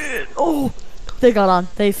shit. Oh, they got on.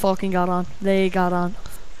 They fucking got on.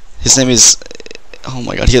 His name is. Oh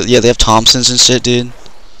my god. Yeah, they have Thompsons and shit, dude.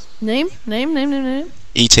 Name.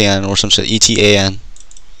 ETAN or some shit. ETAN.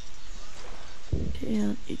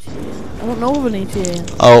 ETAN. I don't know of an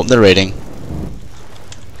ETAN. Oh, they're raiding.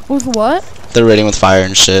 With what? They're raiding with fire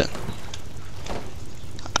and shit.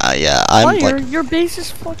 Yeah, I'm Fire? like. Your base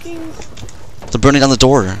is fucking. They're burning down the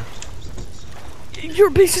door. Your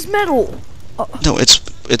base is metal. No, it's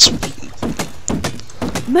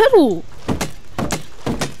Metal.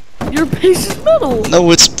 Your base is metal.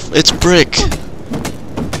 no, it's brick.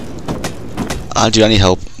 Dude, I need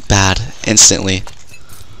help. Bad. Instantly.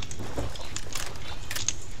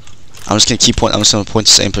 I'm just gonna point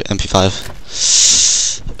this MP5.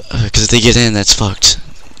 Because if they get in, that's fucked.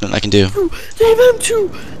 Nothing I can do. Bro, they have M2.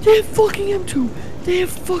 They have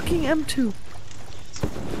fucking M2.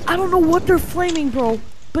 I don't know what they're flaming, bro.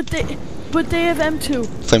 But they have M2.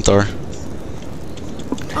 Flamethrower.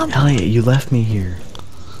 Elliot, you left me here.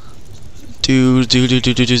 Dude,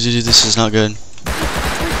 this is not good.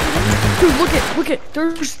 Dude, look at.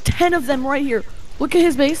 There's 10 of them right here. Look at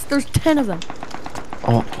his base. There's 10 of them.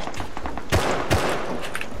 Oh.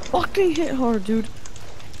 Fucking hit hard, dude.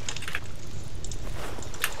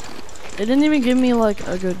 They didn't even give me like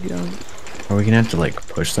a good gun. Are we gonna have to like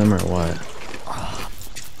push them or what?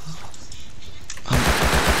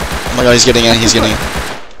 Oh my god, he's getting in.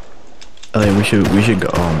 Elliot, we should go.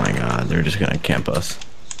 Oh my god, they're just gonna camp us.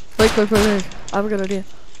 Wait. I have a good idea.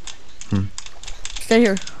 Stay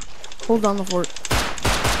here. Hold down the fort.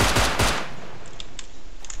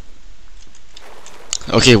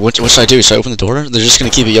 Okay, what should I do? Should I open the door? They're just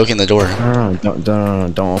gonna keep it yoking the door. No, don't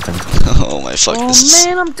open. Oh my fuck, Oh this is...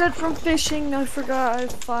 man, I'm dead from fishing. I forgot I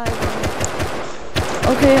have 5.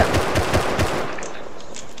 Okay.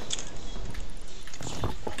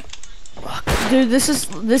 Dude, this is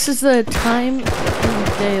the time in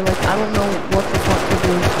the day. Like I don't know what the fuck to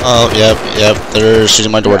do. Oh, yep, they're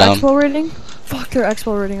shooting my door down. Expo rating? Fuck, they're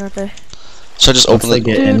expo rating, aren't they? Should I just open the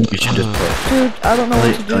get in, we should just push. Dude, I don't know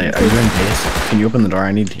what to do. Elliot, are you in base? Can you open the door?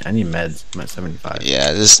 I need meds. I'm at 75.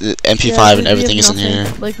 Yeah, this MP5 Yeah, and dude, everything is in nothing. here.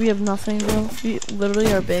 Like we have nothing, bro. We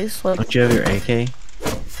literally our base. Like Don't you have your AK?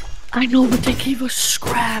 I know, but they gave us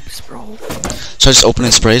scraps, bro. Should I just open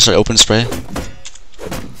and spray? Should I open and spray?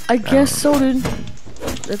 I guess so, dude.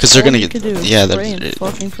 Because they're gonna get... Yeah,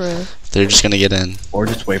 they're just gonna get in. Or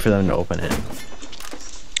just wait for them to open it.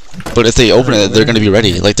 But if they open it, they're gonna be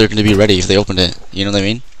ready. Like, they're gonna be ready if they opened it. You know what I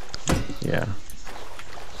mean? Yeah.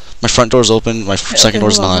 My front door's open, my second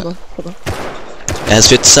door's not. Hold on. It has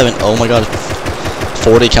 57. Oh my god.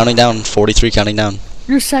 40 counting down. 43 counting down.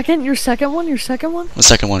 Your second one? The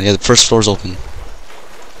second one. Yeah, the first floor's open.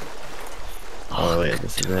 Oh wait,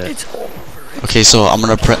 this is it. It's over. Okay, so I'm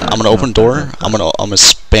gonna open door. I'm gonna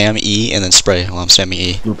spam E and then spray while I'm spamming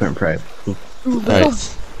E. Blueprint prep. Alright.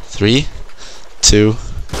 3, 2,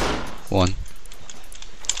 1.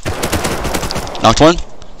 Knocked one.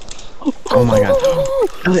 Oh my god.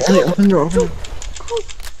 Elliot, open the door, open the door.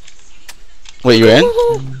 Wait, you're in?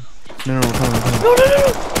 No, we're coming.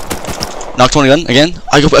 No. Knocked one again.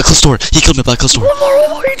 I go by closed door. He killed me by closed door. One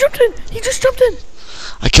more, he jumped in. He just jumped in.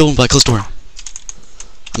 I killed him by closed door.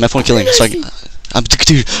 I'm F1 killing, so I'm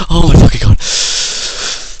dude. Oh my fucking god.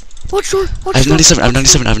 Watch door. I have 97. I have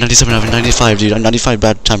 97. I have 97. I have 95, dude. I'm 95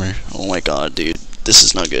 bad timer. Oh my god, dude. This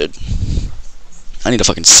is not good. I need a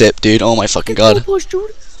fucking sip, dude. Oh my fucking god. Push,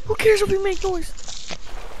 dude. Who cares if we make noise?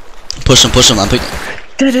 Push him. I'm picking.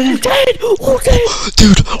 Dead. Oh, dead.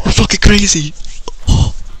 Dude, we're fucking crazy.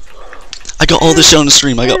 Oh. I got all this shit on the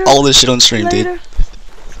stream. Dude.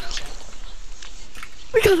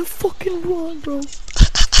 We gotta fucking run, bro.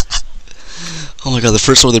 Oh my god, the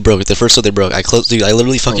first door they broke. I closed, dude. I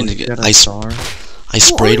literally fucking I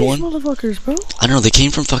sprayed Who are one. these motherfuckers, bro? I don't know. They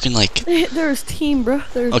came from fucking like. There's team, bro.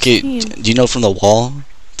 There's Okay, team. do you know from the wall?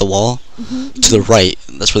 The wall to the right.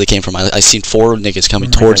 That's where they came from. I seen 4 niggas coming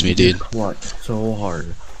towards me, dude. Clutch so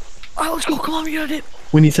hard. Alright, let's go. Come on, we got it.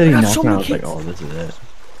 When he said he I got knocked so me, I many was like, kids. oh, this is it.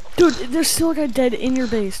 Dude, there's still a guy dead in your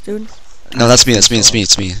base, dude. No, that's me. That's me. It's me.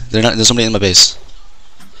 It's me. There's somebody in my base.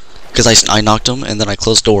 Cause I knocked him and then I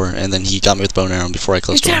closed door and then he got me with bow and arrow before I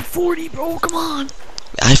closed It's door. at 40, bro. Come on.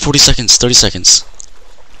 I have 40 seconds. 30 seconds.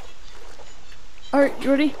 Alright,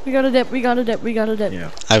 you ready? We got a dip. We got a dip. We got a dip.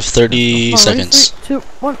 Yeah. I have 30 Come on, ready? seconds. 3, 2,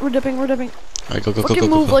 1. We're dipping. We're dipping. All right, go, go, go, Fucking go,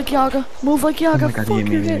 go, move go. like Yaga. Move like Yaga. Oh my god, Fuck, he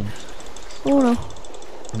you're made dead. me. Oh no.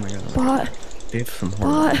 Oh my god. Bot. They have some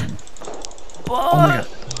Bot. horrible. Bot. Oh my god.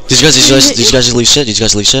 Did you guys leave shit? Did you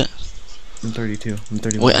guys leave shit? I'm 32. I'm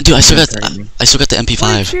 31. Wait, dude, I still got Thirty. I still got the Where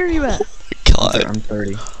MP5. cheer you at? God. I'm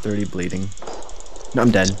 30. 30 bleeding. No,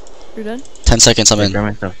 I'm dead. You're dead? 10 seconds. I'm in. Grab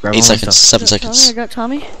my stuff. Grab 8 all my seconds. stuff. 7 Tommy, I seconds. got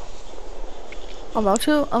Tommy. I'm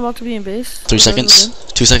about to be in base. 3 We're good,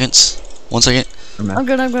 seconds. 2 seconds. 1 second. I'm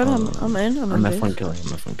good. I'm good. I'm in. I'm in I'm base. F1 killing.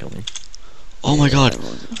 I'm F1 killing. Oh my god.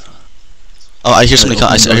 Oh, I hear somebody.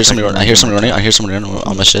 I hear somebody running. I hear somebody running. I hear somebody running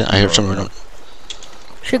on my shit. I hear somebody running.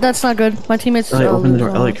 Shit, that's not good. My teammates. Elliot, open the door.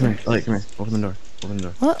 lose Elliot, all- come here. Elliot, come here. Open the door. Open the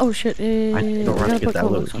door. What? Oh shit. Yeah, yeah, I yeah, yeah. don't We run gotta to put get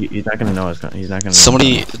that loot. cover. He's not gonna know. He's not gonna.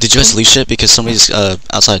 Somebody. Did you guys leave shit? Because somebody's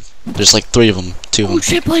outside. There's like 3 of them. 2 of Oh them.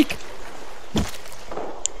 shit, Blake.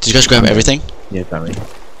 Did you guys grab everything? Yeah, Tommy.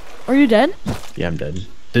 Are you dead? Yeah, I'm dead.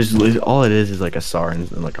 There's all it is like a SAR and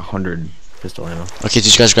like 100 pistol ammo. Okay.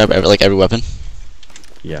 Did you guys grab every weapon?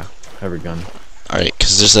 Yeah, every gun. All right.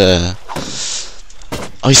 Cause there's a.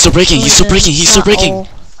 Oh, he's still breaking. He's still breaking. He's still Not breaking. all.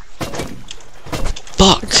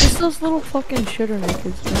 Fuck. It's just those little fucking shitter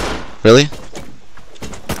nakeds, man. Really?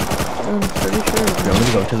 I'm pretty sure. I'm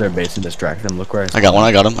gonna go to their base and distract them. Look where I got one.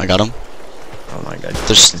 I got him. I got him. Oh my god.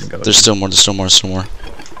 There's still more. There's still more. There's still more.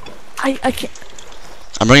 I can't.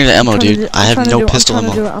 I'm running out of ammo, I'm trying to dude. do- I I'm have trying to no do it, pistol I'm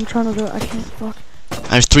trying to do ammo. it. I'm trying to do it. I can't. Fuck.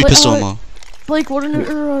 I have 3 Wait, pistol oh, wait. ammo. Blake, what are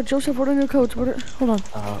new? Joseph, what are new codes? What are? Hold on.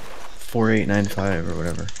 4895 or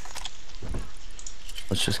whatever.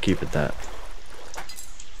 Let's just keep it that.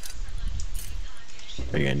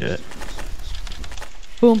 Are you gonna do it?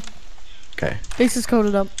 Boom. Okay. Bases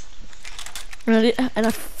coded up. And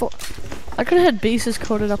I could have had bases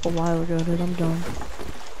coded up a while ago, dude. I'm done.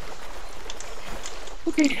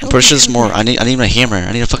 Okay. I'm pretty sure there's more. I need my hammer.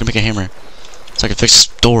 I need to fucking make a hammer. So I can fix this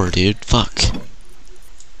door, dude. Fuck.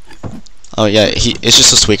 Oh yeah, it's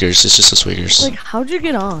just those tweakers. It's just those tweakers. Like, how'd you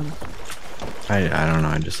get on? I don't know.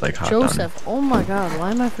 I just like hopped on. Joseph. Oh my god,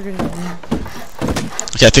 why am I forgetting your name?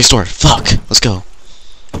 Okay, I fixed door. Fuck. Let's go.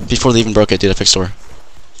 Before they even broke it, dude, I fixed door.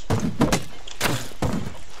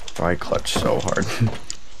 Oh, I clutched so hard.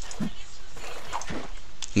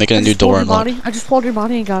 Making a I new just door pulled your unlock. body. I just pulled your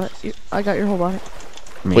body and got it. I got your whole body.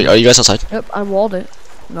 Wait, are you guys outside? Yep, I walled it.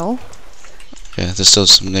 No? Yeah, there's still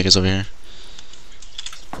some niggas over here.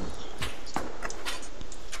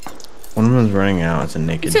 One of them's running out. It's a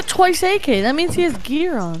naked. He's at twice AK. That means he has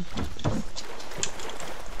gear on.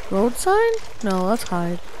 Road sign? No, that's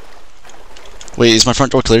hide. Wait, is my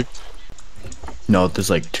front door cleared? No, there's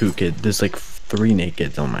like 2 kids. There's like 3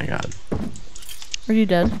 nakeds. Oh my god. Are you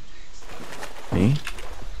dead? Me?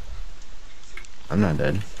 I'm not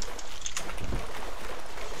dead.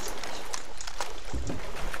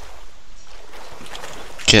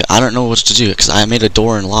 Okay, I don't know what to do because I made a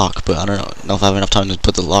door and lock, but I don't know if I have enough time to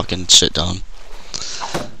put the lock and shit down.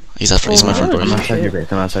 He's my front door. I'm Holy outside shit. your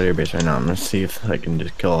base. I'm outside your base right now. I'm gonna see if I can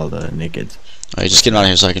just kill all the nakeds. Alright, just get him out of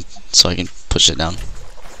here so I can put shit down.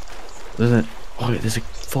 There's a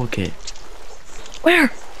full kit.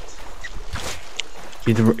 Where?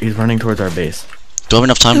 He's running towards our base. Do I have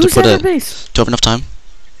enough time Who's to put at a? our base? Do I have enough time?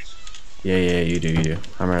 Yeah, you do.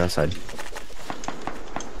 I'm right outside.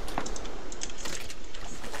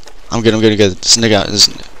 I'm good. This nigga out.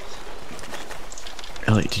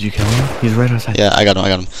 Elliot, did you kill him? He's right outside. Yeah, I got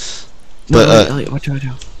him. No, But Elliot, watch out.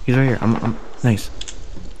 He's right here. I'm nice.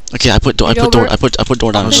 okay, I put door down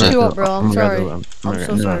and Pick shit. you up, bro. I'm sorry. I'm I'm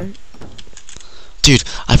so sorry. Dude,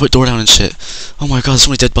 I put door down and shit. Oh my god, there's so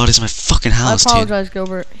many dead bodies in my fucking I house, dude. apologize,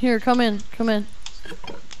 Gilbert. Here, come in.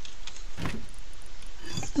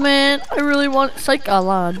 Man, I really want Psych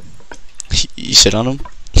lad. You shit on him?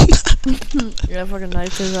 Yeah, fucking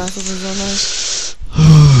knifed his ass with his own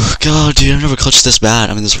knife. God, dude, I've never clutched this bad.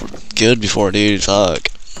 I mean, this good before, dude. Fuck.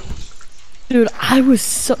 Dude, I was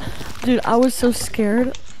so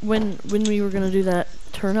scared when we were gonna do that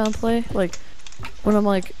turnout play. Like, when I'm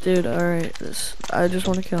like, dude, alright, I just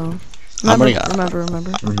want to kill him.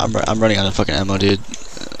 Remember. I'm running out of fucking ammo, dude.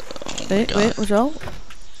 Wait, watch out.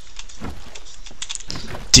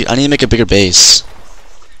 Dude, I need to make a bigger base.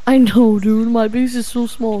 I know, dude. My base is so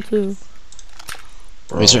small too.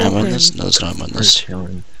 Wait, is there ammo in Okay. this? No, there's not ammo in We're this.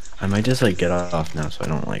 chilling. I might just like get off now so I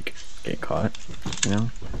don't like get caught. You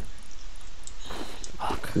know?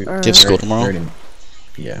 We- Alright. Do you have school we tomorrow? already-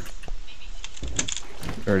 yeah.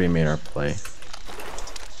 We already made our play.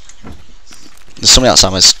 There's somebody outside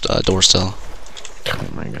my door still. Oh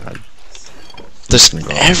my god. There's gonna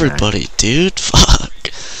go everybody, dude. Fuck.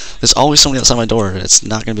 There's always somebody outside my door. It's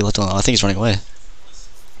not gonna be left alone. I think he's running away.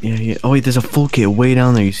 Yeah, yeah. Oh wait, there's a full kit way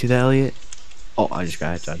down there. You see that, Elliot? Oh, I just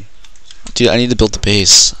got headshot. Dude, I need to build the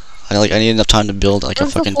base. I need enough time to build like a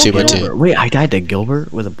Where's the fucking full 2x2. kit? Gilbert. Wait, I died to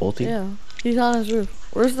Gilbert with a bolty? Yeah, he's on his roof.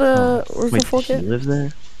 Where's the Wait, the full he kit? lives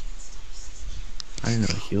there? I didn't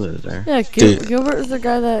know he lives there. Yeah, Dude. Gilbert is the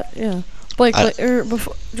guy that Blake, I-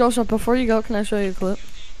 before Joseph, before you go, can I show you a clip?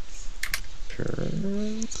 Sure.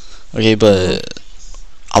 Okay, but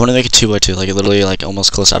I want to make a 2x2, like literally, like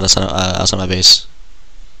almost close outside my base,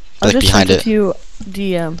 I like just behind sent it. to you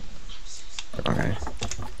DM. Okay.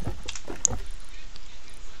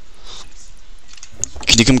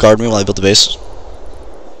 Can you come guard me while I build the base?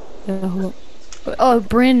 Yeah, hold on. Oh,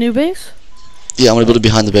 brand new base? Yeah, I'm gonna build it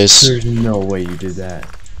behind the base. There's no way you did that.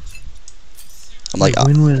 I'm like,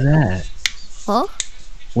 when was that? Huh?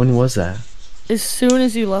 When was that? As soon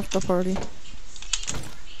as you left the party.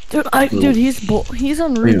 Dude, he's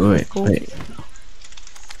on roof. Wait.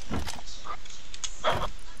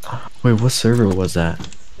 Wait, what server was that?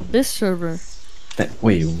 This server.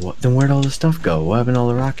 Wait, what? Then where'd all the stuff go? What happened to all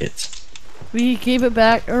the rockets? We gave it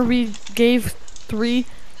back, or we gave three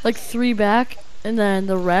back, and then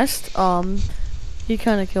the rest, he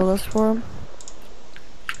kind of killed us for him.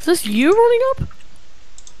 Is this you running up?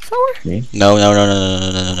 Sour? Me? no.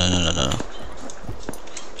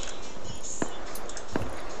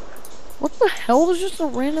 What the hell is just a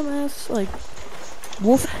random ass, like,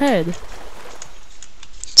 wolf head?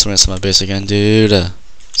 Somebody outside my base again, dude.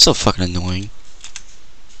 So fucking annoying.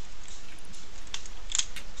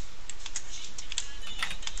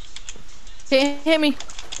 Can't hit me.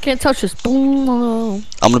 Can't touch this. Boom.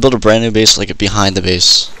 I'm gonna build a brand new base, like behind the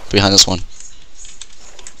base, behind this one.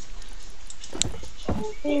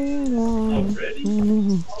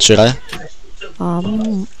 Should I?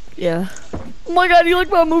 Yeah. Oh my god, you like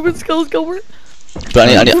my movement skills, Gilbert? But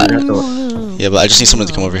I need, Yeah. yeah, but I just need someone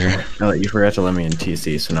to come over here. Oh, you forgot to let me in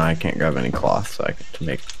TC, so now I can't grab any cloth so I can to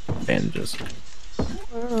make bandages.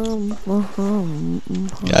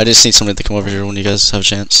 Yeah, I just need somebody to come over here when you guys have a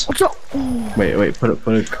chance. What's up? Wait, put a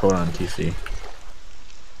code on TC.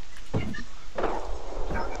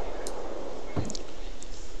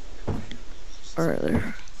 Alright,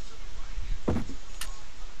 there.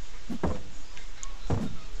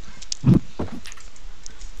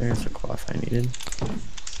 There's the cloth I needed.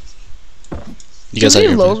 You guys Is have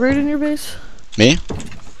any your low grade in your base? Me?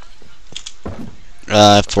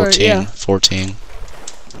 14. yeah. 14.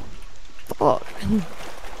 Fuck.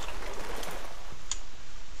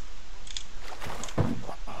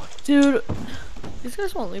 Dude, these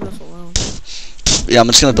guys won't leave us alone. Yeah, I'm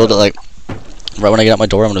just gonna build it like right when I get out my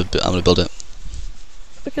door. I'm gonna build it.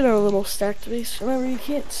 Look at our little stacked base. Remember, you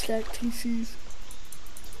can't stack TCs.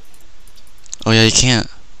 Oh yeah, you can't.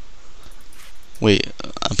 Wait,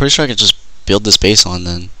 I'm pretty sure I can just build this base on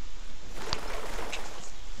then.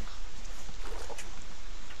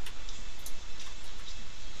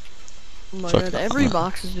 Oh my Fuck, god, every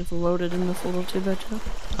box is just loaded in this little 2x2.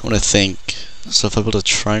 I want to think. So if I build a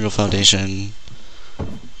triangle foundation,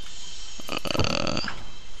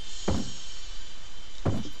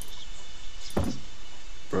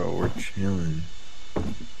 Bro, we're chilling.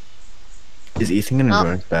 Is Ethan gonna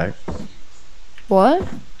join us back? What?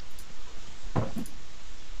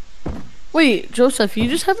 Wait, Joseph, you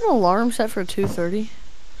just have an alarm set for 2:30?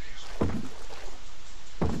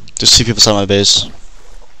 there's 2 people inside my base.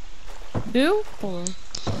 Two? Hold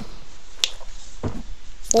on.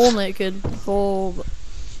 Full naked. Full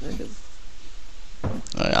naked.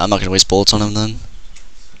 Alright, I'm not gonna waste bullets on him then.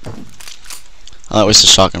 I might waste a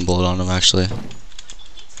shotgun bullet on him actually.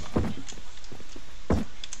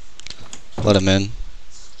 Let him in.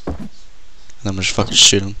 And I'm gonna just fucking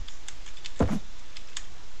shoot him.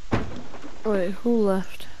 Wait, who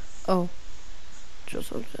left? Oh.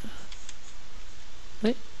 Joseph.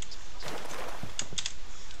 Wait.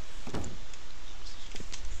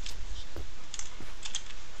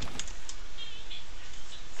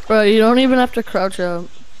 Bro, you don't even have to crouch out.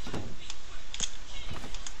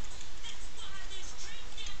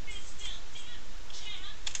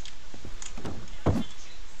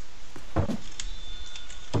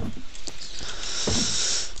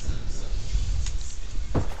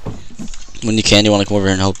 When you can, you want to come over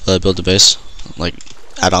here and help build the base, like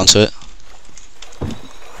add on to it.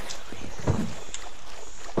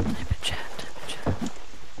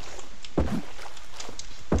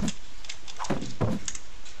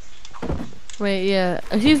 Wait, yeah,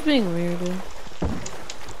 he's being weird, dude.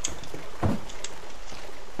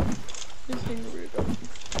 He's being weird.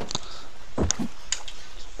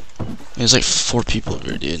 There's like 4 people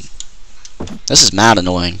here, dude. This is mad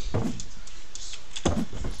annoying.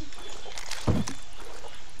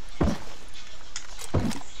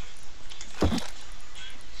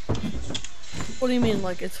 What do you mean,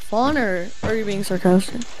 like it's fun, or are you being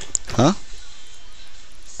sarcastic? Huh?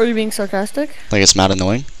 Are you being sarcastic? Like it's mad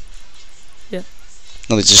annoying? Yeah.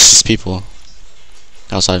 No, it's just people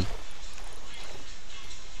outside.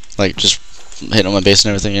 Like just hitting on my base and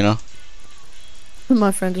everything, you know?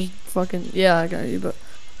 My friend just fucking, yeah, I got you, but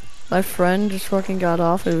my friend just fucking got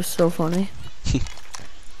off. It was so funny.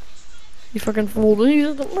 He fucking fooled me.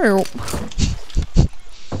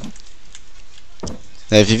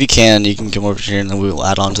 Yeah, if you can, you can come over here and then we will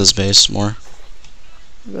add on to this base more.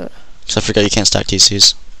 But Cause I forgot you can't stack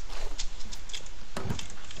TCs.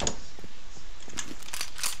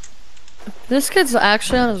 this kid's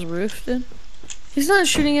actually on his roof, dude. He's not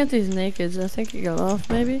shooting at these nakeds. I think he got off,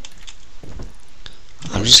 maybe.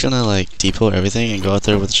 I'm just gonna like depot everything and go out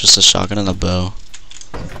there with just a shotgun and a bow.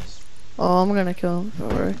 Oh, I'm gonna kill him.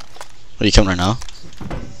 Don't worry. Are you coming right now?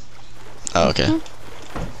 Oh, okay.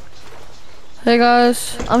 Hey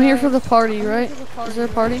guys, I'm here for the party, right? Is there a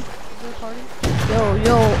party?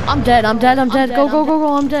 Yo, I'm dead. I'm dead.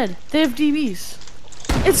 Go, I'm dead. They have DBs.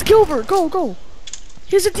 It's Gilbert. Go.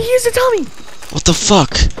 He has a Tommy. What the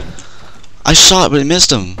fuck? I shot, but it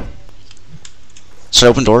missed him. Should I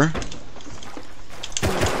open door?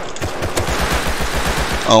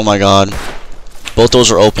 Oh my god. Both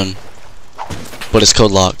doors are open. But it's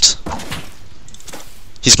code locked.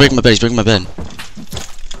 He's breaking my bed.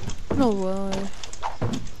 No way.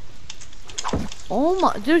 Oh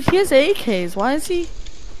my, dude, he has AKs. Why is he?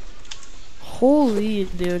 Holy,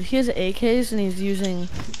 dude, he has AKs and he's using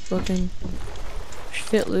fucking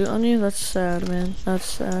shit loot on you. That's sad, man. That's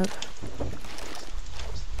sad.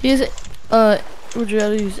 He has, would you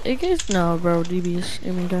rather use AKs? No, bro, DBs.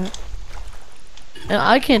 Give me that. And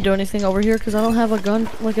I can't do anything over here because I don't have a gun,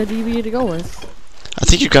 like a DB to go with. I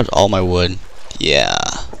think you grabbed all my wood. Yeah.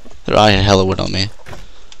 I had hella wood on me.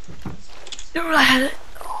 Dude, I had it.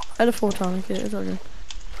 I had a full atomic kit. It's all good.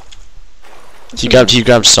 He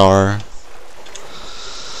grabbed Star.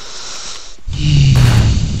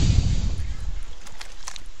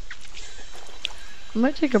 I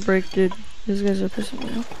might take a break, dude. These guys are pissing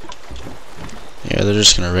me off. Yeah, they're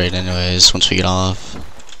just gonna raid anyways once we get off.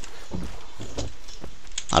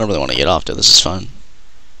 I don't really want to get off, dude. This is fun.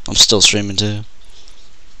 I'm still streaming too.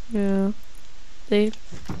 Yeah. They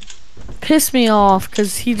piss me off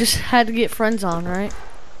because he just had to get friends on, right?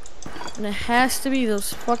 And it has to be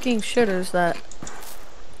those fucking shitters that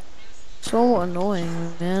so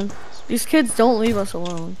annoying, man. These kids don't leave us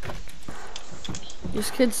alone.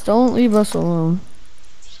 These kids don't leave us alone.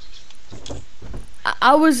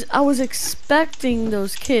 I was expecting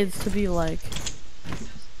those kids to be like,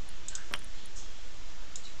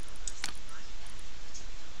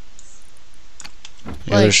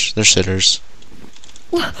 Yeah, they're shitters.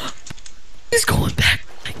 He's going back to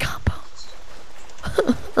my compound.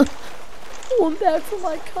 Going back to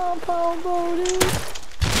my compound, bro, dude.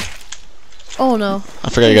 Oh no. I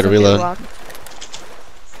forgot you gotta reload.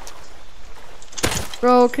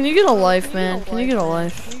 Bro, can you get a life, man? Can you get a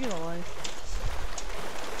life?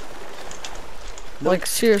 Like,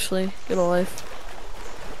 seriously, get a life.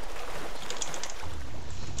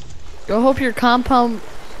 I hope your compound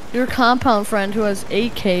friend who has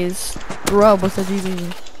 8Ks grew up with a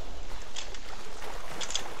DB.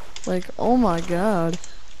 Like, oh my god.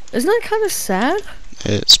 Isn't that kind of sad?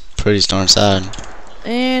 It's pretty darn sad.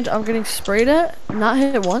 And I'm getting sprayed at, not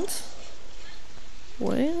hit once.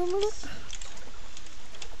 Wait a minute.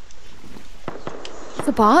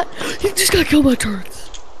 The bot? He just got killed by turrets.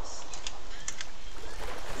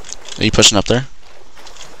 Are you pushing up there?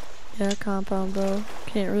 Yeah, compound, bro.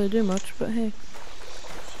 Can't really do much, but hey.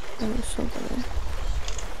 There's something there.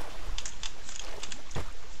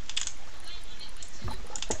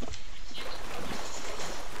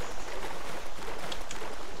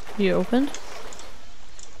 He opened?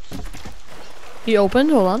 He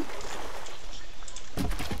opened? Hold on.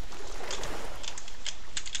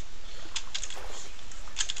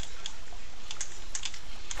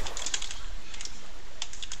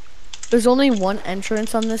 There's only one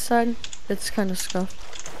entrance on this side. It's kind of scuffed.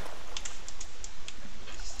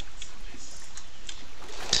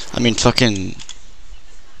 I mean, fucking...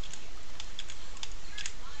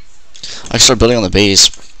 I start building on the base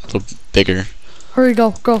a little bigger. Hurry,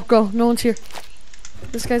 go, go, go. No one's here.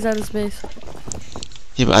 This guy's at his base.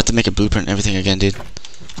 Yeah, but I have to make a blueprint and everything again, dude.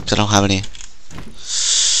 'Cause I don't have any.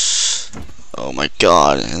 Oh my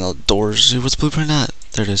god, and the doors. Dude, what's the blueprint at?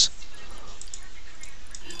 There it is.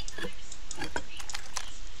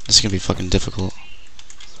 This is gonna be fucking difficult.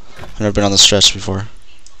 I've never been on this stretch before.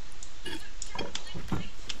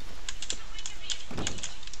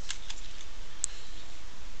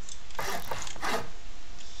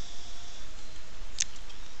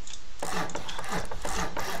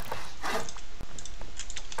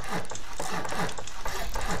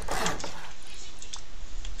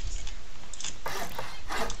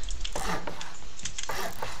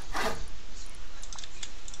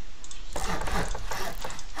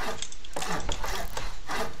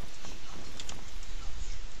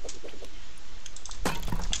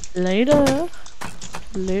 Later.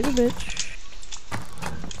 Later, bitch.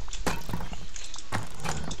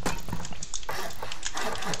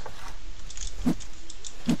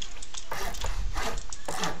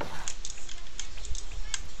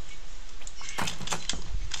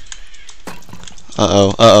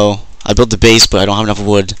 Uh-oh. I built the base, but I don't have enough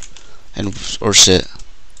wood and or shit.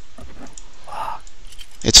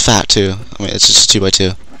 It's fat too. I mean, it's just a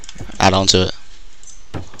 2x2. Add on to it.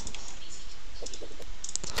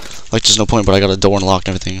 Like, there's no point, but I got a door unlocked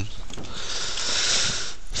and everything.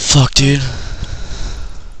 Fuck, dude.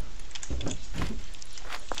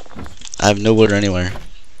 I have no wood anywhere.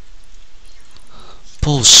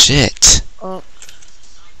 Bullshit. Oh.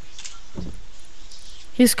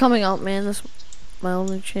 He's coming out, man. This is my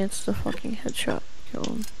only chance to fucking headshot kill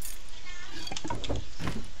him.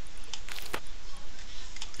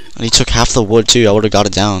 And he took half the wood too. I would have got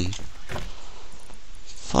it down.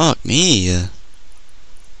 Fuck me.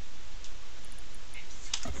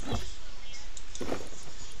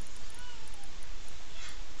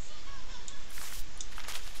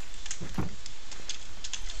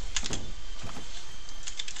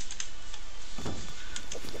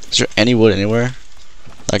 Is there any wood anywhere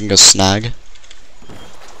that I can go snag?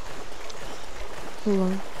 Hold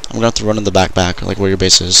on. I'm gonna have to run in the back, like where your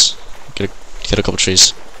base is. Get a couple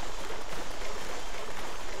trees.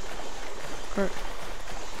 Alright.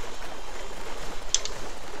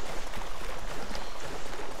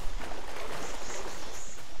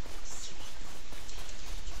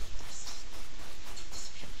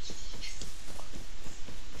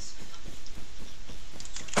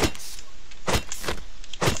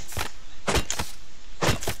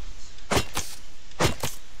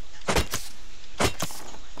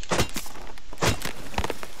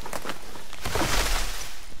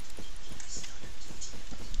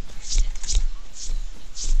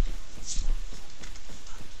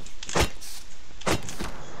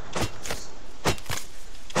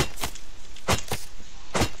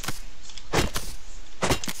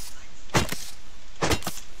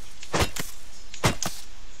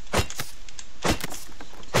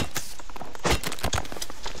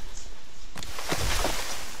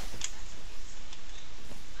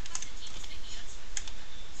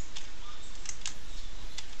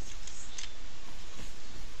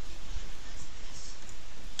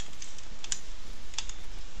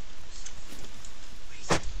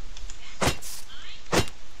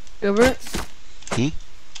 Gilbert? Hmm?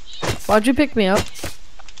 Why'd you pick me up?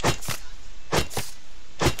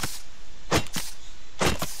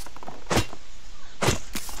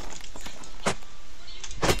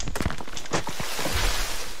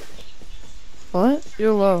 What?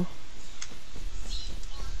 You're low.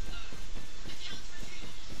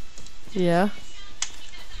 Yeah.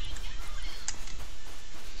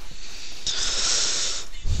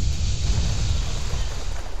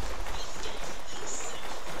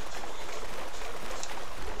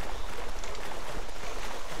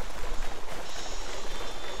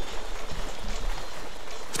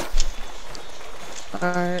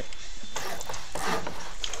 Alright.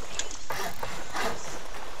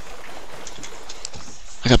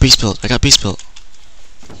 I got beast built.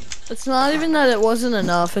 It's not even that it wasn't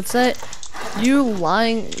enough. It's that you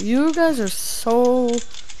lying. You guys are so.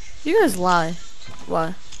 You guys lie.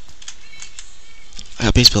 Why? I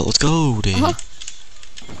got beast built. Let's go, dude. Uh-huh.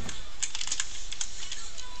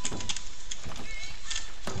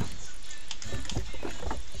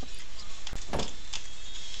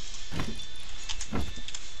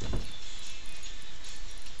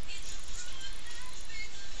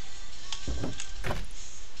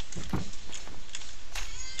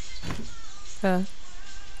 Yeah.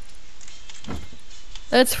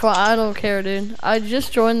 It's fine. I don't care, dude. I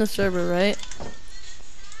just joined the server, right?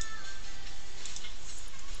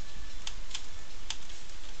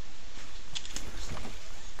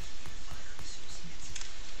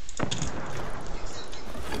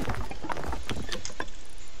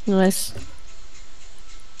 Nice.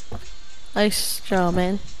 Nice job,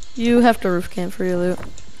 man. You have to roof camp for your loot.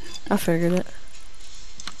 I figured it.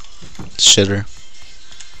 Shitter.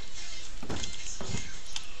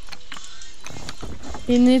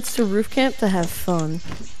 He needs to roof camp to have fun.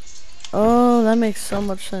 Oh, that makes so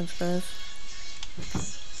much sense, guys.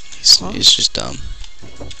 He's just dumb.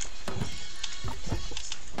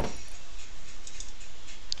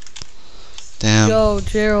 Damn. Yo,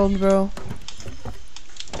 Gerald, bro.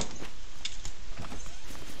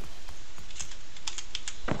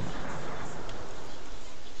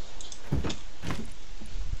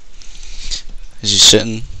 Is he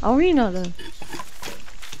shitting? How are you not dead?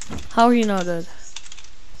 How are you not dead?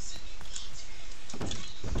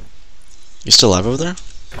 You still alive over there?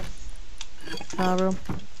 Nah, bro.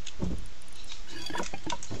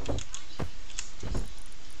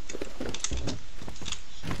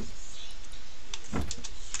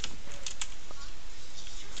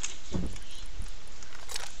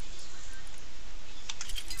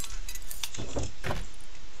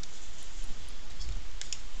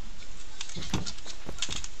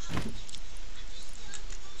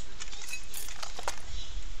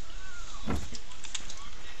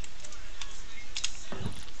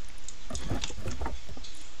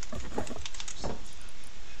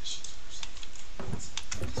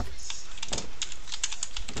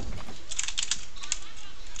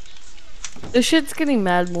 This shit's getting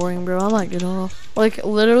mad boring, bro. I might get off. Like,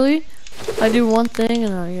 literally, I do one thing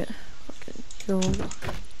and I get fucking killed.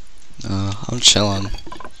 I'm chilling.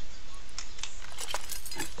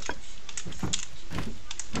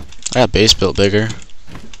 I got base built bigger.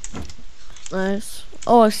 Nice.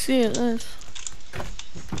 Oh, I see it. Nice.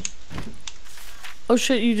 Oh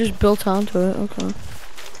shit, you just built onto it. Okay.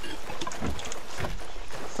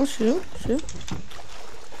 Oh shoot, shoot.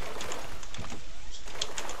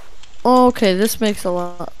 Oh, okay, this makes a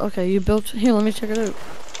lot. Okay, you built. Here, let me check it out.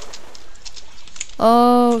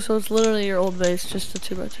 Oh, so it's literally your old base, just a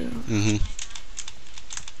 2x2.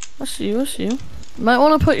 Mm-hmm. I see you. I see you. Might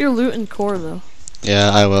want to put your loot in core though. Yeah,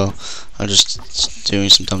 I will. I'm just doing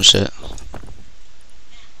some dumb shit.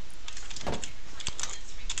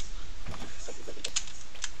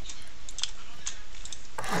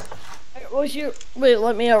 What's your? Wait,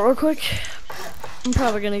 let me out real quick. I'm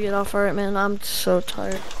probably gonna get off. Alright, man. I'm so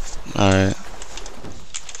tired. Alright.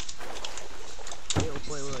 Wait. Oh,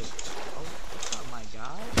 what's up, my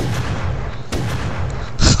guy?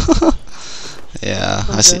 Yeah,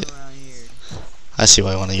 I see. Around here. I see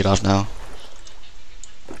why I want to get off now.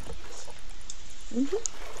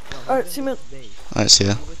 Alright, see man. Alright, see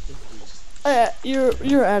ya.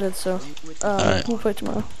 You're added, so Alright. we'll play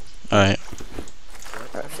tomorrow. Alright.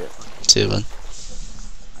 Alright, see ya. See you, bud.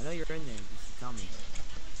 I know you're in there. Just tell me.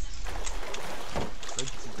 Heard you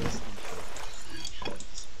suggested shit.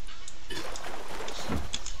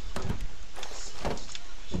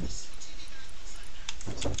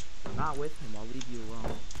 I'm not with him. I'll leave you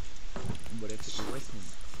alone. But if you're with him,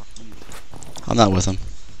 fuck you. I'm not with him.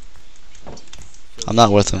 So I'm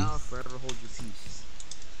not with him. now forever hold your peace.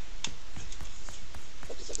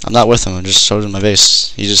 I'm not with him. I just showed him my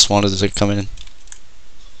base. He just wanted to come in. Yeah,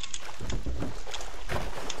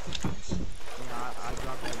 I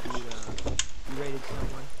dropped that dude. You raided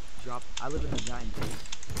someone. I live in a giant base.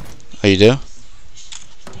 Oh, you do?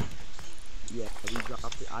 Yeah,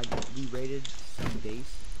 we raided some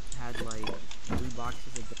base. Had like 3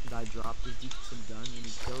 boxes of guns. I dropped this dude some gun and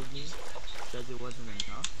he killed me. Says it wasn't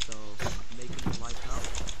enough, so I'm making his life out.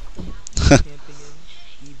 Camping him,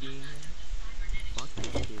 being him. Fuck this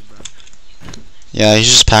kid, bro. Yeah, he's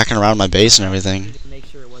just packing around my base and everything. Just make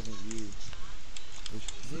sure it wasn't you.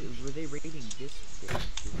 Were they raiding this base?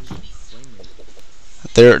 Flame raid.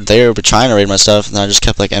 They were trying to raid my stuff, and I just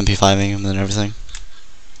kept like MP5ing him and everything.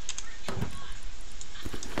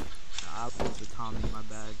 I was the Tommy, my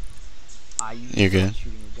bad. You're good.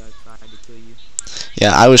 Shooting a gun, so I had to kill you.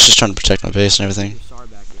 Yeah, I was just trying to protect my base and everything. Your SAR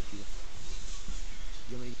back if you.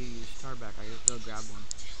 You want me to give you your SAR back? I gotta go grab one.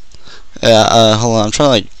 Yeah, hold on. I'm trying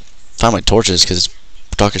to like find my torches because it's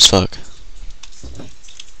dark as fuck. Fuck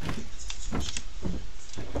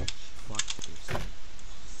this.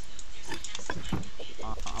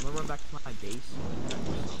 I'm gonna run back to my base.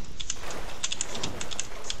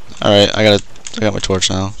 Alright, I got my torch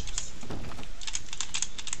now.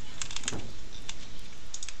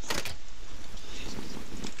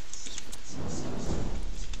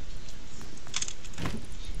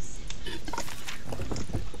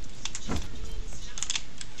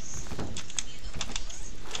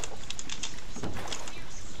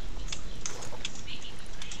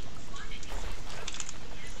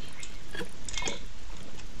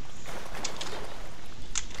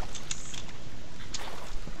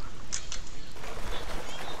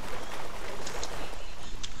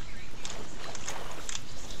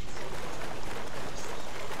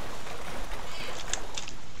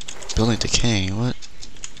 Building decaying, what?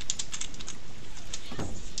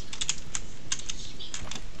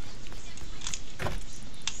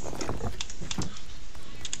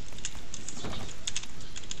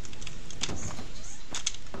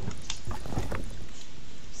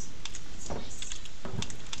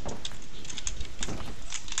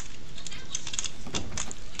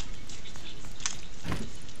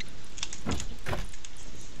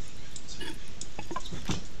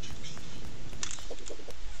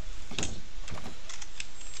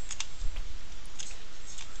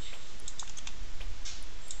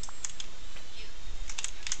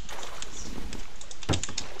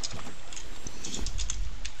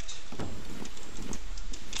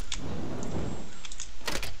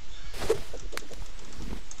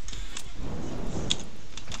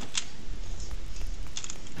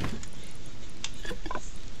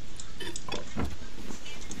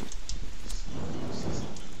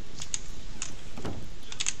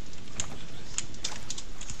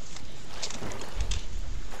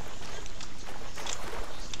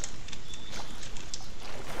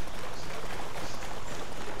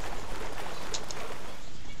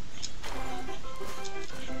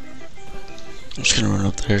 I'm just gonna run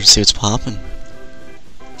up there to see what's popping.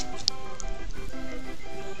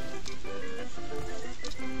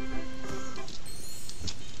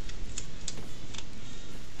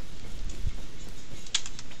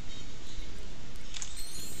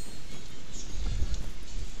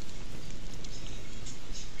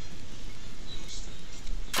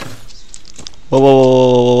 Whoa, whoa, whoa,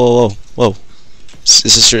 whoa, whoa, whoa, whoa! Is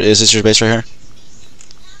this your base right here?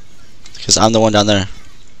 Because I'm the one down there.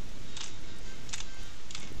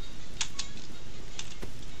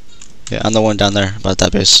 Yeah, I'm the one down there about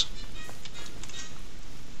that base.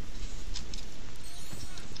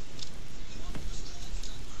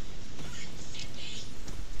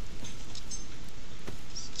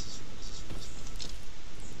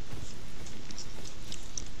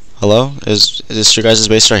 Hello? Is this your guys'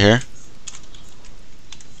 base right here?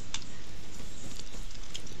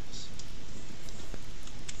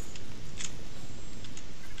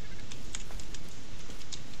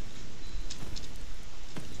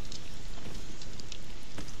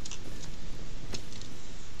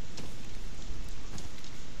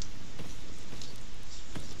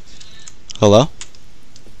 Hello?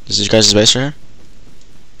 Is this your guys' base right here?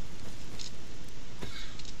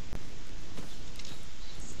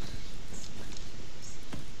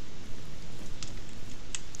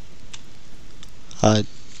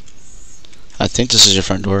 I think this is your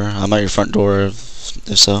front door. I'm at your front door if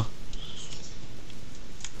so.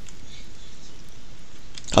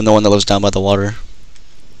 I'm the one that lives down by the water.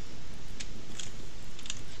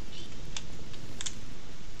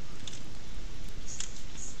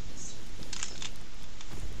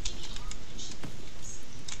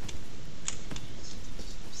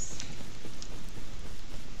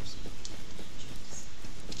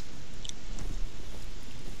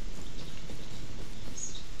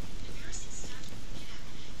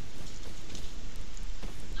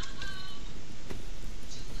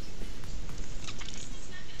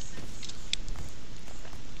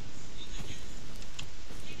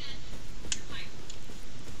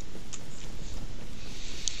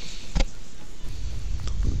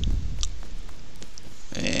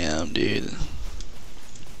 Damn, dude.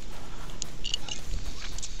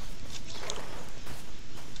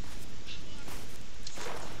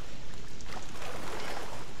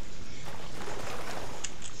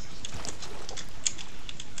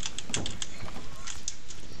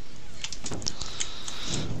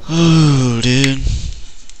 Oh, dude.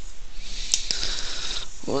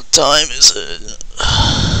 What time is it?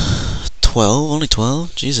 12? Only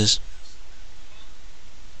 12? Jesus.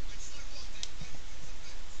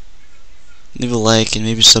 Leave a like and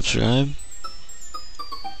maybe subscribe.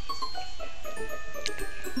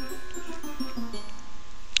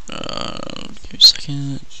 Give me a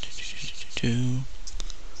second.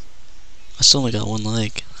 I still only got one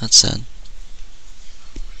like. That's sad.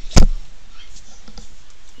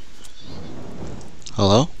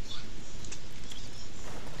 Hello?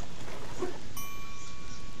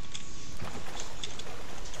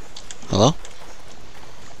 Hello?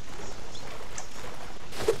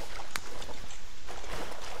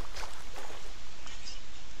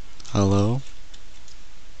 Hello?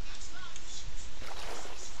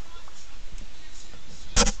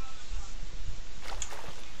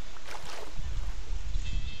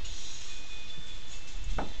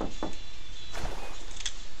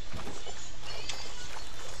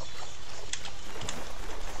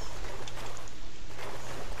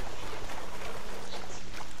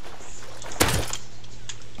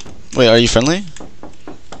 Wait, are you friendly?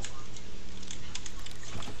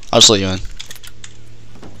 I'll just let you in.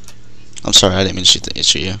 I'm sorry, I didn't mean to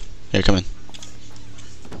shoot you. Here, come in.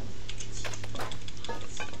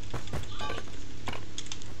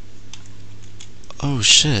 Oh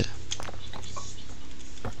shit.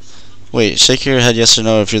 Wait, shake your head yes or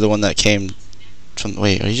no if you're the one that came from.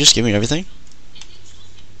 Wait, are you just giving me everything?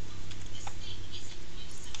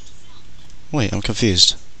 Wait, I'm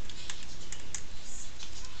confused.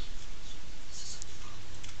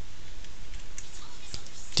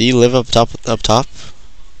 Do you live up top?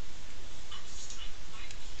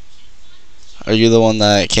 Are you the one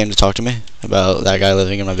that came to talk to me about that guy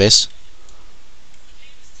living in my base?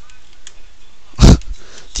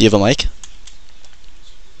 Do you have a mic?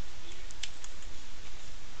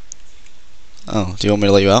 Oh, do you want me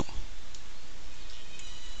to let you out?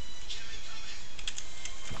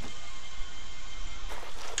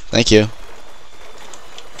 Thank you.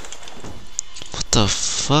 What the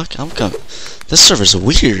fuck? I'm coming. This server's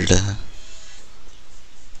weird.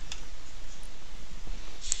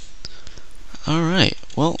 Alright,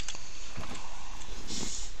 well.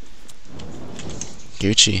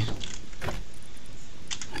 Gucci.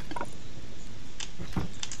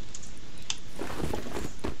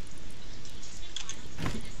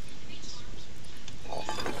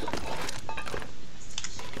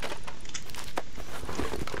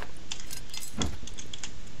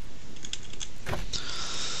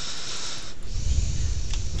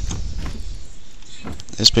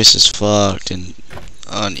 This place is fucked and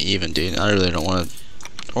uneven, dude. I really don't want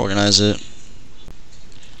to organize it.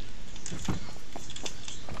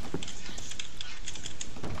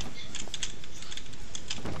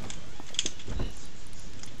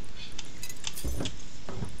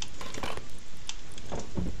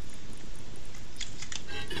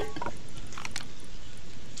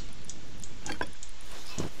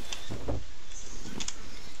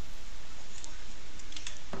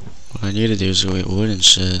 What I need to do is go get wood and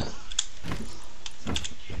shit.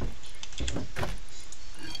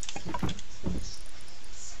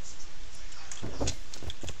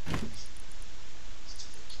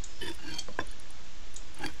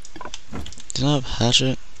 Did I have a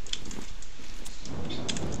hatchet?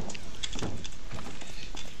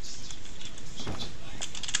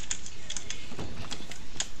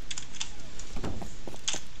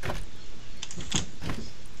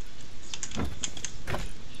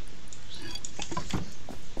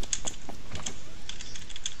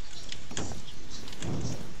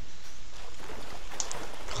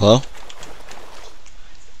 Hello?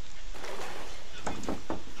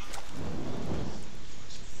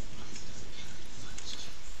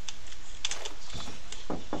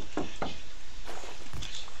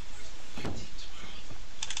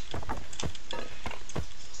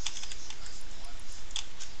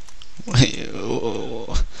 Wait,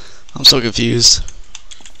 I'm so confused.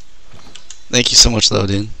 Thank you so much though,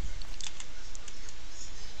 dude.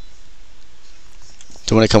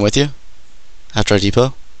 Do you want to come with you? After our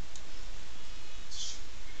depot?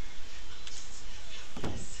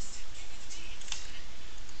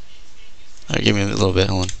 Alright, give me a little bit,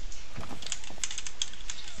 hold on.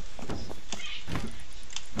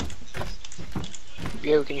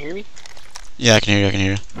 Yo, can you hear me? Yeah, I can hear you, I can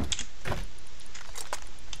hear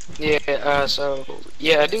you. Yeah, so,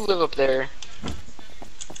 yeah, I do live up there.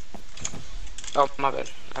 Oh, my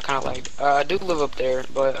bad. I kinda lagged. I do live up there,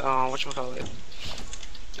 but, whatchamacallit?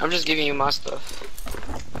 I'm just giving you my stuff.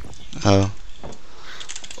 Oh.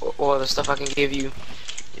 Or the stuff I can give you.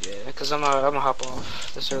 Yeah, cause I'm a hop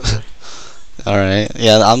off the server. Alright.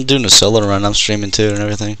 Yeah, I'm doing a solo run, I'm streaming too and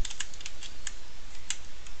everything.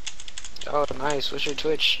 Oh, nice. What's your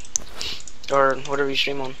Twitch? Or whatever you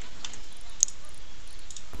stream on.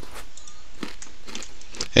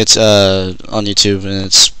 It's on YouTube and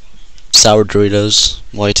it's Sour Doritos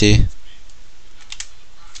YT.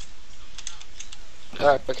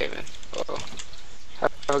 Okay, man. Uh-oh.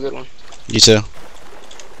 Have a good one. You too.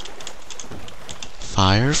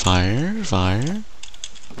 Fire, fire, fire.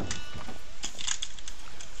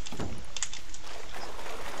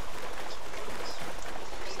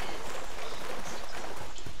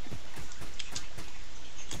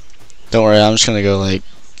 Don't worry, I'm just gonna go like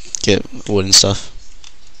get wood and stuff.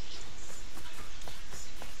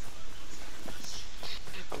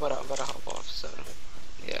 I'm about to hop off, so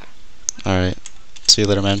yeah. Alright. See you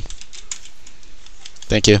later, man.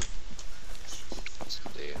 Thank you. See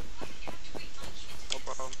ya. No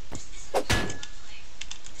problem.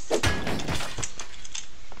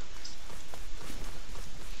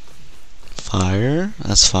 Fire.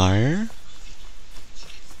 That's fire.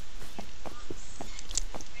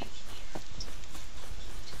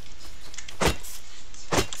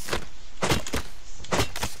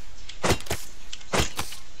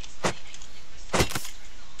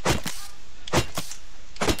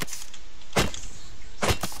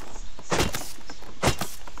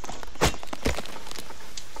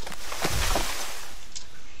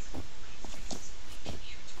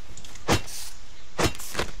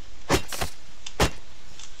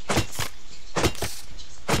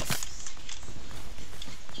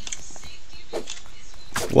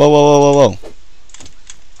 Whoa, whoa, whoa, whoa, whoa.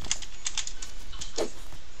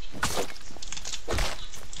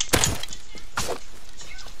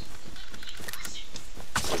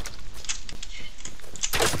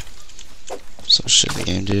 So shitty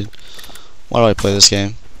game, dude. Why do I play this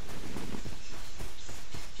game?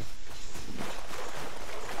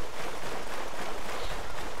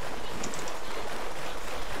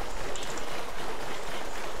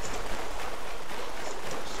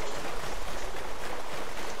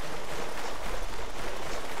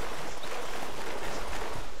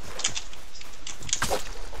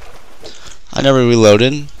 I never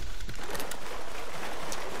reloaded.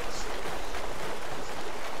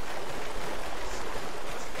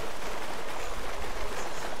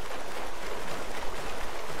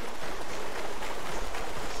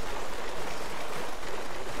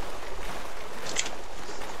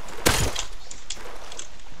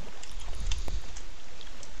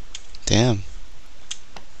 Damn.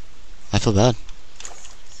 I feel bad.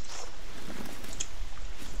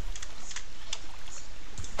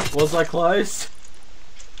 Was I close?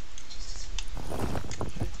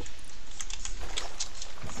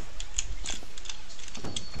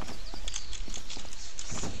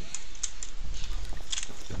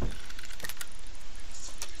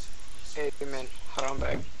 Hey man, hold on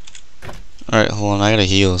back. Alright, hold on, I gotta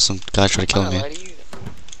heal. Some guy tried to kill I'm me. not gonna lie to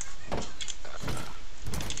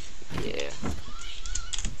you. Yeah.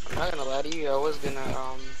 I'm not gonna lie to you. I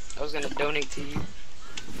was gonna donate to you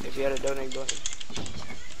if you had a donate button.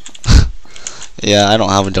 Yeah, I don't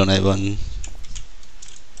have a donate button.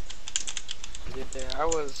 Yeah, I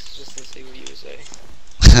was just to see what you would say.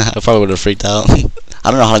 I probably would have freaked out. I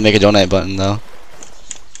don't know how to make a donate button though.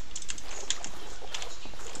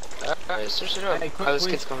 Alright, search it up. Hey, quick Oh, this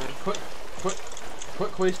quiz- kid's coming.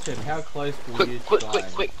 Quick question. How close were Quick, you to quick, dying?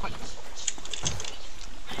 quick, quick, quick.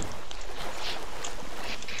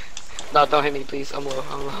 No, don't hit me, please. I'm low.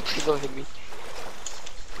 Please don't hit me.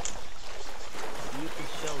 You can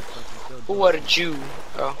show fucking kill Who are a Jew?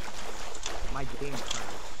 Oh. my game crashed.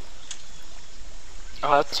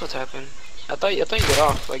 Oh, that's what's happened. I thought you got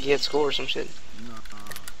off, like you had score or some shit. No, no,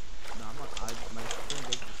 I'm not. My screen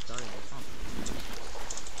just started.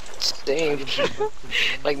 That's Same.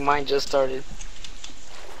 Like mine just started.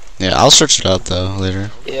 Yeah, I'll search it up though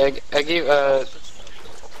later. Yeah, I gave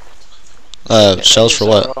Shells for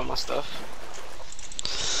what? all my stuff.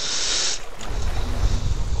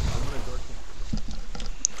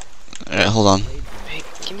 Alright, hold on. Hey,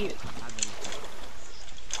 give me.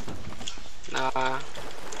 Nah,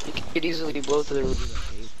 you could easily blow through the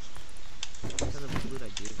roof. because of the food I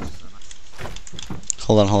gave him, son.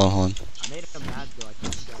 Hold on, hold on, hold on. I made him mad though. I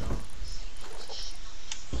think he got off.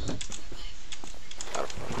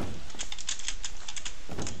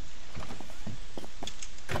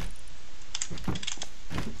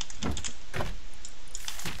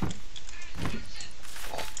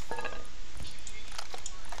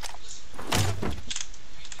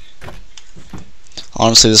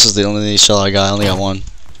 Honestly, this is the only shell I got. I only got one.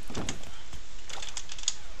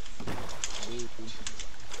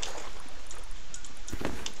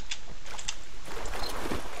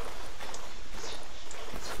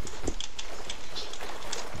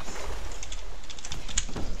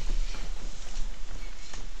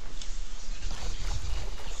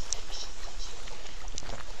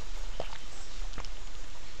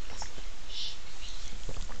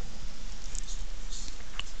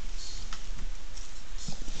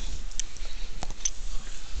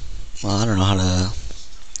 Well, I don't know how to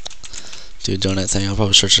do a donut thing. I'll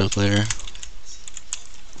probably search it up later.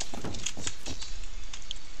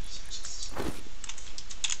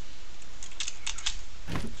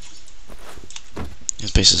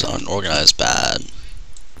 This base is unorganized bad.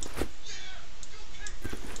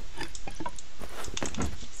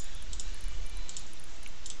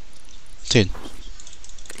 Dude.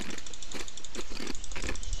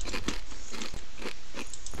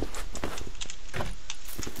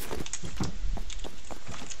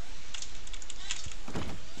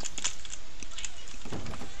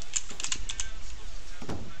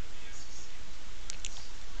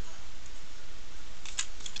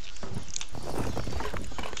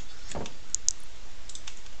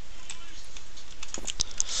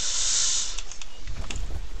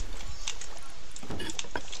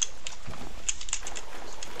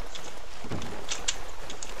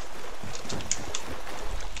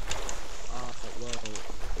 Well,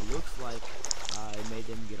 it looks like I made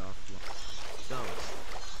them get offline. So,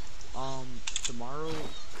 tomorrow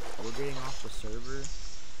we're getting off the server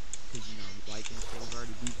because you know the Vikings have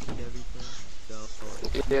already beat everything. So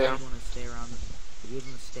if you Yeah. guys want to stay around,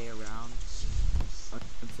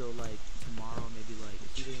 until like tomorrow, maybe like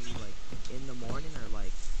it's either either gonna be like in the morning or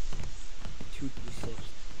like 2 to 6.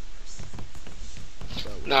 So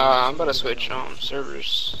Nah, I'm about to switch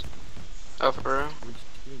servers. Oh, for real? we're just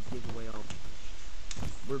gonna give away all.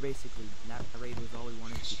 We're basically that raid was all we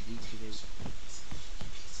wanted to do because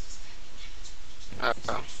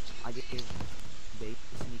I gave bait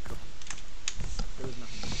to sneak up. There was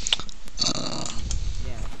nothing.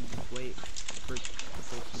 Yeah, you just wait for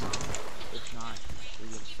tomorrow. If not, we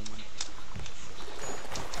give someone.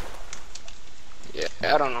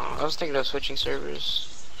 Yeah, I don't know. I was thinking of switching servers.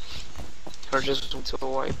 Or just to a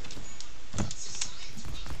wipe.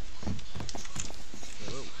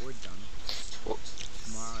 Yeah, we're done. Well,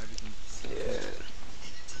 Tomorrow everything yeah.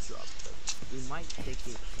 dropped. But we might take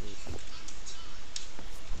it to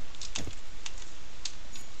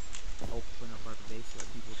open up our base so that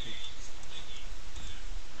people take.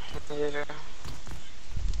 Yeah.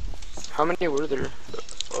 How many were there?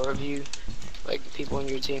 Or have you, like, people on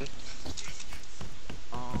your team?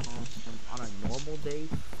 On a normal day,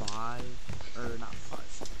 5 or not 5,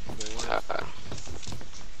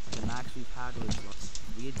 4. The max we've had was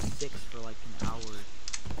we had 6 for like an hour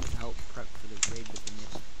to help prep for the raid with the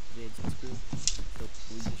vids in school. So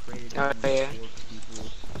we just raided Yeah. 4 people.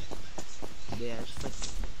 Yeah, it's like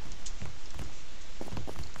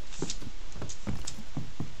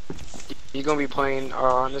You gonna be playing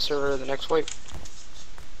on the server the next wipe?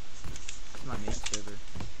 it's my main server.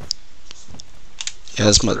 Yeah,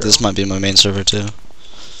 this might be my main server too.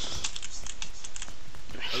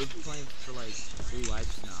 I was playing for like 3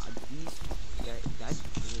 wipes now. That is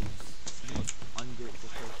the most ungrateful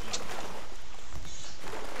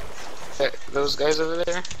person. Those guys over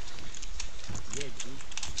there? Yeah, dude.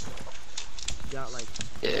 Got like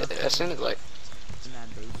Yeah, that sounded like. in that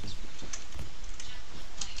base.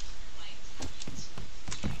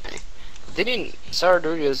 Didn't Sour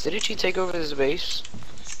Doritos, didn't you take over this base?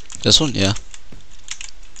 This one, yeah.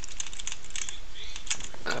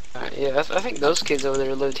 Yeah, I think those kids over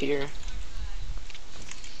there lived here.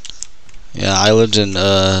 Yeah, I lived in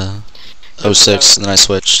 06 and then I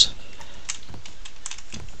switched.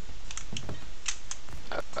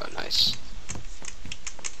 Oh, nice.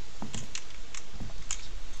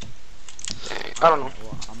 Dang, I don't know.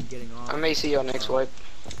 Well, I'm getting on. I may see y'all next wipe.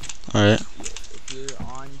 Alright. If you're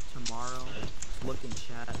on tomorrow, just look in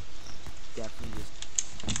chat. Definitely just.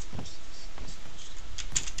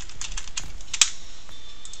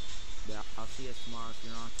 Yeah, I'll see you tomorrow if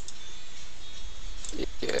you're on.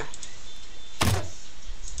 Yeah.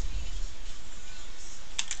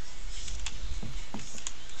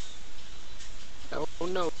 Oh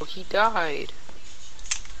no, he died.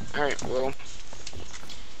 Alright, well,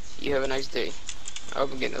 you have a nice day. I'm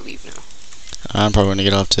gonna leave now. I'm probably gonna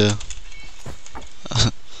get off too.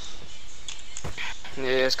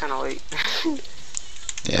 Yeah, it's kinda late.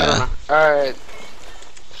 Yeah. Alright.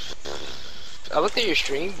 I looked at your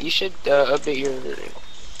stream. You should update your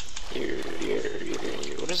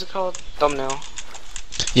what is it called? Thumbnail.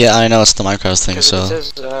 Yeah, I know it's the Minecraft thing, 'Cause so it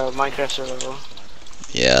says Minecraft survival.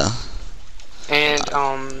 yeah. And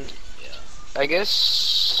I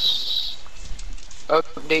guess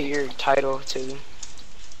update your title too.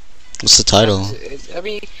 What's the title? I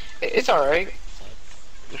mean, it's alright.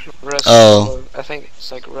 Russ, Oh. I think it's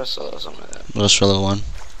like Russell or something like that. Rustrella 1.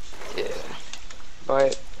 Yeah,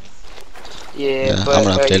 but Yeah, but I'm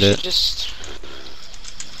gonna update you it. should just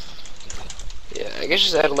I guess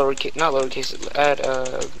just add lowercase, not lowercase, add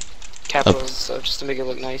capitals and stuff just to make it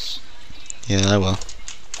look nice. Yeah, I will.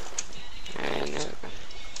 And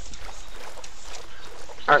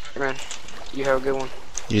alright, man, you have a good one.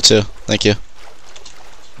 You too. Thank you.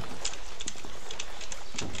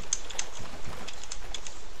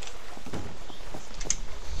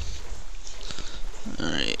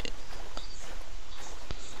 Alright.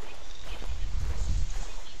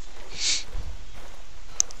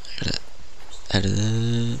 I gotta edit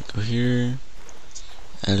it. Go here.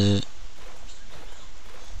 Edit.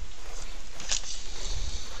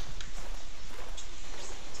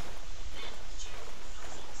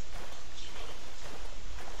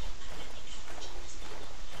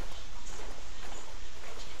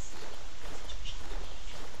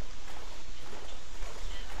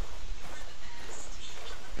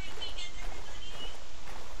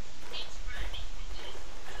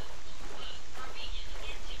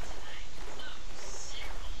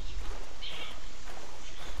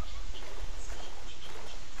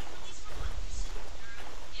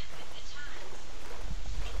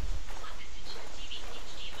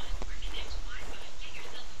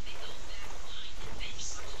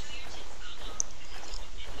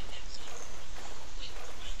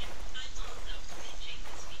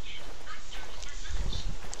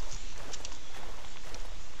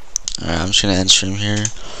 Alright, I'm just gonna end stream here.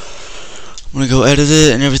 I'm gonna go edit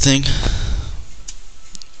it and everything.